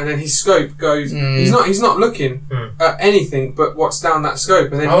 bang, and then his scope goes. He's not looking at anything but what's down that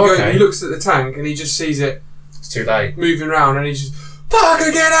scope. And then he looks at the tank, and he just sees it. It's too late. Moving around, and he's just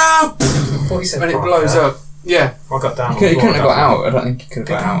Parker, get out! I thought he said and it Parker. blows up. Yeah, I got down. He couldn't have got out. I don't think he could have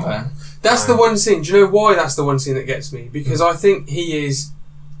got out there. that's the one scene. Do you know why that's the one scene that gets me? Because I think he is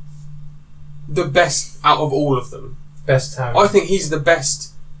the best out of all of them. Best how? I think he's the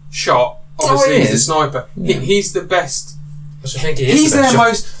best shot. Obviously, he he's the is. sniper. Yeah. He's the best. I should think he is. He's the best their shot.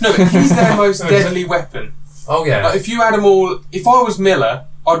 most. No, he's their most deadly weapon. Oh yeah. Like, if you had them all, if I was Miller,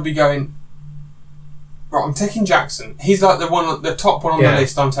 I'd be going. Right, I'm taking Jackson. He's like the top one on the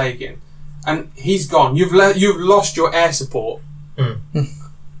list. I'm taking, and he's gone. You've lost your air support.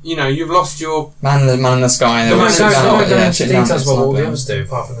 You know, you've lost your Man in the sky. The man in the sky. I don't go into shitting down details the about what all the sniper. others do,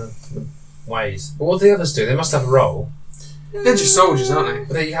 apart from the ways. But what do the others do? They must have a role. They're just soldiers, aren't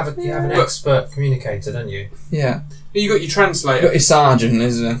But then you have an But- expert communicator, don't you? Yeah. they? You got your You translator. got your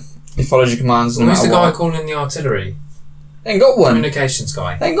sergeant, he follows your commands. No Who's the matter guy what. calling in the artillery? They ain't got one. Communications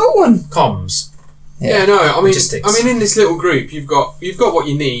guy. They ain't got one. Comms. Yeah, no. I mean, Logistics. in this little group, you've got what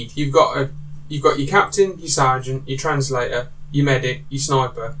you need. You've got your captain, your sergeant, your translator, your medic, your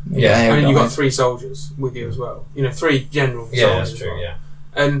sniper, Yeah, and then got you've got it. 3 soldiers with you as well. You know, 3 general Yeah, soldiers. that's true. as well.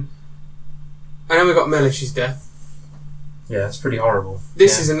 Yeah. And then we've got Mellish's death. Yeah, it's pretty horrible.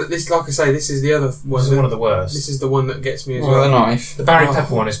 This Yeah. isn't this. Like I say, this is the other one. This is one of the worst. This is the one that gets me as Well, the well. knife. The Barry Oh.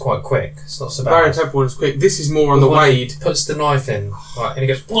 Pepper one is quite quick. It's not so bad. Barry Pepper one is quick. This is more on the one Wade. he puts the knife in, right, and he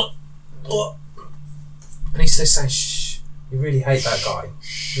goes, "What? What?" And he's just saying, "Shh." You really hate that guy, and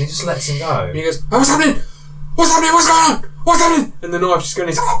he just lets him go. And he goes, "Oh, what's happening? What's happening? What's going on? What's happening?" And the knife's just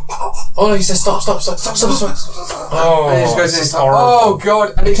going. Oh no, he says, "Stop! Stop! Stop! Stop! Stop!" Stop. Oh, And he just goes this in. is It's like, horrible. oh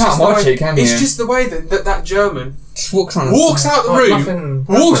god! And it's can't just the watch way, it, can It's you? just the way that German Just walks on. walks out the Like room, nothing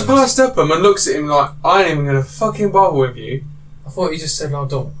walks happened. past Upham and looks at him like, "I ain't even gonna fucking bother with you." I thought you just said, "Oh,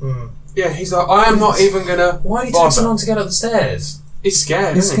 don't." Yeah, he's like, "I am not even gonna." Why did he bother." take so long to get up the stairs? He's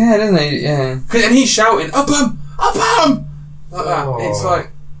scared, He's isn't scared, isn't he? Yeah. he? And he's shouting, "Upham! Upham!" Like that. Oh. It's like,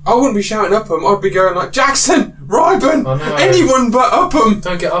 I wouldn't be shouting Upham. I'd be going like, "Jackson, Ryburn, I know. anyone but Upham."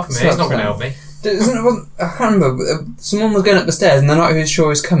 Don't get up me. It's He's not going to upsetting. help me. Isn't it, I can't remember. Someone was going up the stairs and they're not even sure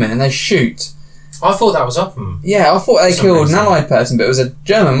who's coming, and they shoot. I thought that was Upham. Yeah, I thought they For some killed reason. an allied person, but it was a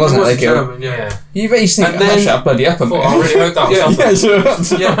German, wasn't it? They killed. German, yeah. Yeah. You bet you think, And I'm then- not shut up bloody up a bit. I really hope that was Yeah, Upham. yeah,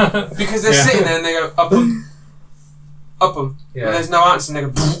 sure. Yeah, because they're Yeah. sitting there and they go, "Upham, Upham," Yeah. and there's no answer, and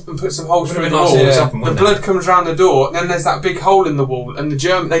they go and put some holes Would've through been the nice wall. if it was Yeah. Upham, The wouldn't blood comes round the door, and then there's that big hole in the wall, and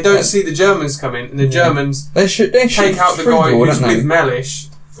they don't see the Germans coming, and the Germans They shoot take out the through guy wall, who's don't they? with Mellish, it?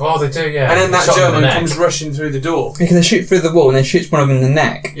 Oh, they do, yeah. and then that Shot him in the German neck. comes rushing through the door. Because they shoot through the wall and they shoot one of them in the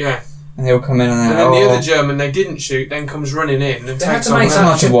neck, Yeah, and they all come in and and they're then the other German they didn't shoot, then comes running in and They had takes to on make It's Mellish.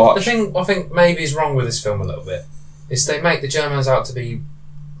 hard that. to watch. The thing I think maybe is wrong with this film a little bit is they make the Germans out to be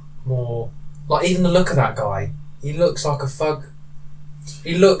more like even the look of that guy. He looks like a thug.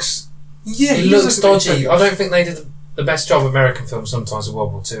 He looks Yeah, he does looks look a bit dodgy. thuggish. I don't think they did the best job American films sometimes in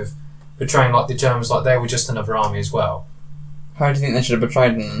World War II of portraying like the Germans like they were just another army as well. How do you think they should have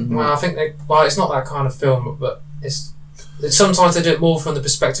betrayed them? Well, I think it's not that kind of film, but it's sometimes they do it more from the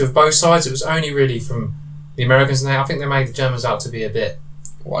perspective of both sides. It was only really from the Americans, and I think they made the Germans out to be a bit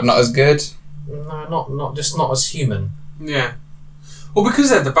What, not as good? no, not as human. Yeah. Well, because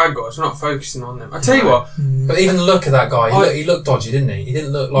they're the bad guys, we're not focusing on them. I tell you what, But even the look of that guy, he looked dodgy, didn't he? He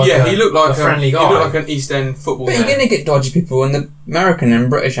didn't look like he looked like a friendly guy. He looked like an East End football But man. you're going to get dodgy people in the American and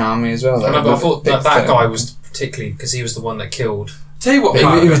British army as well. I though. know, but I thought that Big guy thing. was particularly because he was the one that killed. Tell you what, But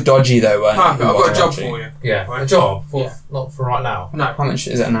Parker, he was dodgy though, wasn't Parker, he? I've got a He job was for dodgy. you. Yeah, Right. a job. Well, Yeah. not for right now. No, How much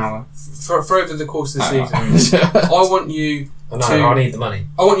is it an hour? for over the course of the Oh. season, I want you. I know. I need the money.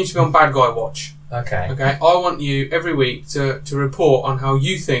 I want you to be on Bad Guy Watch. Okay. Okay, I want you every week to report on how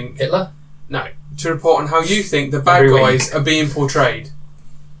you think. Hitler. No, to report on how you think the bad Every guys week. are being portrayed.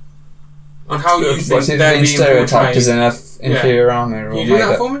 On how you think What's it they're being being stereotyped as portrayed. an inferior army or You do made that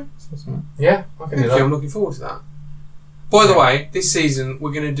up? for me? Yeah, I can Thank do you. I'm that. looking forward to that. By the way, this season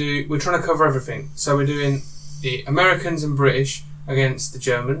we're trying to cover everything. So we're doing the Americans and British against the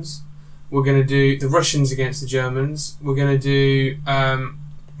Germans. We're going to do the Russians against the Germans. We're going to do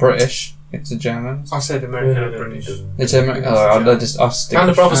British. It's the Germans. I said American and British. It's American. I'll stick. Band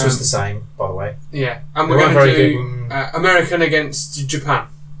of Brothers was the same, by the way. Yeah, and They we're weren't going to very do American against Japan.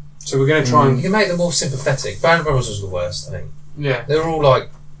 So we're going to try You and can make them more sympathetic. Band of Brothers was the worst, I think. yeah. They were all like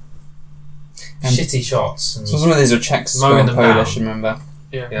And- shitty shots. And So some of these were Czechs, Mowing well, them Polish. down. Remember?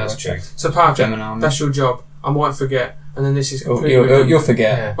 Yeah. yeah, that's true. So Parker, German army. that's your job. I might forget, and then this is Oh, completely. you'll redundant.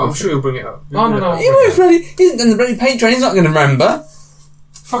 forget. Yeah. But I'm sure you'll bring it up. No, no, no. He won't bloody. He hasn't done the bloody Patreon. He's not going to remember.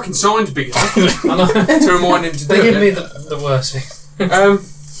 Fucking sign's big enough I know. to remind him to do They give it. me the worst thing.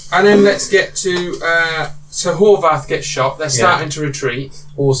 And then let's get to. So Horvath gets shot. They're starting to retreat.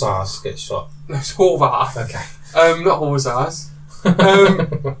 Horsars gets shot. No, it's Horvath. Okay. Not Horsars.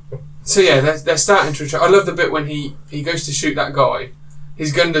 So yeah, they're starting to retreat. I love the bit when he goes to shoot that guy.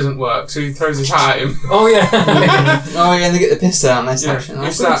 His gun doesn't work, so he throws his hat at him. Oh yeah. Oh yeah, and they get the pistol out and they Yeah, slash it.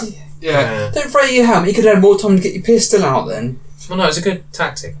 it's that- Yeah. Don't throw your helmet. You could have had more time to get your pistol out then. Well, no, it's a good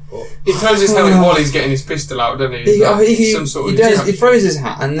tactic. He throws his helmet while he's getting his pistol out, doesn't he? He, It's like he, some sort he of does. He distraction. throws his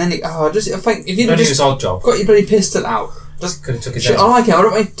hat and then I think if you'd have Only his just odd job. got your bloody pistol out, just Could have took his shoot. I down. like him. I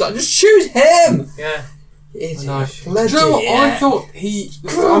don't want to, just shoot him. Yeah. Idiot. No. Bloody Do you know what? I yeah. thought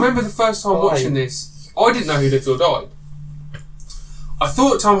I remember the first time watching this, I didn't know who lived or died. I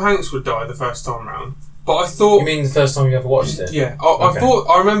thought Tom Hanks would die the first time round, but I thought. You mean the first time you ever watched it? Yeah, I Okay. thought.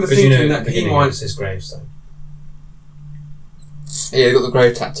 I remember Because you thinking knew at that the he beginning it might. was his gravestone. Yeah, they got the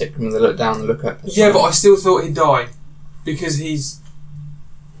grave tactic when they look down and look up. Yeah, but I still thought he'd die because he's.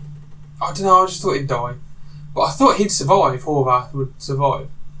 I don't know. I just thought he'd die, but I thought he'd survive. Horvath would survive.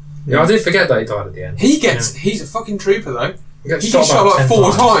 Yeah, I did forget that he died at the end. He's a fucking trooper though. He got He gets shot about like 10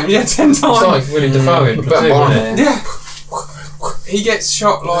 4 times. Yeah, 10 It's times. like Willie Defoe in But Platoon, on wasn't it? it. Yeah. He gets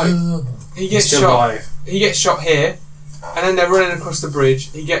shot like he gets Still shot. alive. He gets shot here, and then they're running across the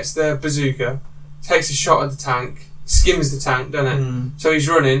bridge. He gets the bazooka, takes a shot at the tank, skims the tank, doesn't it? Mm. So he's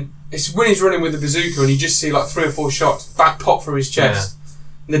running. It's when he's running with the bazooka, and you just see like 3 or 4 shots back pop through his chest,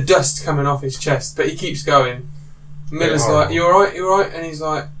 and the dust coming off his chest. But he keeps going. Miller's horrible. like, "You alright? You alright?" And he's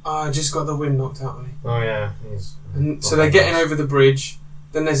like, "Oh, I just got the wind knocked out of me." Oh yeah. He's And so they're getting over the bridge.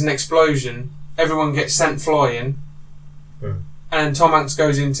 Then there's an explosion. Everyone gets sent flying, and Tom Hanks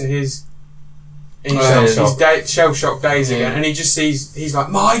goes into his shell shock days again, and he just sees. He's like,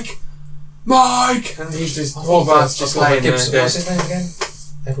 "Mike, and he's just Horvath's just laying there. What's his name again?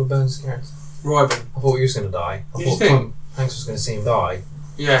 Edward Burns' character. Ryben. I thought he was going to die. I Did you thought think? Tom Hanks was going to see him die.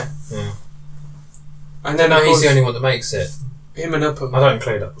 Yeah. Yeah. And Then then of he's course, the only one that makes it. him and Upham. I don't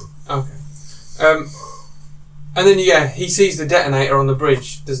include Upham. Okay. And then he sees the detonator on the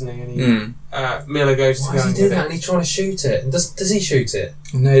bridge, doesn't he? And Miller goes to Why go does he and do get that? it. And he's trying to shoot it. And does he shoot it?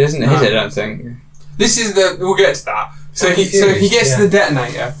 No, he doesn't No. hit it. I don't think. This is the. We'll get to that. So I'm he confused, gets yeah. the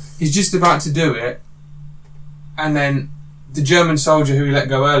detonator. He's just about to do it, and then the German soldier who he let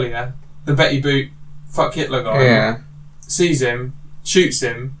go earlier, the Betty Boot, fuck Hitler guy, Yeah. sees him, shoots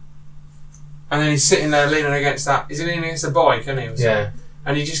him, and then he's sitting there leaning against that. He's leaning against a bike, isn't he? or something? Yeah.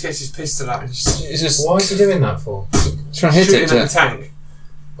 And he just gets his pistol out and just It's just Why is he doing that for? trying to hit shooting it. at the tank.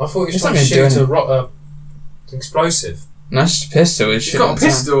 I thought he was It's trying not to gonna do shoot anything. an explosive. No, it's just a pistol. He's got a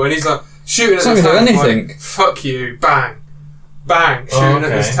pistol and he's like shooting It's at not the gonna tank. do anything. Like, fuck you, bang, bang, Oh, shooting at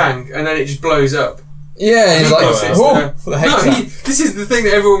okay. this tank, and then it just blows up. Yeah, he's He like, blows it, oh, so- what the heck's No, that? this is the thing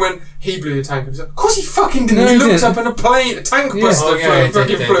that everyone went. He blew the tank up. He's like, of course he fucking didn't. No, he he looked didn't. up and a tank Yeah. buster Oh, yeah, he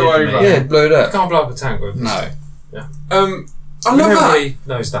fucking did, flew he did, over. mate. Yeah, it blew it You up. can't blow up a tank with No. I love that. Everybody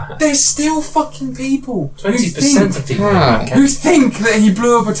knows that. There's still fucking people 20% of people who think that he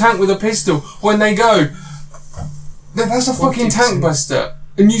blew up a tank with a pistol when they go, that's a fucking 40%. tank buster.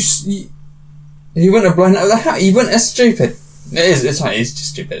 And you He wouldn't have blown it out of the hat. He wouldn't. That's stupid. It is. It's like, it's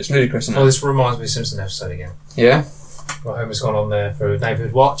just stupid. It's ludicrous, isn't Well, it? this reminds me of Simpson episode again. Yeah. Right, Homer's gone on there for a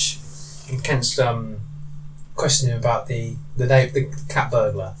neighbourhood watch, and Kent's questioning about the cat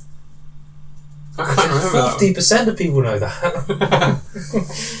burglar. I can't remember that 50% of people know that.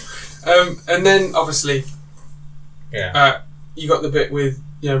 and then obviously you got the bit with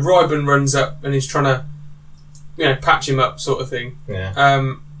Ryben runs up and he's trying to patch him up sort of thing. Yeah.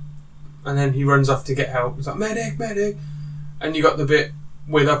 And then he runs off to get help. He's like, medic, and you got the bit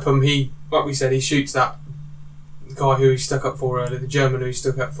with Upham. He, like we said, he shoots that guy who he stuck up for earlier, the German who he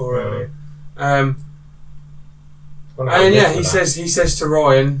stuck up for earlier. And then he says to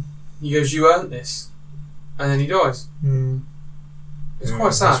Ryan, he goes, "You earned this," and then he dies. It's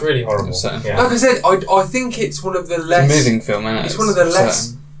quite sad. It's really horrible. It's sad. Yeah. Like I said, I think it's one of the less. It's a moving film, isn't it? It's one of the less.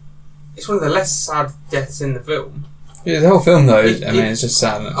 sad. It's one of the less sad deaths in the film. Yeah, the whole film, though, It- I mean, it- it's just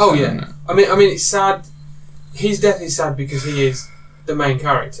sad. Oh, sad, yeah. isn't it? I mean, it's sad. His death is sad because he is the main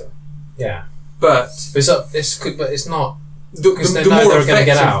character. Yeah. But But it's not. Because they know they're going to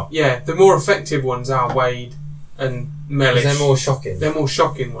get out. Yeah, the more effective ones are Wade and Mellish. They're more shocking. They're more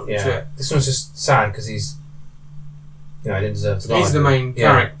shocking ones. Yeah. This one's just sad because he's, he didn't deserve to die. He's the main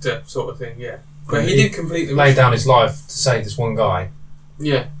character, sort of thing. Yeah, but he did completely lay down his life to save this one guy.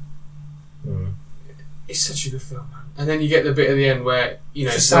 Yeah. It's such a good film, man. And then you get the bit at the end where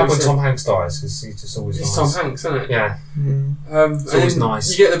it's just sad when Tom Hanks dies because he's just always it's nice. Tom Hanks, isn't it? Yeah. It's always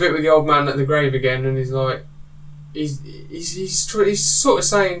nice. You get the bit with the old man at the grave again, and he's like, he's sort of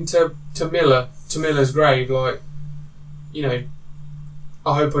saying to Miller's grave, like, I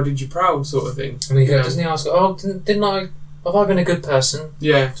hope I did you proud, sort of thing. And he goes, doesn't he ask, didn't I? Have I been a good person?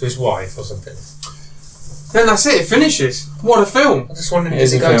 Yeah. To his wife or something. Then that's it. It finishes. What a film! I just wondering,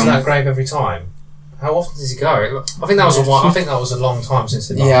 does he go to that grave every time? How often does he go? I think that was a long time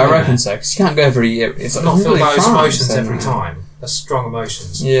since it. Yeah, I reckon so. Because you can't go every year. It's not feel those emotions every time. That's strong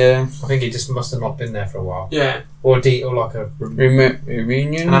emotions. Yeah. I think he just must have not been there for a while. Yeah. Or like a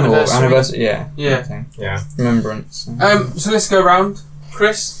reunion or anniversary. Yeah. Yeah. Remembrance. So let's go round.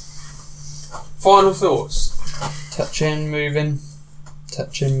 Chris, final thoughts. Touching, moving.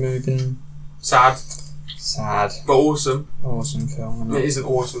 Sad. But awesome. Awesome film. It is an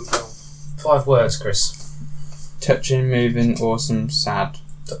awesome film. 5 words, Chris. Touching, moving, awesome, sad.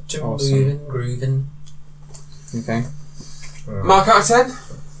 Touching, awesome. moving, grooving. Okay. Mark out of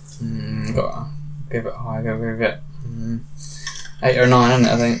 10? Got give it high. Go give it 8 or 9, isn't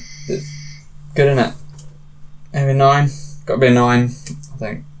it? I think it's good, isn't it? Maybe 9. Got to be a 9, I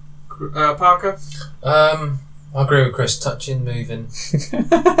think. Parker. I agree with Chris. Touching, moving.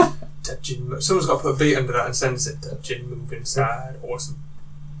 Touching. Someone's got to put a beat under that and send it. Touching, moving, sad, awesome.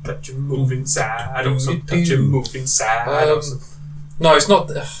 Touching, moving, sad, awesome. Touching, moving, sad, awesome. No, it's not.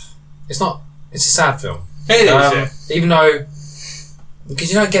 It's not. It's a sad film. It is. Even though, because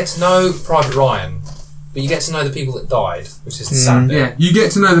you don't get to know Private Ryan, but you get to know the people that died, which is the sad bit. Yeah, you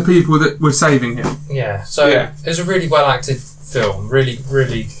get to know the people that were saving him. Yeah. So it's a really well acted film. Really,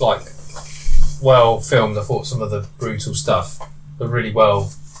 really well filmed. I thought some of the brutal stuff were really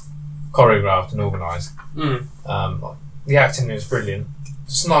well choreographed and organised. The acting was brilliant.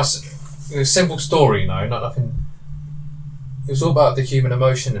 It's nice. It was a simple story, not nothing. It was all about the human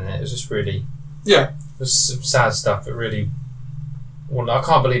emotion in it. It was just really. Yeah. It was some sad stuff, but really. Well, I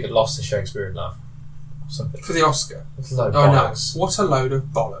can't believe it lost to Shakespeare in Love. Something. For the Oscar. It's a load of bollocks. No. What a load of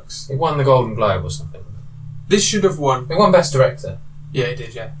bollocks. It won the Golden Globe or something. This should have won. It won Best Director. Yeah, it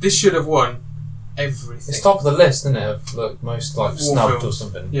did, yeah. This should have won everything. It's top of the list, isn't it? Of most snubbed or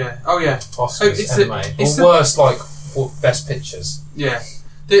something. Yeah. Oh, yeah. Oscars ever made. Or worst, Best Pictures. Yeah.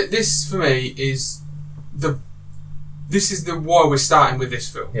 This, for me, is why we're starting with this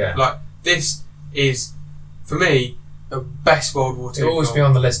film. Yeah. This is, for me, the best World War II film. It'll always be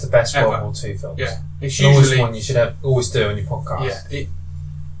on the list of best World War II films. Yeah. It's usually one you should always do on your podcast. Yeah.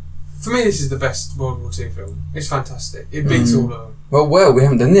 For me, this is the best World War II film. It's fantastic. It beats all of them. Well, we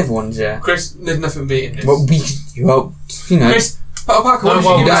haven't done the other ones yet. Chris, there's nothing beating this. Well, Chris, Parker, what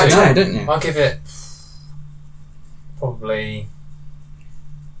did you give it? Didn't you? I'll give it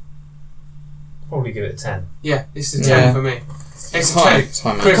probably give it a 10. Yeah, it's a 10 for me. It's a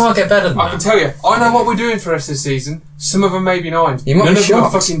 10. Chris, you can't get better than that. I can tell you. I know what we're doing for the rest of the season. Some of them may be 9s. You might None be of them are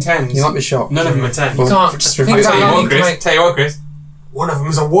shocked. fucking 10s. You might be shocked. None of them are 10s. You can't. Tell you what, Chris. One of them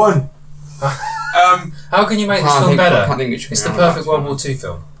is a 1. How can you make this film better? It's the perfect World War II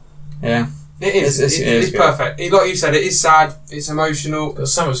film. Yeah. It is. It's perfect. Like you said, it is sad. It's emotional.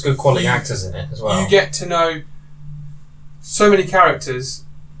 There's so much good quality actors in it as well. You get to know so many characters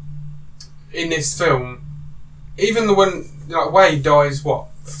in this film. Even the one, Wade dies, what,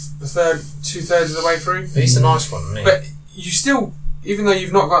 2/3 of the way through? He's a nice one, isn't he? But you still, even though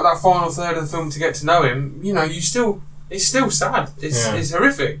you've not got that final third of the film to get to know him, it's still sad. It's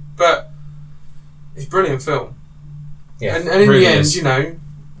horrific, but it's a brilliant film. Yeah, and in really the end, is.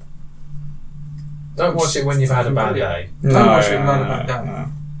 Don't watch it when you've had a bad day. Don't watch it when you've had a bad day.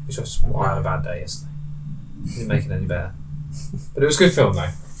 No. Which I had a bad day yesterday. Didn't make it any better. But it was a good film, though.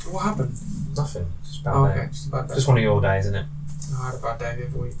 What happened? Nothing. Just a bad day. Just a bad day. Just one of your days, isn't it? I had a bad day the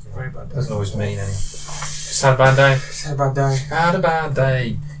other week. Very bad day. Doesn't always mean anything. Just had a bad day. Just had a bad day. Had a bad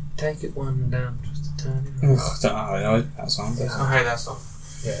day. Take it one down just to turn it around. I know that song. I hate that song.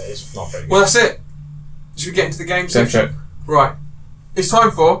 Yeah, it's not very good. Well, that's it. Should we get into the game Go section? for it. Right. It's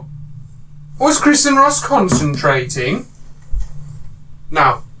time for... Was Chris and Ross concentrating?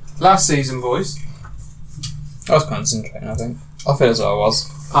 Now, last season, boys. I was concentrating, I think. I feel as though I was.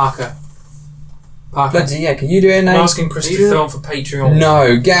 Parker. Bloody yeah, can you do it I'm now? asking Chris to film for Patreon.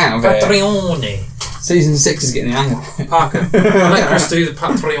 No, get out of it. Patreon. Season 6 is getting the hang of it. Parker. I'll let Chris do the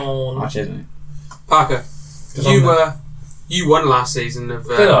Patreon. Actually, isn't it? Parker. You won last season of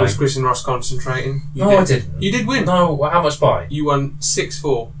Did I? was Chris and Ross concentrating. No, I didn't. You did win. No, well, how much by? You won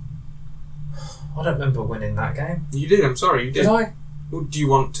 6-4. I don't remember winning that game. You did. I'm sorry. You did. Did I? Well, do you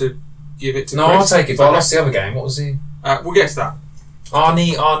want to give it to? No, Chris? I'll take it. But I lost the other game. What was he? We'll get to that.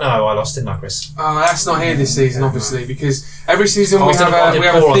 Arnie. Oh no, I lost, didn't I, Chris? That's not here this season, obviously, because every season I we have did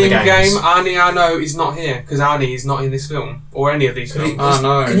a poor on the theme games. game. Arnie, I know, is not here because Arnie is not in this film or any of these Can films. you,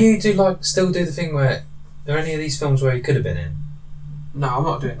 no. Can you still do the thing where are there any of these films where he could have been in? No, I'm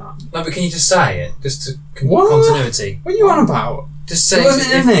not doing that. No, but can you just say it just to What? continuity? What are you on about? Just say There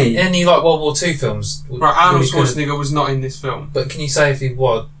wasn't if any. any like World War II films. Right, Arnold really could've- Schwarzenegger was not in this film. But can you say if he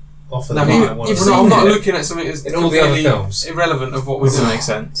was offered No, the he- right one? you've of seen them? I'm not it. looking at something that's In all the other completely films. irrelevant of what we're Doesn't doing. make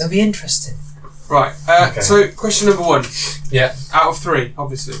sense. That'd be interesting. Right. Okay. So, question number 1. Yeah. Out of 3,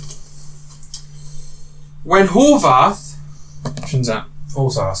 obviously. When Horvath, Which one's that?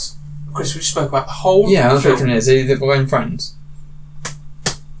 False ass. Chris, we just spoke about the whole Yeah, that's film. which one it is. Are the boy and friends?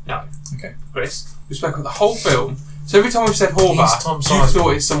 No. Okay. Chris, we spoke about the whole film. So every time we've said He's Horvath, Tom you Sizemore. thought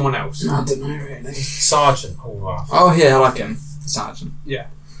it's someone else. No, I don't know really. Sergeant Horvath. Oh yeah, I like him. Sergeant.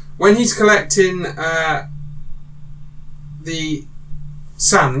 When he's collecting the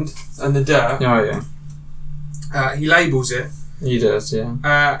sand and the dirt, Oh yeah. he labels it He does,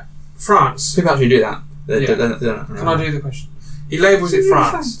 yeah. France. People actually do that. They Yeah. don't Can I do the question? He labels it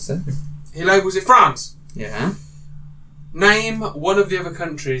France. He labels it France. Yeah. Name one of the other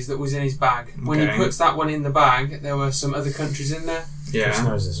countries that was in his bag. When he Okay. puts that one in the bag, there were some other countries in there. Chris Yeah.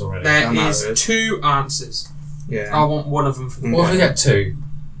 knows this already. There I know is it. 2 answers. I Yeah. want one of them for the Mm. What if point. we get 2?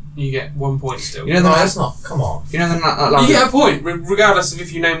 You get 1 point still. You know No, the that's not. Come on. You know the You get a point, regardless of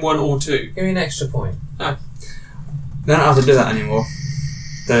if you name 1 or 2. Give me an extra point. They don't have to do that anymore.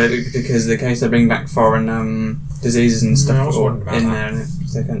 Because the case they bring back foreign diseases and I stuff was all wondering about in that.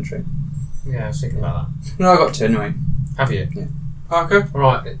 their country. Yeah, I was thinking about No, I got 2 anyway. that. Have you? Parker?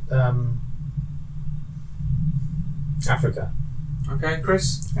 Right. Africa. Okay,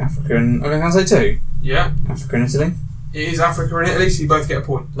 Chris? Africa and okay, can I say 2? Yeah. Africa and Italy. It is Africa and Italy, so you both get a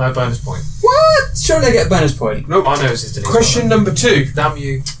point. No bonus point. What? Surely I get a bonus point. Nope. I know it's Italy. Question number 2. Damn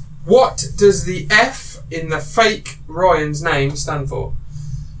you. What does the F in the fake Ryan's name stand for?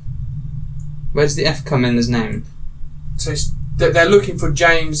 Where does the F come in as name? So they're looking for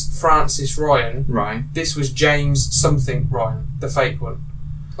James Francis Ryan. Right. This was James something Ryan, the fake one.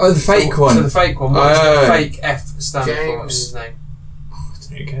 Oh, the fake one. So the fake one. What does the Oh. fake F stand for in James. his name?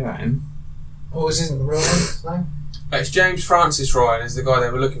 There you go, at him. What was his real name? It's James Francis Ryan is the guy they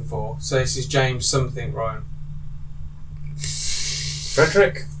were looking for. So this is James something Ryan.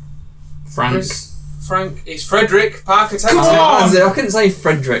 Frederick? Frank. Frank. It's Frederick. Parker takes Come it. on! I couldn't say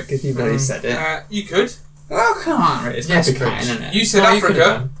Frederick if you bloody said it. You could. Oh, come on, Rick. It's Yes, copycat, Chris. isn't it? You said No, you could've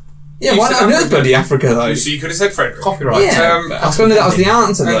Africa. done. Yeah, you why said not? I know it's Africa. bloody Africa, though. So you could have said Frederick. Copyright. Yeah, but I was wondering that was the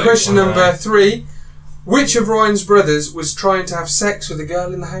answer, And though. question Wow. number 3. Which of Ryan's brothers was trying to have sex with a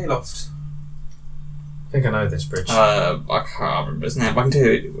girl in the hayloft? I think I know this, Bridge. I can't remember his name, but I can tell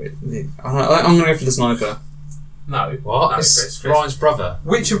you. I'm going to go for the sniper. No. What? No, It's Chris. Ryan's brother.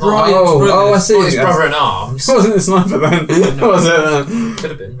 Which of Oh, Ryan's brothers? I see. Not his brother in arms. It wasn't the sniper then. No. Was it then? Could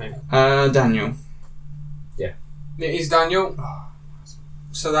have been, maybe. Daniel. It is Daniel.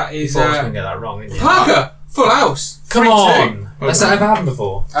 So that You is thought I was going to get that wrong, didn't you? Parker. Full house. Come 3-2. on! Has that ever happened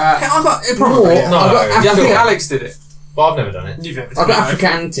before? I got it Probably. No, No. I got Yeah, I think Africa. Alex did it. Well, I've never done it. You've never I done got it. Africa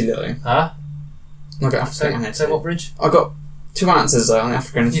and Italy. Huh? I got Africa and Say Italy. what, Bridge? I got 2 answers though on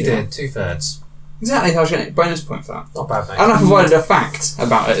Africa and You Italy. did. 2/3. Exactly. I was getting a bonus point for that. Not bad, mate. And I provided a fact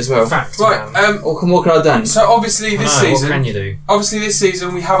about it as well. Fact. Right. man. What could I have done? So obviously this I know, season, What can you do?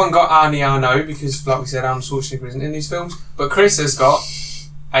 we haven't got Arnie Arno because, like we said, Arnold Schwarzenegger isn't in these films. But Chris has got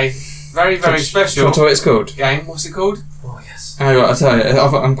a very, very Shall I special tell you what it's called? game. What's it called? Oh, yes. I'll tell you.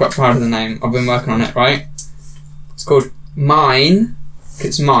 I'm quite proud of the name. I've been working on it, right? It's called Mine.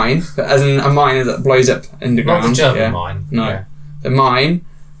 It's mine, but as in a mine that blows up in the Not ground. the German yeah. mine. No. Yeah. The mine.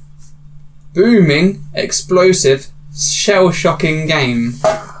 Booming, explosive, shell-shocking game.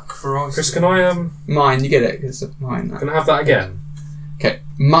 Christ. Chris, can I Mine, you get it? 'Cause it's a mine. That. can I have that again? Okay.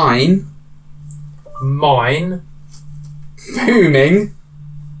 Mine. Mine. Booming.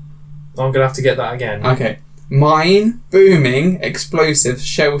 I'm gonna have to get that again. Okay. Mine, booming, explosive,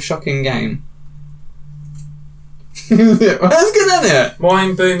 shell-shocking game. That's good, isn't it?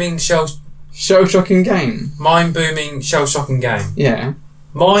 Mine booming shell Shell-shocking game. shocking game. Yeah.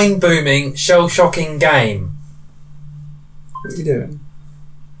 Mine booming shell shocking game. What are you doing?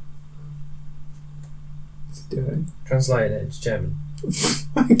 What's he doing? Translating it into German.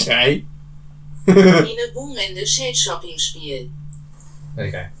 Okay. Eine boomende Shell-Shopping-Spiel. There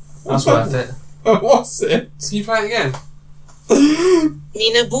you go. That's worth it. What's it? Can you play it again?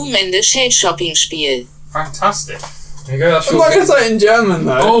 Mine boomende Shell-Shopping-Spiel. Fantastic. There you go. That's I'm your not going to say it in German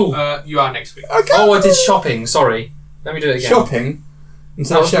though. Oh, You are next week. Okay. oh, I did shopping. Sorry. Let me do it again. Shopping.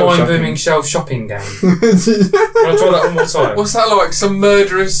 That was mind booming shell shopping game. Can I try that one more time? What's that like? Some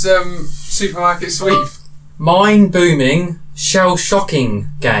murderous supermarket sweep? Mind booming shell shocking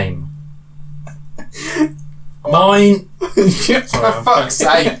game. Mine. For fuck's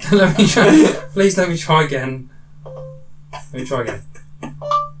sake. Let me try. Please let me try again. Let me try again.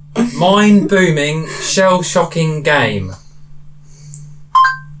 Mind booming shell shocking game.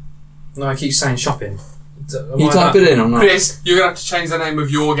 No, I keep saying shopping. You type it in or not? Chris, you're going to have to change the name of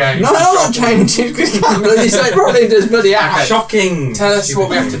your game. No, I'm not changing because you can't bloody say it properly into this bloody app. Shocking. Tell us what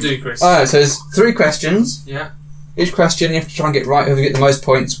we have to do, Chris. Alright, so there's 3 questions. Yeah. Each question you have to try and get right. Whoever gets the most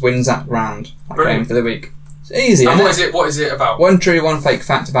points wins that round. That Brilliant. game for the week. It's easy. And isn't what is it about? One true, one fake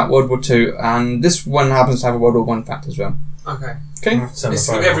fact about World War II, and this one happens to have a World War I fact as well. Okay. Okay. Turn my It's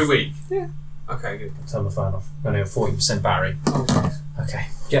phone every off. week? Yeah. Okay, good. Turn my phone off. Only got 40% battery. Okay.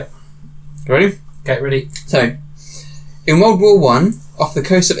 Yep. Ready? Get ready. So, in World War I, off the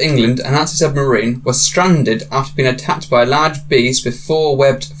coast of England, a Nazi submarine was stranded after being attacked by a large beast with 4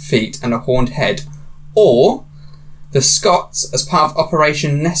 webbed feet and a horned head. Or, the Scots, as part of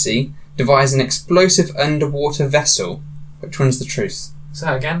Operation Nessie, devised an explosive underwater vessel. Which one's the truth? Say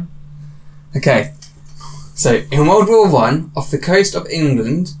that again. Okay. So, in World War I, off the coast of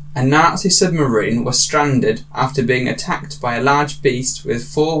England, a Nazi submarine was stranded after being attacked by a large beast with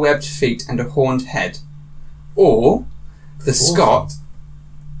 4 webbed feet and a horned head. Or, the Scots...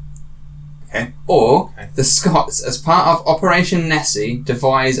 Okay. Or, the Scots, as part of Operation Nessie,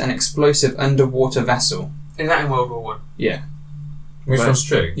 devised an explosive underwater vessel. Is that in World War One? Yeah. Which Right. one's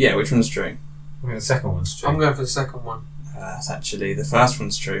true? Yeah, which one's true? I think the second one's true. I'm going for the second one. That's actually the first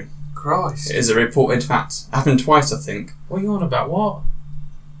one's true. Christ. It is a reported fact. Happened twice, I think. What are you on about? What?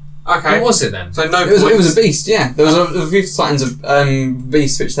 Okay. What was it then? So no It was points. a beast, yeah. There was a few sightings of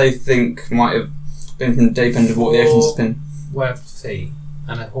beasts which they think might have been from the deep end of what the ocean's been. Webbed feet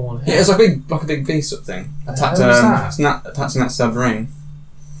and a horn head. Yeah, it's like a big beast sort of thing. Attacked hell was that? attacked in that submarine.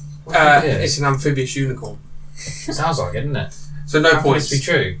 What do you think it It's is? an amphibious unicorn. Sounds like it, doesn't it? So no How points. can this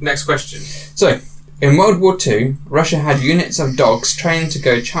be true? Next question. So, in World War II, Russia had units of dogs trained to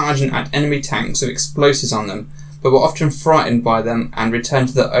go charging at enemy tanks with explosives on them, but were often frightened by them and returned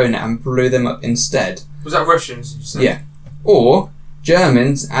to the owner and blew them up instead. Was that Russians, did you say? Yeah. Or,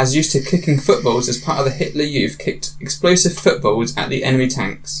 Germans, as used to kicking footballs as part of the Hitler Youth, kicked explosive footballs at the enemy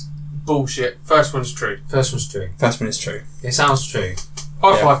tanks. Bullshit. First one's true. First one's true. First one is true. It sounds true.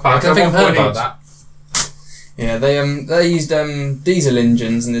 High Yeah. five, I Parker. don't think I've 1 heard point about each. that. Yeah, they used diesel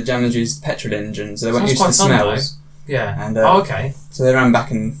engines and the Germans used petrol engines. They weren't Sounds used to the quite fun, smells, Yeah. And, oh, okay. so they ran back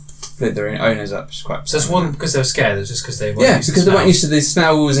and blew their owners up. Which is quite. So it's one because they were scared. It's just because they weren't Yeah, used to because they weren't smells. used to the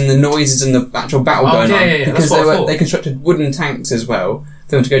smells and the noises and the actual battle Oh, going yeah, on. yeah, yeah, Because that's what I thought. they constructed wooden tanks as well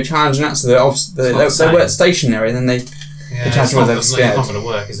for them to go charging at. So they not the same. weren't stationary. And then they Yeah, The chance it's was not, they were it's scared. not going to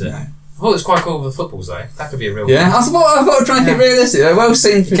work, is it? No. I thought it was quite cool with the footballs though. That could be a real. Yeah, I thought I'd try and keep it realistic. They're well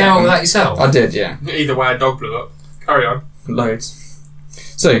seen. You came up with that yourself. I did, yeah. Either way, a dog blew up. Carry on. Loads.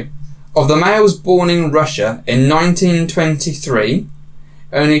 So, of the males born in Russia in 1923,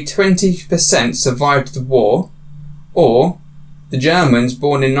 only 20% survived the war, or the Germans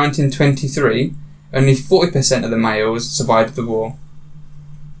born in 1923, only 40% of the males survived the war.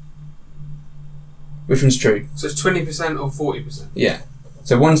 Which one's true? So it's 20% or 40%? Yeah.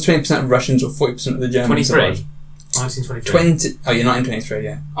 So one's 20% of Russians or 40% of the Germans 23. survived. 1923. Oh, you're 1923,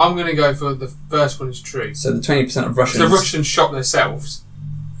 yeah. I'm going to go for the first one is true. So the 20% of Russians The Russians shot themselves.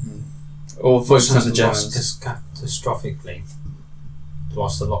 or 40% of the Germans. Lost catastrophically.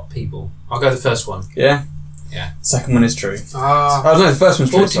 Lost a lot of people. I'll go the first one. Yeah? Yeah. Second one is true. Ah. Oh, no, the first one's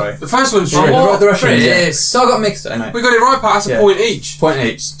true, 40. sorry. The first one's Sorry, true. Oh, the Russians, yeah. Chris. So I got mixed, I know. We got it right, Pat. That's Yeah. a point each. Point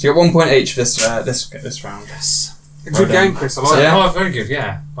each. So you got 1 point each for this round. Yes. A good Well done. game, Chris. I like So, it. Yeah. Oh, very good.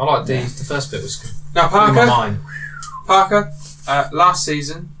 Yeah, I like the first bit was good. Now, In my Parker. mind. Parker. Last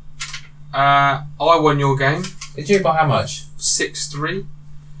season, I won your game Did you by how much? 6-3.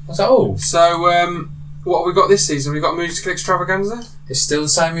 Was that all? So, what have we got this season? We got musical extravaganza. It's still the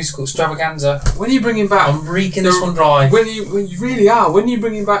same musical extravaganza. When are you bringing back? I'm reeking this one dry. When you really are. When are you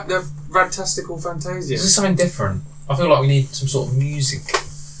bringing back the Radtastical Fantasia? This is something different. I feel like we need some sort of music.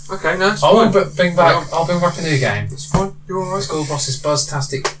 Okay, no, it's I will fine. bring back. I'll bring back a new game. It's fine. You're alright. It's called Ross's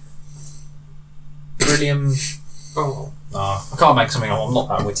Buzztastic. Brilliant. Oh, Nah, I can't make something up. I'm not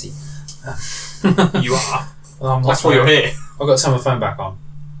that witty. you are. I'm not That's why you're here. I've got to turn my phone back on.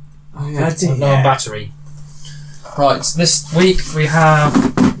 Oh, yeah. I'm low on battery. Right, this week we have.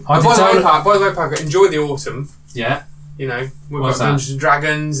 By the way, Parker, enjoy the autumn. Yeah. you know, we've What's got that? Dungeons and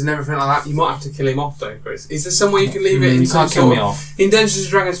Dragons and everything like that. You might have to kill him off though, Chris. Is there some way you can leave it in You some can't kill sort me of- off. In Dungeons and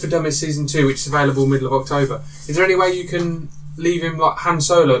Dragons for Dummies Season 2, which is available middle of October, is there any way you can leave him like Han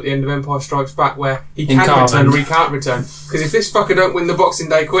Solo at the end of Empire Strikes Back where he In can carbon. return or he can't return? Because if this fucker don't win the Boxing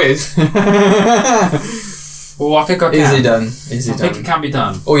Day quiz, Well, I think I can. Easy done. Easy I think it done. can be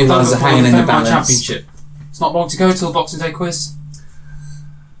done. All your Done lives are before hanging in the defend my balance. championship. It's not long to go till the Boxing Day quiz.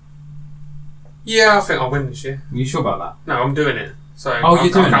 yeah, I think I'll win this year. Are you sure about that? No, I'm doing it. So Oh, I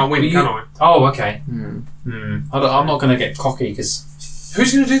you're doing can't it? win, Well, can I? Oh, okay. Hmm. I'm not going to get cocky because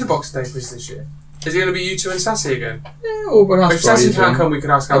Who's going to do the Boxing Day quiz this year? Is it going to be you two and Sassy again? Yeah, or we'll ask If Sassy can't come, we could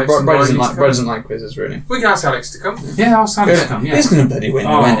ask Alex. and Brad Ryan to come. doesn't like quizzes, really. We can ask Alex to come. yeah, I'll stand to come. Yeah. He's going to bloody win,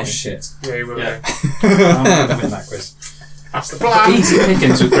 Oh won't he? shit! Yeah, he will. Yeah. Yeah. I'm not going to win that quiz. That's the plan. Easy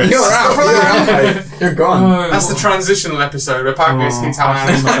pickings with Chris. You're out. You're out. You're gone. Oh, That's the transitional episode where Pancras Oh, keeps man.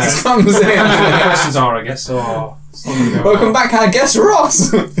 happening. That comes in. the questions are, I guess. Oh, it's not gonna go Welcome well. back, our guest Ross.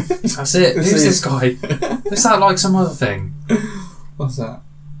 That's it. Who's this guy? Is that like some other thing? What's that?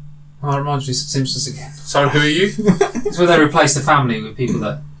 Oh, it reminds me of Simpsons again. So who are you? It's where they replace the family with people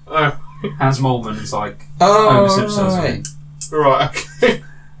that Oh, Hans Moleman is like. Oh, Homer Simpson's right. right. Okay.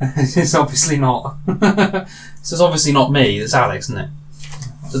 It's obviously not. This is obviously not me. It's Alex, isn't it?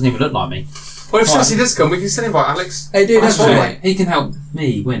 Doesn't even look like me. Well, if Right. Sassy does come, we can still invite Alex. Hey, dude, That's that's right. right. He can help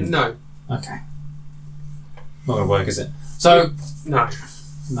me win. No, Okay. Not gonna work, is it? So no.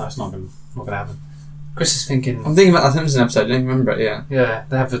 no, it's not gonna happen. Chris is thinking. I'm thinking about that Simpsons episode. I don't remember it yet. Yeah,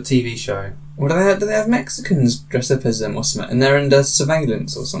 they have a TV show. Or do they have Mexicans dressed up as them or something? And they're under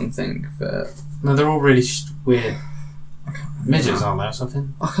surveillance or something for... No, they're all really weird I can't remember. midgets, aren't they, or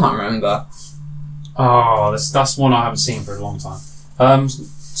something? I can't remember. Oh, that's one I haven't seen for a long time.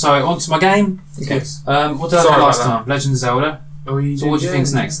 So on to my game. Okay. Yes. What did I Sorry do last about time? Legend of Zelda. Oh, you So what do you did,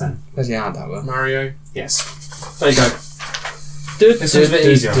 think's yeah. next then? Bloody hard that one. Mario. Yes. There you go. This one's a bit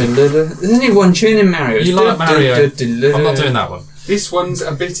easier. There's only one tune in Mario. You like Mario. I'm not doing that one. This one's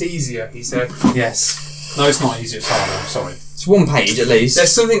a bit easier, he said. Yes. No, it's not easy. It's harder. I'm sorry. It's one page at least.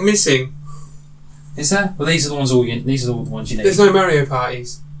 There's something missing. Is there? Well, these are the ones. These are all the ones you need. There's no Mario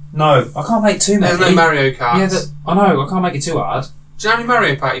parties. No, I can't make too many. There's no Mario Karts. Yeah, I know. I can't make it too hard. Do you know how many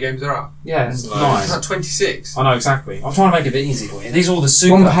Mario Party games there are? Yeah, it's There's nice. like 26. I know exactly. I'm trying to make it a bit easy for you. These are all the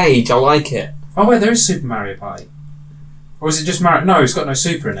super. One page, I like it. Oh wait, there is Super Mario Party. Or is it just Mario? No, it's got no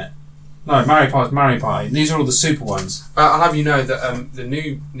super in it. No, Mario Party's Mario Party. These are all the super ones. I'll have you know that the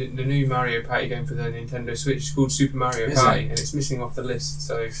new Mario Party game for the Nintendo Switch is called Super Mario Is Party, it? and it's missing off the list.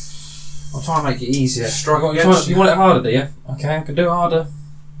 So I'm trying to make it easier. Strike you, against want, you. you want it harder, do you? Okay, I can do it harder.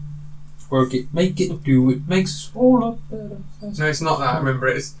 Work it, make it, do it, makes us all up better. no, it's not that. Remember,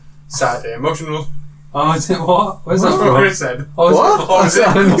 it's sad, emotional. Oh, is it what? Where's that That's what from? Chris said. Oh, is What? it? Oh, is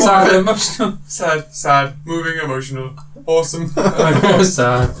it? Sad, emotional. Sad, moving, emotional, awesome.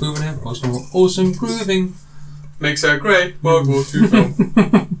 Sad, moving, emotional, awesome, grooving. Makes a great World War II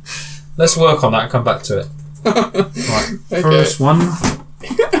film. Let's work on that and come back to it. Right, Okay. first one.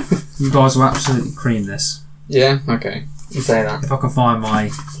 You guys will absolutely cream this. Yeah, okay. You say that. If I can find my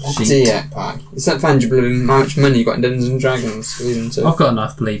sheet. DX pack. It's not tangible in how much money you got in Dungeons and Dragons. For even to. I've got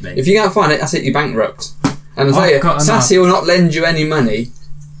enough, believe me. If you can't find it, that's it, you're bankrupt. And I'll tell I've you, got Sassy will not lend you any money.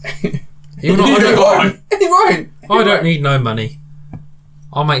 You're not, He won't. He won't. I don't need no money.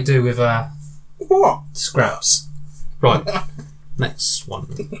 I'll make do with What? scraps. Right. Next one.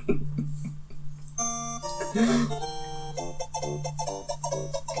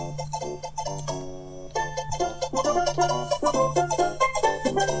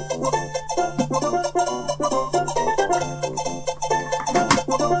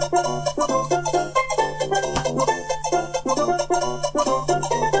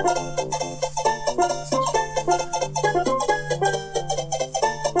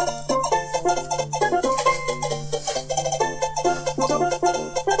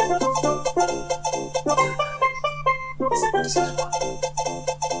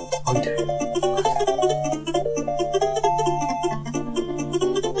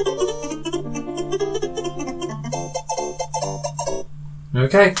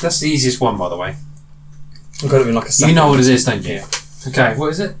 Okay, that's the easiest one, by the way. I've got to be like a You second. know what it is, don't you? Okay, what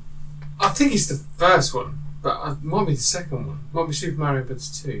is it? I think it's the first one, but it might be the second one. It might be Super Mario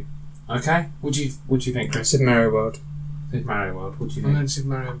Bros. 2. Okay, what do you think, Chris? Super Mario World. Super Mario World. What do you I'm think? going Super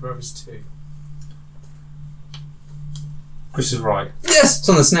Mario Bros. 2. Chris is right. Yes! It's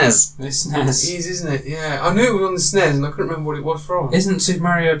on the SNES. It's It SNES. is, isn't it? Yeah. I knew it was on the SNES and I couldn't remember what it was from. Isn't Super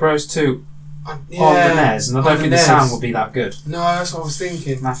Mario Bros. 2 Yeah, on the NES? And I on don't think the NES. sound would be that good. No, that's what I was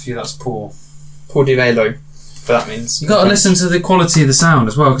thinking. Matthew, that's poor. Poor Di Velo. But that means. You got to listen to the quality of the sound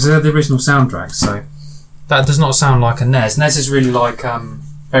as well, because they're the original soundtracks. So That does not sound like a NES. NES is really like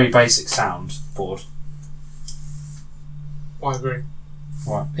very basic sound board. I agree.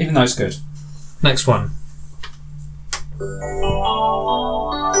 Right, even though it's good. Next one.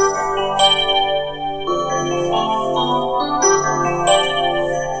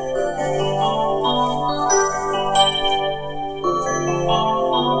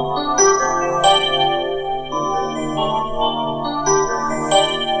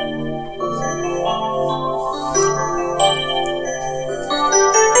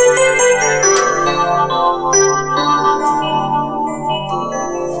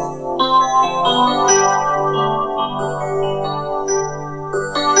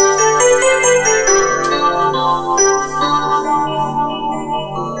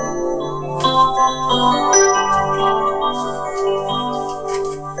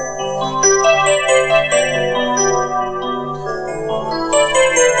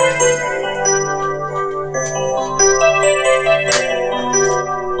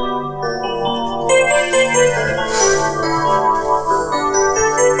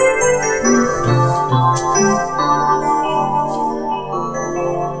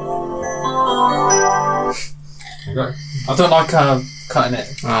 I don't like cutting it.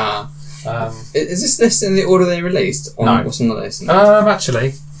 Is this list in the order they released? Or No. what's on the list?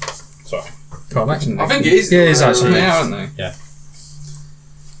 Actually. Sorry. Go on, I think it is. Yeah, it is actually. Yeah, aren't they?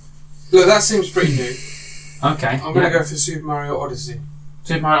 Look, that seems pretty new. Okay. I'm going to go for Super Mario Odyssey.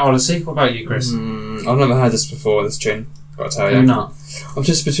 Super Mario Odyssey. What about you, Chris? I've never heard this before, this tune. Got to tell you. You're not. I'm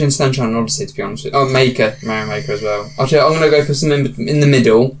just between Sunshine and Odyssey, to be honest with you. Oh, Maker. Mario Maker as well. Actually, I'm going to go for some in the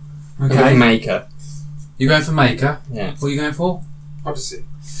middle. I'm going Okay. for Maker. You're going for Maker. Yeah. What are you going for? Odyssey.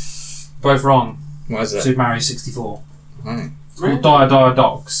 Both wrong. What is it? Super Mario 64. Oh. It's called Dire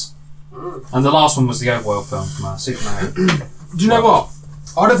Dogs. Mm. And the last one was the Overworld film from Super Mario. Do you know what?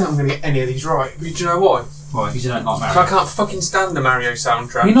 I don't think I'm going to get any of these right. But do you know why? Why? Because you don't like 'Cause Mario. I can't fucking stand the Mario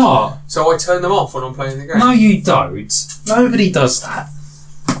soundtrack. You're not. So I turn them off when I'm playing the game. No, you don't. Nobody does that.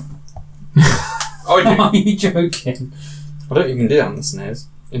 I do. Are you joking? I don't even do that on the SNES.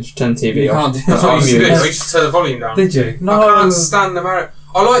 Turn TV You off. can't do That's what I used to do. Mute. I used to turn the volume down. Did you? No. I can't stand the Mario.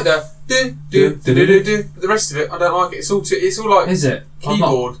 I like the do. The rest of it, I don't like it. It's all like Is it?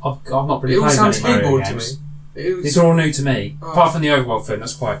 keyboard. I've not really It all played sounds many Mario keyboard to me. games. It was- These are all new to me. Oh. Apart from the Overworld film,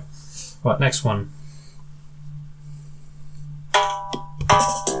 that's quite... Right, next one.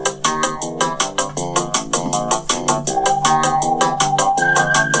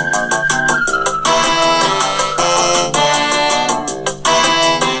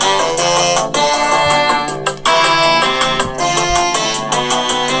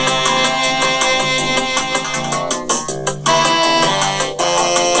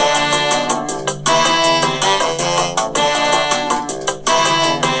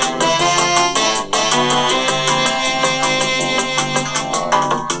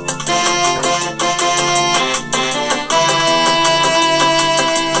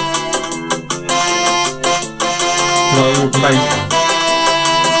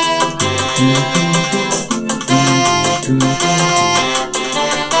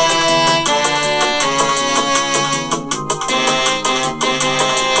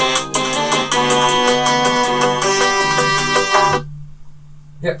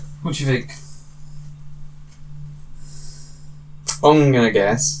 Yep, what do you think? I'm going to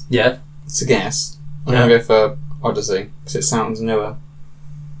guess. Yeah. It's a guess. I'm going to go for Odyssey, because it sounds newer.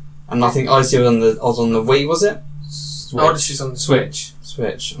 And I think Odyssey was on the Wii, was it? Odyssey's on the Switch.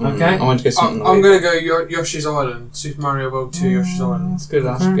 Switch. Okay. I want to go something I'm on the Wii. going to go Yoshi's Island. Super Mario World 2 Yoshi's Island. That's good.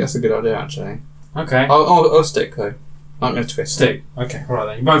 That's a good idea, actually. Okay. I'll stick, though. I'm going to twist. Stick. Okay, alright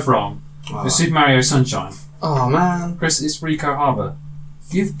then. You're both wrong. Oh. It's Super Mario Sunshine. Oh, man. Chris, it's Rico Harbour.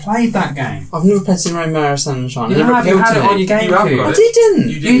 You've played that game. I've never played Super Mario Sunshine. You It never have, you appealed had to it me. on your You have GameCube. got I it. didn't.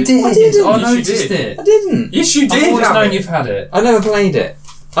 You did. I didn't. I Yes, you noticed did. it. I didn't. Yes, you I've did. always have known it. you've had it. I never played it.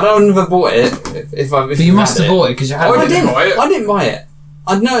 I never bought it. If But you must have bought it because you had I it. I didn't didn't buy it. I didn't buy it.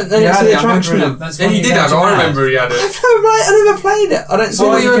 I know. You It's had the it, I attraction remember of. that's Yeah, one he of the did have games it. you I had. remember he had I it. never played it. I don't So see why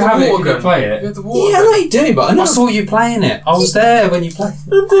why did you you had have the it if water you didn't gun. play You it? had the water Yeah, I gun. know you do, but I I never. saw you playing it. I was there when you played.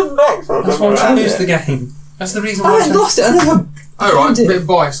 That's why I chose the game. That's the reason why I I haven't chose. lost it. I never. Alright, played a it. bit of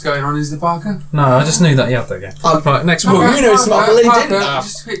bias going on, is the Parker? No, I just knew that he had that game. Right, next Well, one. you know something, I believe Parker, didn't.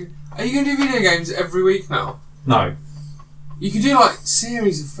 just quick, are you going to do video games every week now? No. You could do like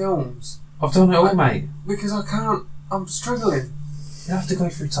series of films. I've done it all, mate. Because I can't. I'm struggling. You have to go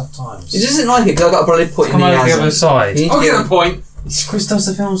through tough times. He doesn't like it because I got a bloody point Come in the over the other eyes. side. You need to I'll get get a point. Chris does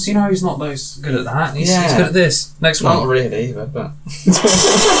the films, you know he's not those good at that. He's Yeah. good at this. Next Not one. really either, but.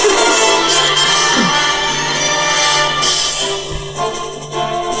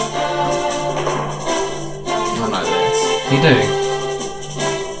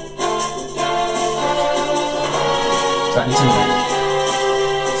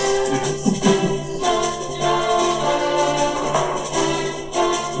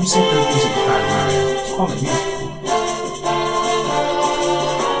 Holly.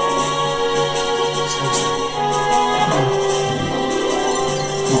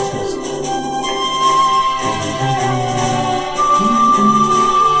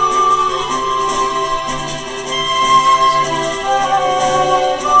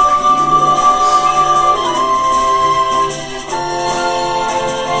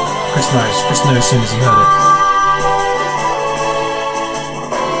 Chris knows as soon as he heard it.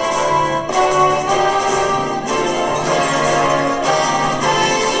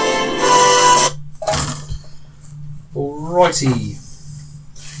 Alrighty.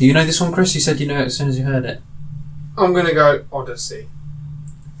 You know this one, Chris? You said you know it as soon as you heard it. I'm going to go Odyssey.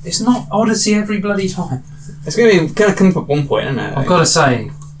 It's not Odyssey every bloody time. It's going to come up at one point, isn't it? I've got to say,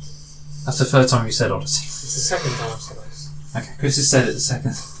 that's the third time you said Odyssey. It's the second time I've said this. Okay, Chris has said it the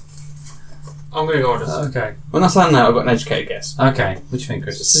second. I'm going to go Odyssey. Okay. When I said that, I've got an educated guess. Okay, what do you think,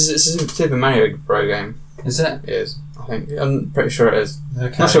 Chris? It's a Super Mario Bro game. Is it? It is. I think. I'm pretty sure it is.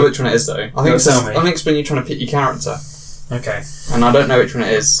 Okay. Not sure which one it is though. I think it's tell me. I think it's when you're trying to pick your character, Okay. and I don't know which one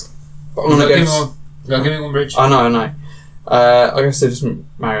it is. But I'm gonna Give go. me one, Bridge. I know. I guess it's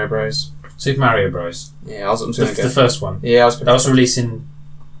Mario Bros. Super Mario Bros. Yeah, I was The, gonna go. the first one. Yeah, I was That gonna. was released in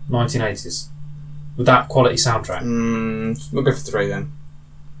 1980s. With that quality soundtrack. We'll go for 3 then.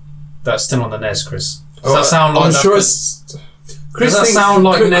 That's still on the NES, Chris. Does Oh, that sound like I'm that? sure it's. Does that sound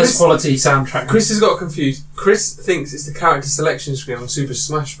like NES quality soundtrack? Chris has got confused. Chris thinks it's the character selection screen on Super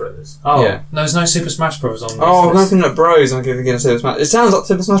Smash Bros. Oh, Yeah. no, there's no Super Smash Bros. on Oh, I'm this. looking at Bros. I'm thinking of Super Smash. It sounds like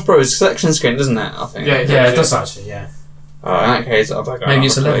Super Smash Bros. Selection screen, doesn't it? I think. Yeah, Yeah, it does actually, yeah. Oh, in that case, I'll go. Maybe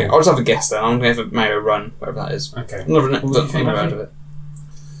it's a level. I'll just have a guess then. I'm going to have a Mario Run, whatever that is. Okay. Never What do you think, around Matthew? of it.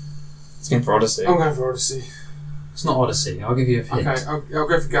 It's going for Odyssey. I'm going for Odyssey. It's not Odyssey. I'll give you a hint. Okay, I'll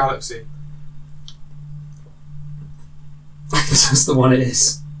go for Galaxy. That's the one it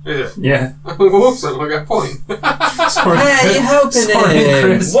is. Is it? Yeah. Awesome, I get a point. Sorry, Hey, you're helping Sorry, him.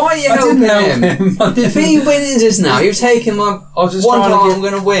 Chris. Why are you I helping didn't help him? him. I If didn't. he wins this now, you've taken my I was just one trying time to I'm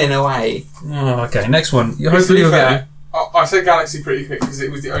going to win away. Oh, okay, next one. To Hopefully be you'll get fair, I said Galaxy pretty quick because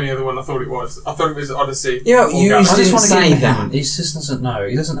it was the only other one I thought it was. I thought it was Odyssey. Yeah, or you it. I Galaxy. didn't just want to say give him a that. hint. He just doesn't know.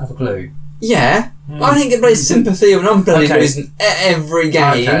 He doesn't have a clue. Yeah, I didn't get bloody sympathy when I'm bloody Okay. losing every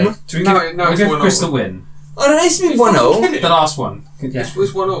game. Okay. Do we No, give, no, we'll it's give 1-0. Chris the win? Oh, no, it needs to be 1-0. The last one. Yeah. It's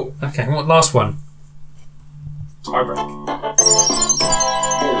 1-0. Okay, what last one? Tiebreak.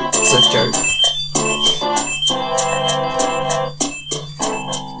 It's a joke.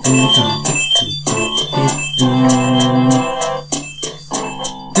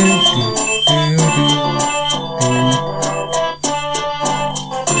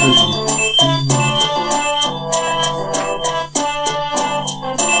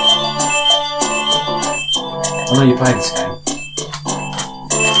 I know you played this game.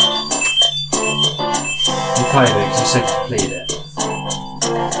 You played it because you said you played it.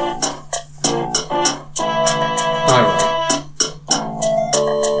 Alright.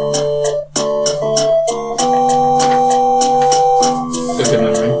 Good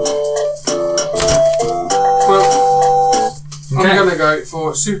memory. Well, I'm Okay. going to go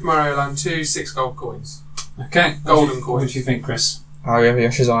for Super Mario Land 2, 6 gold coins. Okay. Golden What coins. do you think, Chris? Oh, yeah,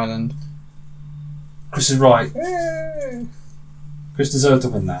 Yoshi's Island. Chris is right. Chris deserved to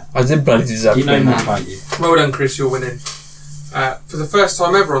win that. I did bloody deserve You to know win more that. about you. Well done, Chris, you're winning. For the first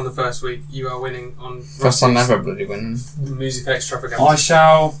time ever on the first week, you are winning on First time ever bloody winning. Music Extravaganza. I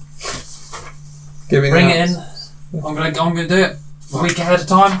shall Give me bring that. it in. I'm gonna do it a week ahead of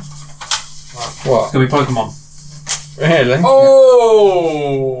time. What? It's gonna be Pokemon. Really?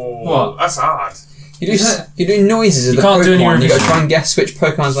 Oh! What? That's hard. You do noises of You the can't do any Pokemon. You got to revision. try and guess which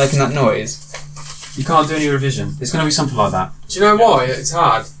Pokemon's making that noise. You can't do any revision. It's gonna be something like that. Do you know why it's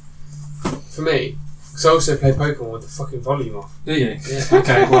hard? For me. Because I also play Pokemon with the fucking volume off. Do you? Yeah.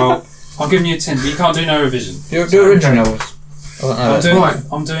 Okay, well, I'm giving you a 10, but you can't do no revision. Do originals. I don't know.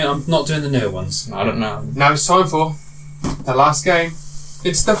 I'm not doing the newer ones. I don't know. Now it's time for the last game.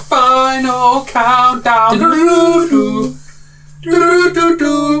 It's the final countdown. Do-do-do-do.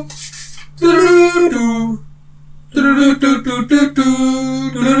 Do-do-do-do. Do-do-do-do.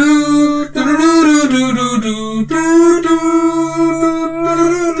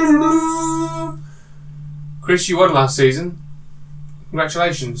 Chris, you won last season.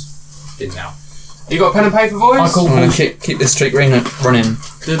 Congratulations. Did now. You got a pen and paper, boys? I call I'm going to keep this streak running.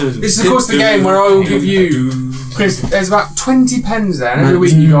 This is, of course, the game where I will give you, Chris, there's about 20 pens there, and every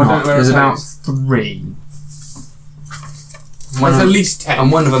week you go, I don't know where There's it about is. 3. There's at least 10.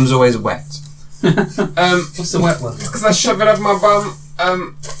 And one of them's always wet. What's the wet one? Because I shove it up my bum,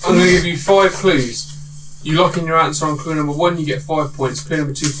 I'm going to give you 5 clues. You lock in your answer on clue number 1, you get 5 points. Clue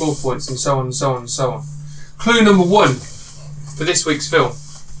number 2, 4 points, and so on and so on and so on. Clue number 1 for this week's film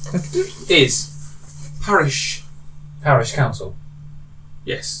is parish. Parish council.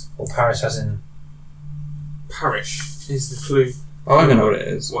 Yes, Or parish as in parish is the clue. Oh, I don't know what it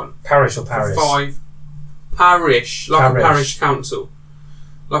is. 1. parish or parish. 5. Parish, like Parish. a parish council,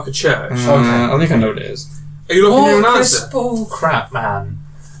 like a church. I think I know what it is. Are you looking at an Chris, answer? bull crap, man.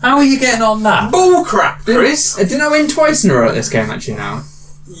 How are you getting on that? Bull crap, Chris. Didn't I win twice in a row at this game actually now?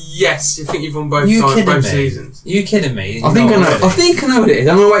 Yes, I think you've won both You times, kidding both me? seasons. You kidding me? I think I know. Already? I think I know what it is.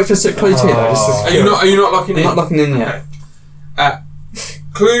 I'm gonna wait for clue 2 though. Just Oh. Are you not locking I'm in? not locking in yet. Okay.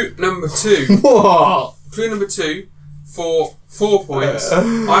 Clue number 2. What? Clue number 2 for 4 points. I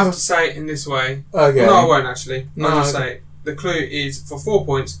have to say it in this way. Okay. No, I won't actually. No, I'll just okay. say it. The clue is for 4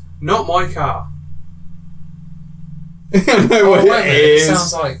 points. Not my car. I know what wait a minute, it it is.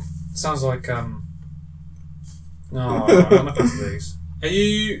 sounds like No, I'm not going to lose. Are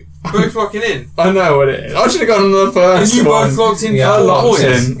you both locking in? I know what it is. I should have gone on the Are first you one. both locked in Yeah, for I 4 locked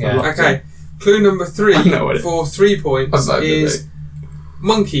points? in. Yeah. I locked Okay. Clue number 3 I know what it for 3 points I know is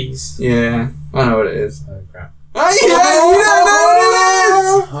monkeys. in. Yeah, I know what it is. Oh crap. Oh, yeah, you don't know what it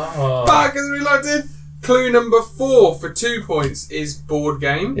is! Oh. Back as we locked in. Clue number 4 for 2 points is board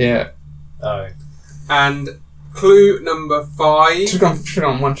game. Yeah. Oh. And clue number 5 Should have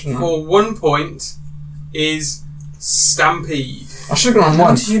gone one, shouldn't I? for 1 point is stampede. I should have gone on How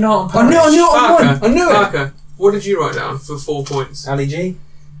one. did you not? I knew it on Parker, one. I knew it. Parker, what did you write down for 4 points? Ali G.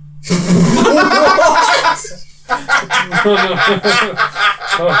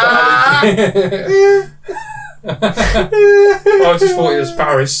 I just thought it was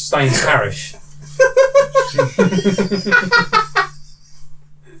Parish, Staines Parish.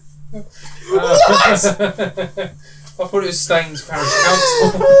 I thought it was Staines Parish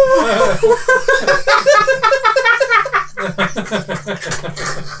Council.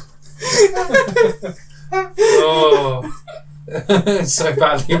 Oh, it's so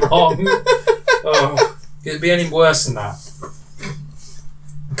badly wrong. Oh, it'd be any worse than that.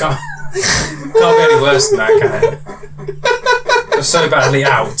 Can't be any worse than that, can it? You're so badly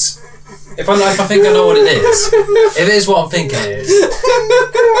out. If I think I know what it is, if it is what I'm thinking it is.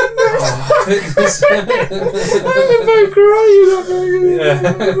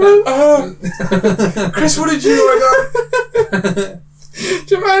 Chris, what did you write down?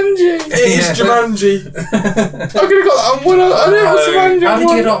 Jumanji. It is Jumanji. I could have got that on one. I know it was Jumanji. How did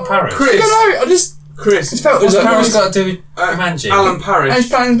you get it on Paris? Chris. I don't know. I just Chris. felt it was What's like Paris it was. got to do with Jumanji? Alan Parrish. I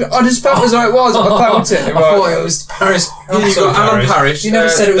just felt it was like it was. I felt it. I thought it was Paris. Yeah, you got Alan Parrish. You never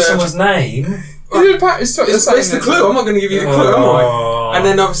said it was the- someone's name. It's It's the clue. I'm not going to give you the clue, am I? And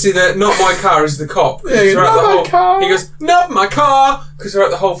then obviously the "not my car" is the cop. Yeah, he goes, Throughout "Not the my whole- car." He goes, "Not my car," because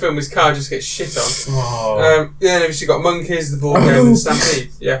throughout the whole film his car just gets shit on. Oh. Yeah, and obviously got monkeys, the board game, and the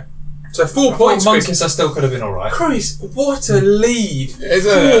stampede. Yeah. So 4 points, Chris. Monkeys, I still could have been alright. Chris, what a lead! It's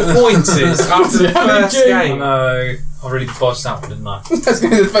 4 points after the first I game. know. I really bodged that one, didn't I? That's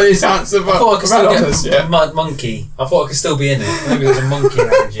going to be the funniest answer. I thought I could still about get us, yeah. monkey. I thought I could still be in it. Maybe there's a monkey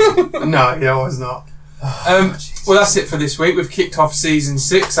energy. No, I was not. Well, that's it for this week. We've kicked off season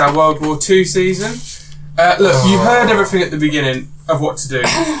 6, our World War II season. Look, you heard everything at the beginning of what to do.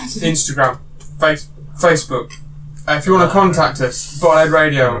 Instagram, Facebook. If you want to contact us,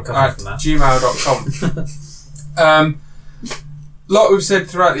 bottleheadradio@gmail.com. Like we've said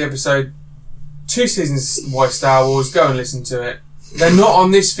throughout the episode, 2 seasons of Why Star Wars, go and listen to it. They're not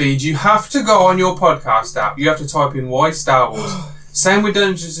on this feed. You have to go on your podcast app. You have to type in Why Star Wars. Same with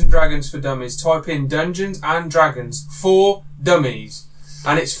Dungeons and Dragons for Dummies. Type in Dungeons and Dragons for Dummies.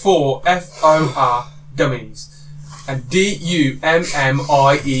 And it's for FOR Dummies. And DUMMIES.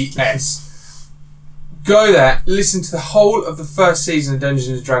 Go there, listen to the whole of the first season of Dungeons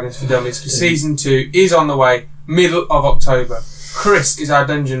and Dragons for Dummies, because season 2 is on the way, middle of October. Chris is our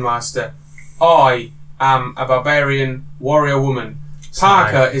dungeon master. I am a barbarian warrior woman.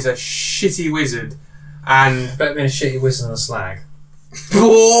 Parker is a shitty wizard. And Better be a shitty wizard than a slag.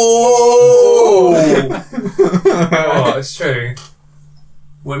 Oh! Oh, it's true.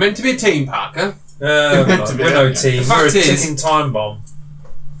 we're meant to be a team, Parker. We're no team. The fact We're a is- ticking time bomb.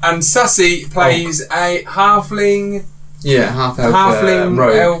 And Sassy plays a halfling, Yeah, half elf.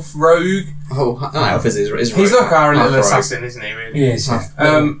 Rogue. elf rogue. Oh, not elf is rogue. He's like our Half little rogue. assassin, isn't he, really? He is, yeah.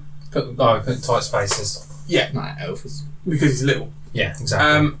 Put Put tight spaces. Not elf is. because he's little. Yeah,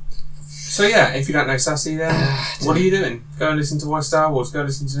 exactly. So yeah, if you don't know Sassy, then what are you doing? Go and listen to Why Star Wars. Go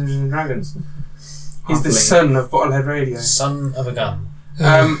listen to Dungeons and Dragons. He's the Halfling. son of Bottlehead Radio. Son of a gun.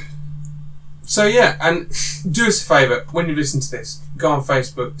 So yeah, and do us a favour when you listen to this. Go on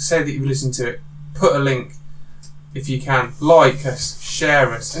Facebook, say that you've listened to it, put a link if you can. Like us,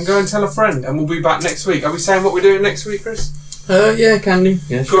 share us, and go and tell a friend. And we'll be back next week. Are we saying what we're doing next week, Chris? Yeah, can do.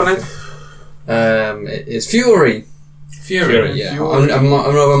 Yeah, Go on then. It's Fury. Fury. Yeah, Fury. I'm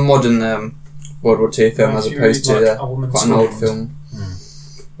a modern World War II film as Fury opposed to like a woman quite an old scorned. film.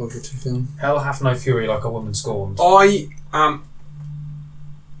 World War II film. Hell hath no fury like a woman scorned. I am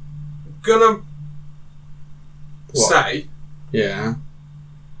gonna What? say Yeah.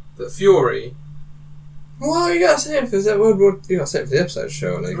 that Fury. Well, you gotta say it for the World War. You gotta say it for the episode,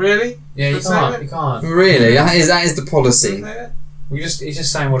 surely. Really? Yeah, you Let's can't. say it. You can't. Really, that is the policy. He's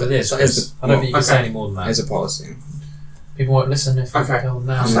just saying what it is. That is Chris. the- I don't think you can okay. say any more than that. It's a policy. People won't listen if you Okay. tell them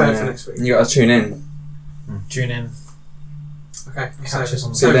now. I'll say it for next week. You gotta tune in. Tune in. Okay. Catch us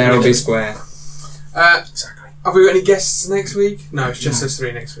on So there will be square. Exactly. Have we got any guests next week? No, it's just us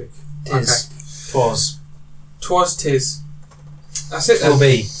three next week. Tis. Twas. Twas tis. That's it then. Will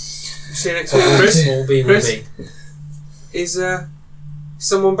be. See you next week, Chris. Will be. Will Chris? be. Is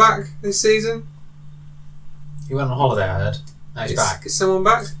someone back this season? He went on holiday, I heard. Now he's back. Is someone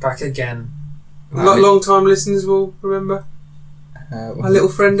back? Back again. Long time listeners will remember. My little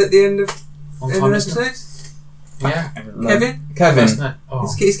friend at the end of On end time, of isn't it? episodes. Yeah. Kevin? Kevin. First night.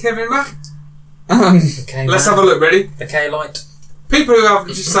 Oh. Is Kevin back? The K Let's man. have a look. Ready? The K light. People who have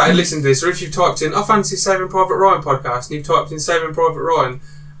just started listening to this, or if you've typed in, I fancy Saving Private Ryan podcast, and you've typed in Saving Private Ryan,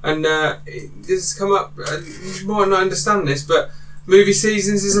 and this has come up, you might not understand this, but Movie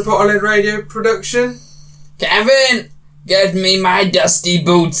Seasons is a Bottlehead Radio production. Kevin, get me my dusty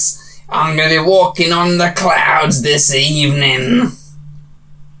boots. I'm gonna be walking on the clouds this evening.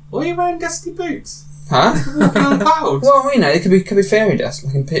 Why are you wearing dusty boots? Huh? Walking on clouds? Well, you know, it could be fairy dust,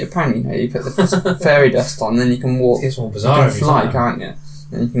 like in Peter Pan. You know, you put the fairy dust on, then you can walk. It gets more You bizarre can every fly, time. can't you?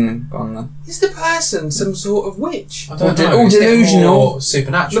 Then you can go on the. Is the person some sort of witch? I don't All know. It's getting delusional. more The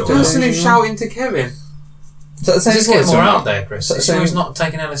supernatural. person who's shouting to Kevin. Is that the same Just voice? get more or out not? there, Chris. So- You so- sure he's not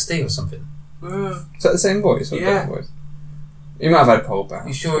taking LSD or something? Is that the same voice or a Yeah. different voice? You might have had a cold bath.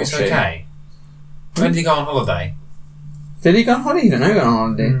 You sure it's Or she. okay? When did he go on holiday? Did he go on holiday? You don't know he went on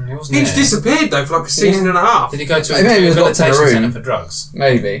holiday. He wasn't He there. disappeared though for like a season and a half. Did he go to Maybe he a was locked in a rehabilitation room. centre for drugs?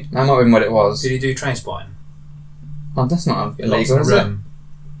 Maybe. That might have been what it was. Did he do train spotting? Oh, that's not Locked in illegal, a is it? room.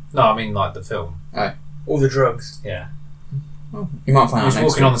 No, I mean like the film. All the drugs. Yeah. You might He find out was next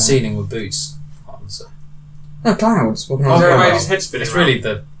walking on the week, ceiling with boots on. So. No, clouds. Walking Oh, on So the it yeah. made clouds. his head spinning.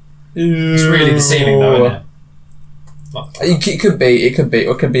 It's really the ceiling though, isn't it? Not the It could be,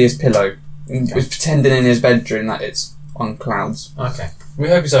 or it could be his pillow. He was pretending in his bedroom that it's on clouds. Okay. We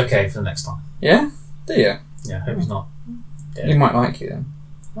hope he's okay for the next time. Yeah? Do you? Yeah, hope he's not He dead. might like you then.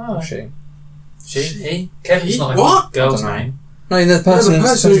 Oh, Or she. she? He? Kevin's He? not What? a girl's I don't know. name. No, the The person,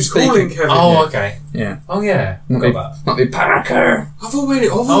 person who's speaking. calling Kevin. Oh, okay. Yeah. Oh, yeah. Might Got be, that. might be Parker. I've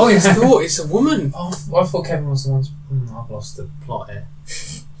always yeah. thought it's a woman. Oh, I thought Kevin was the one. I've lost the plot here.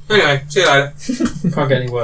 Anyway, see you later. Can't get any worse.